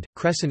Leergaard,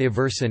 Cresson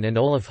Iversen and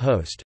Olaf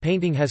Host.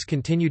 Painting has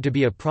continued to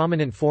be a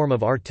prominent form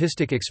of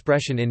artistic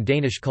expression in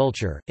Danish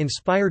culture,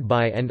 inspired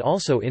by and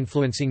also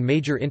influencing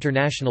major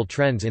international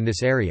trends in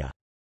this area.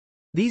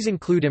 These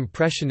include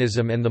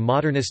Impressionism and the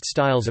modernist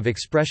styles of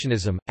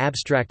Expressionism,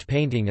 abstract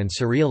painting and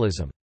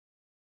Surrealism.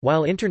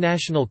 While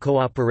international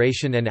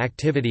cooperation and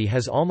activity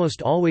has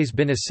almost always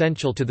been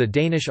essential to the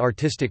Danish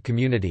artistic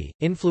community,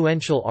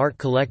 influential art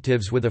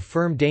collectives with a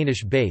firm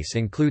Danish base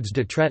includes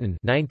De Tretten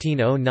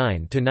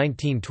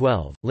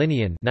 (1909–1912),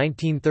 Linnean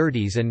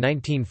 (1930s and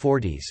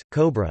 1940s),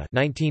 Cobra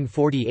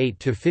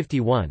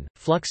 (1948–51),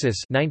 Fluxus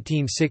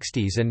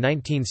 (1960s and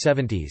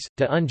 1970s),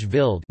 De Unge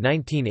Vild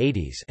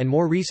 (1980s), and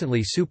more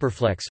recently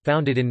Superflex,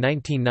 founded in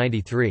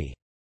 1993.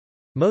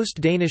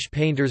 Most Danish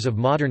painters of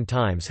modern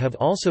times have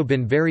also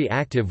been very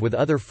active with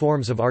other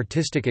forms of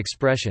artistic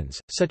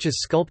expressions, such as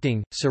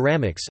sculpting,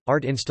 ceramics,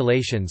 art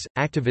installations,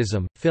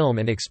 activism, film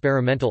and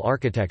experimental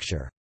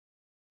architecture.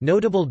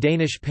 Notable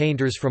Danish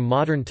painters from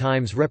modern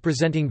times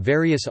representing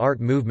various art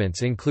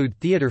movements include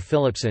Theodor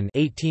Philipsen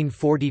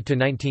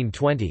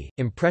 (1840–1920),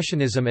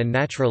 Impressionism and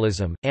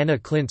Naturalism; Anna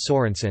Klint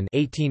Sorensen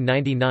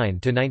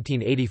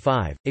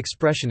 (1899–1985),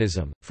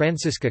 Expressionism;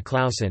 Franziska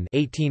Clausen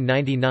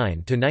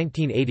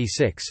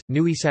 (1899–1986),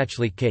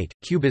 Nieuwsachelijkheid,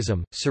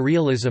 Cubism,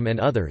 Surrealism, and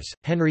others;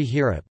 Henry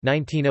Heerop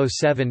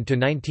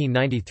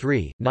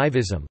 (1907–1993),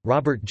 Nivism;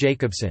 Robert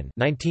Jacobsen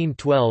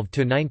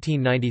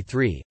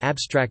 (1912–1993),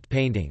 Abstract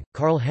painting;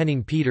 Carl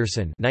Henning Petersen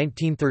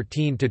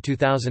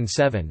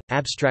 (1913–2007),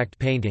 Abstract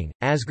painting;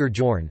 Asger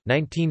Jorn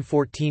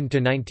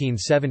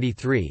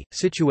 (1914–1973),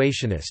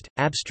 Situationist;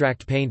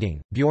 Abstract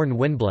painting; Bjorn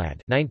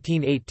Windblad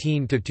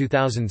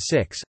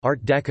 (1918–2006),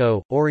 Art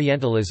Deco;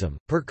 Orientalism;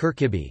 Per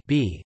Kirkeby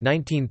B.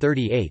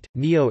 1938;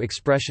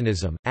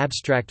 Neo-Expressionism;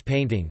 Abstract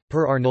painting;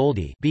 Per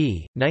Arnoldi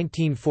B.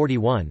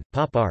 1941;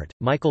 Pop art;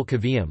 Michael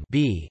Cavium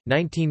B.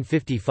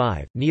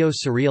 1955;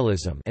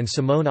 Neo-Surrealism; and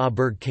Simone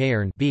Auberg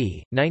Cairn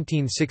B.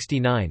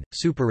 1969;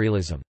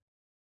 Superrealism.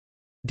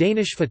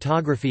 Danish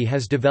photography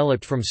has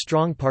developed from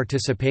strong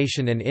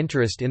participation and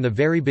interest in the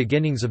very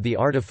beginnings of the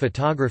art of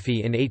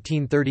photography in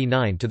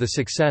 1839 to the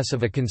success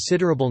of a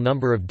considerable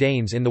number of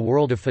Danes in the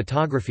world of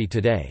photography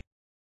today.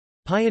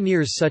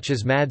 Pioneers such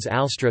as Mads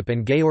Alstrup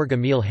and Georg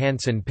Emil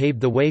Hansen paved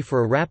the way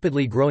for a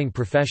rapidly growing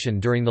profession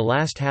during the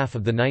last half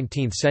of the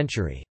 19th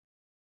century.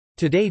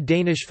 Today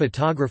Danish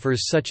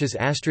photographers such as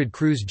Astrid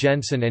Kruse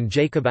Jensen and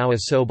Jacob Aue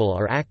Sobel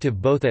are active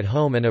both at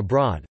home and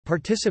abroad,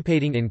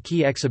 participating in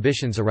key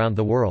exhibitions around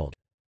the world.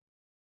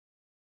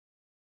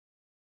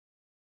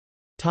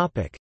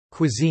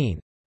 Cuisine.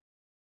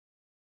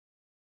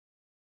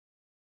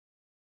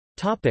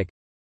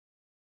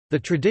 The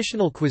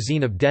traditional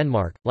cuisine of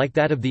Denmark, like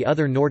that of the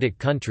other Nordic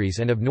countries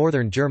and of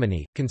northern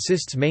Germany,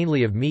 consists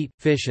mainly of meat,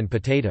 fish and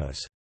potatoes.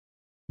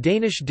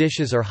 Danish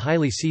dishes are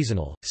highly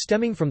seasonal,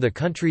 stemming from the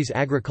country's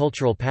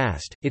agricultural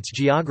past, its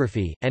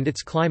geography, and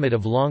its climate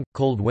of long,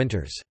 cold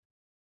winters.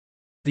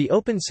 The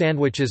open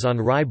sandwiches on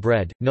rye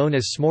bread, known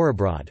as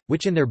smørrebrød,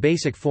 which in their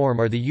basic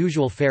form are the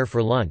usual fare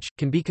for lunch,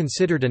 can be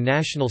considered a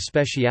national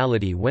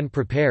speciality when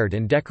prepared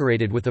and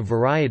decorated with a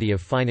variety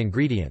of fine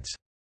ingredients.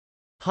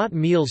 Hot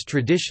meals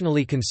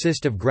traditionally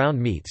consist of ground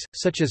meats,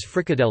 such as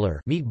frikadeller,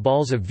 meat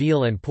balls of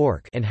veal and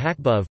pork, and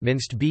hakbøv,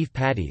 minced beef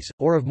patties,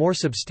 or of more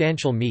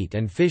substantial meat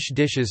and fish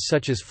dishes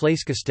such as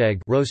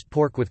flæskesteg, roast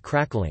pork with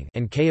crackling,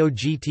 and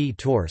kogt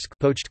torsk,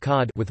 poached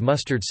cod, with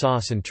mustard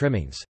sauce and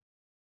trimmings.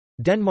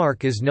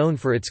 Denmark is known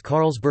for its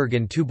Carlsberg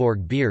and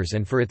Tuborg beers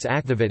and for its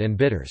akvavit and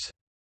bitters.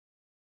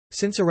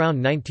 Since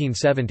around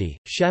 1970,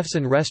 chefs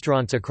and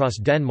restaurants across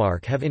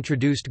Denmark have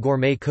introduced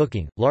gourmet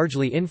cooking,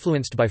 largely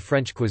influenced by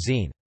French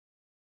cuisine.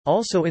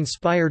 Also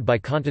inspired by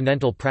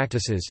continental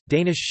practices,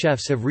 Danish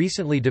chefs have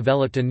recently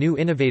developed a new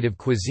innovative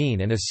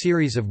cuisine and a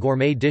series of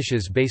gourmet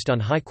dishes based on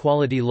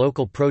high-quality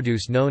local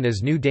produce known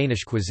as New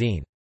Danish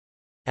cuisine.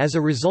 As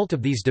a result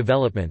of these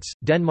developments,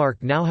 Denmark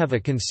now have a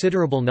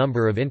considerable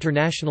number of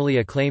internationally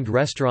acclaimed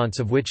restaurants,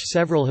 of which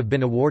several have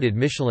been awarded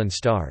Michelin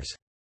stars.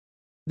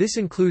 This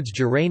includes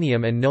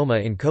Geranium and Noma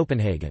in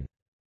Copenhagen.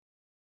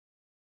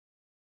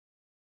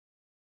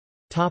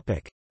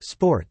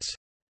 Sports.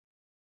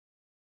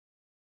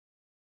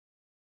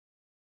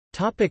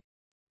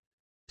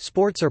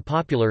 Sports are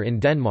popular in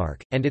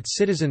Denmark, and its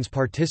citizens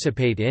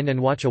participate in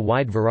and watch a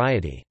wide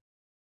variety.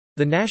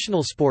 The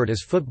national sport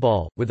is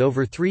football, with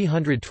over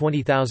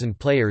 320,000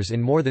 players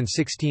in more than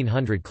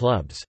 1,600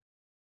 clubs.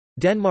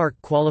 Denmark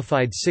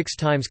qualified 6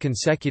 times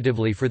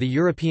consecutively for the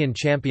European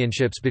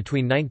Championships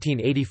between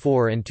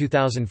 1984 and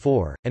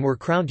 2004, and were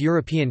crowned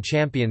European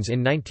champions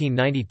in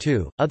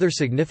 1992. Other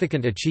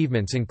significant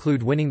achievements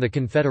include winning the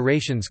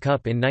Confederations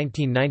Cup in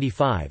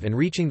 1995 and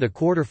reaching the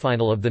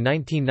quarterfinal of the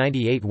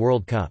 1998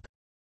 World Cup.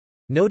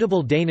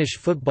 Notable Danish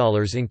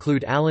footballers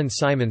include Allan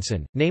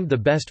Simonsen, named the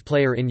best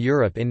player in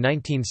Europe in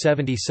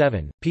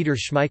 1977, Peter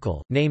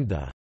Schmeichel, named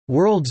the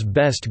world's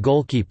best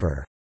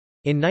goalkeeper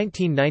In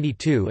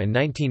 1992 and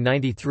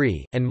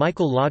 1993, and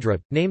Michael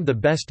Laudrup, named the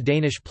best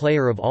Danish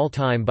player of all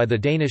time by the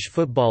Danish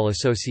Football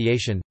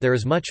Association. There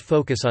is much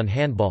focus on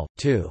handball,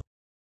 too.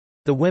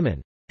 The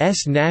women's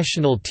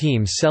national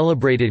team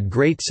celebrated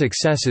great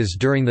successes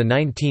during the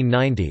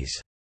 1990s.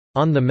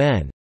 On the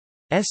men's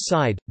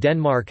side,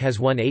 Denmark has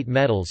won 8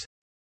 medals,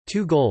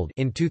 2 gold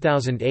in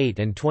 2008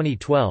 and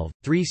 2012,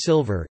 3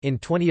 silver in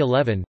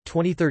 2011,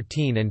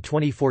 2013 and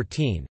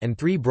 2014, and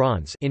 3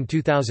 bronze in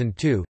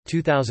 2002,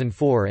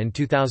 2004 and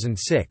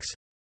 2006.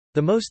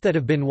 The most that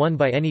have been won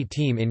by any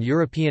team in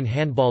European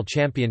Handball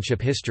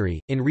Championship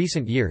history. In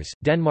recent years,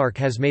 Denmark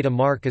has made a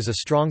mark as a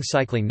strong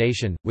cycling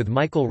nation, with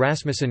Michael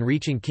Rasmussen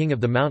reaching King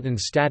of the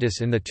Mountains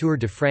status in the Tour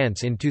de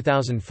France in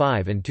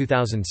 2005 and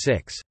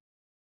 2006.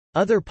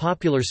 Other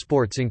popular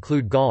sports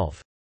include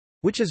golf,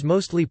 which is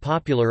mostly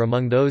popular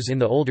among those in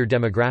the older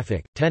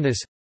demographic, tennis,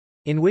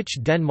 in which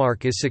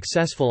Denmark is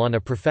successful on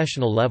a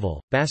professional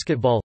level,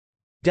 basketball.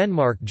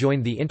 Denmark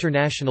joined the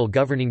international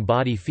governing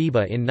body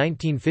FIBA in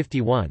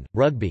 1951,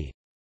 rugby.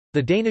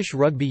 The Danish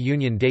Rugby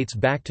Union dates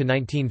back to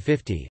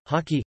 1950,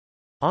 hockey,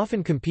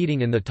 often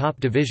competing in the top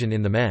division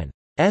in the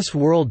men's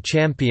World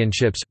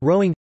Championships,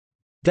 rowing.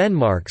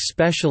 Denmark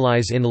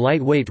specialize in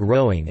lightweight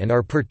rowing and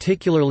are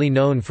particularly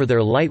known for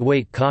their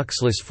lightweight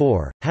coxless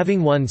 4,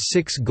 having won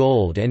 6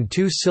 gold and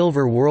 2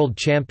 silver World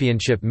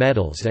Championship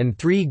medals and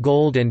 3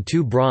 gold and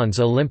 2 bronze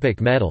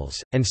Olympic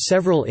medals, and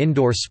several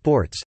indoor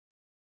sports,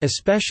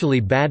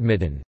 especially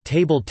badminton,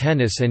 table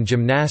tennis and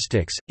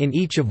gymnastics, in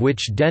each of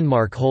which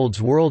Denmark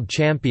holds world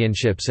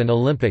championships and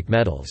Olympic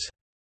medals.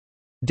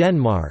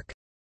 Denmark's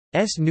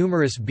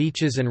numerous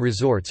beaches and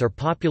resorts are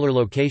popular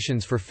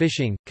locations for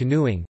fishing,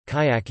 canoeing,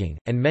 kayaking,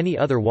 and many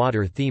other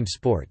water-themed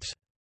sports.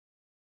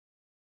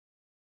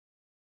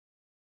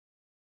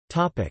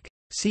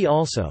 See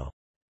also: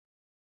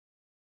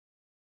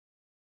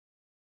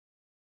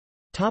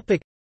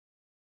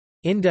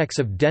 Index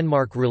of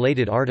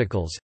Denmark-related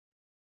articles,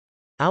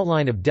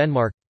 Outline of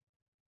Denmark.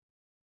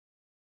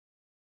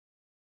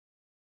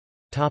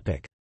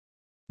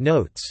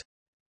 Notes.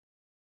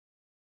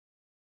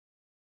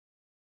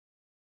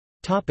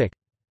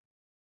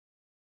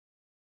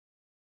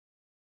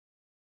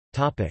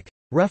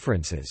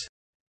 References.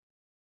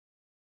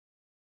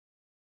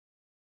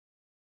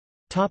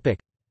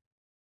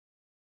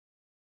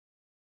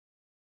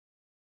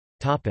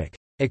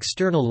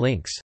 External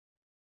links.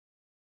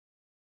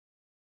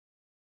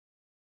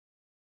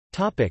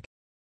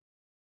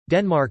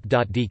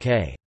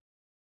 Denmark.dk.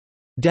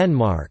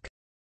 Denmark.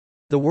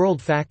 The World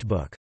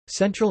Factbook.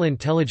 Central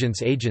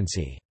Intelligence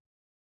Agency.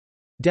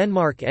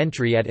 Denmark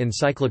entry at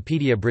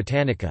Encyclopædia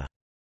Britannica.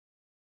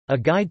 A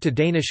Guide to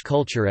Danish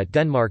Culture at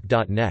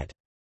denmark.net.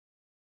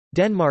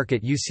 Denmark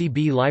at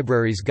UCB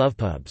Libraries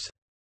GovPubs.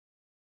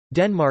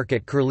 Denmark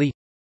at Curlie.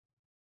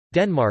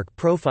 Denmark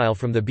profile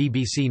from the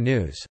BBC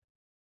News.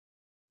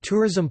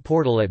 Tourism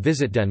portal at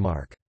Visit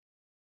Denmark.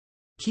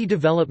 Key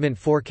development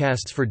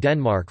forecasts for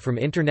Denmark from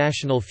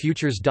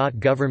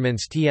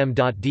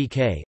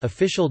internationalfutures.governmentstm.dk,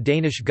 official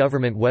Danish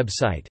government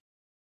website.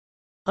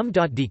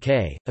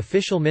 DK,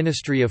 official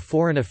Ministry of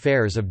Foreign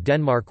Affairs of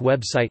Denmark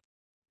website.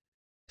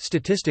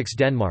 Statistics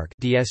Denmark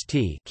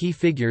 (DST), key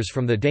figures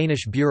from the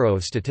Danish Bureau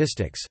of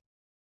Statistics.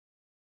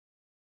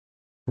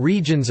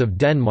 Regions of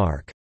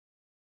Denmark.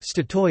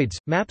 Statoids,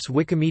 maps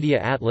Wikimedia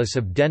Atlas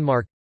of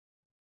Denmark.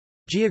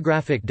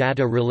 Geographic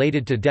data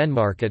related to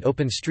Denmark at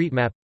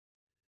OpenStreetMap.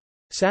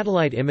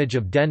 Satellite image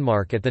of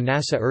Denmark at the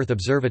NASA Earth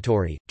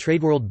Observatory,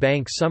 TradeWorld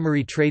Bank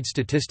Summary Trade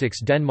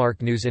Statistics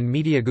Denmark News and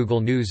Media Google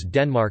News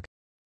Denmark.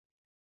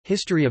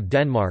 History of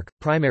Denmark,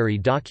 primary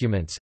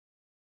documents.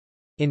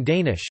 In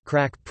Danish,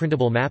 Krak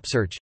printable map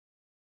search.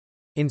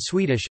 In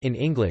Swedish, in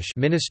English,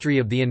 Ministry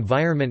of the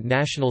Environment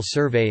National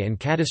Survey and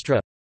Cadastre.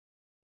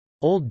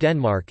 Old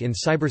Denmark in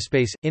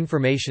cyberspace,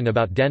 information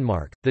about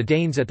Denmark, the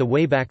Danes at the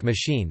Wayback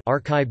Machine,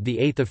 archived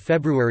 8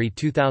 February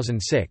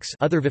 2006.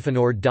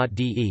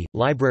 Othervifanord.de,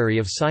 Library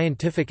of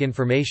Scientific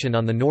Information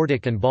on the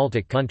Nordic and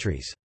Baltic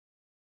countries.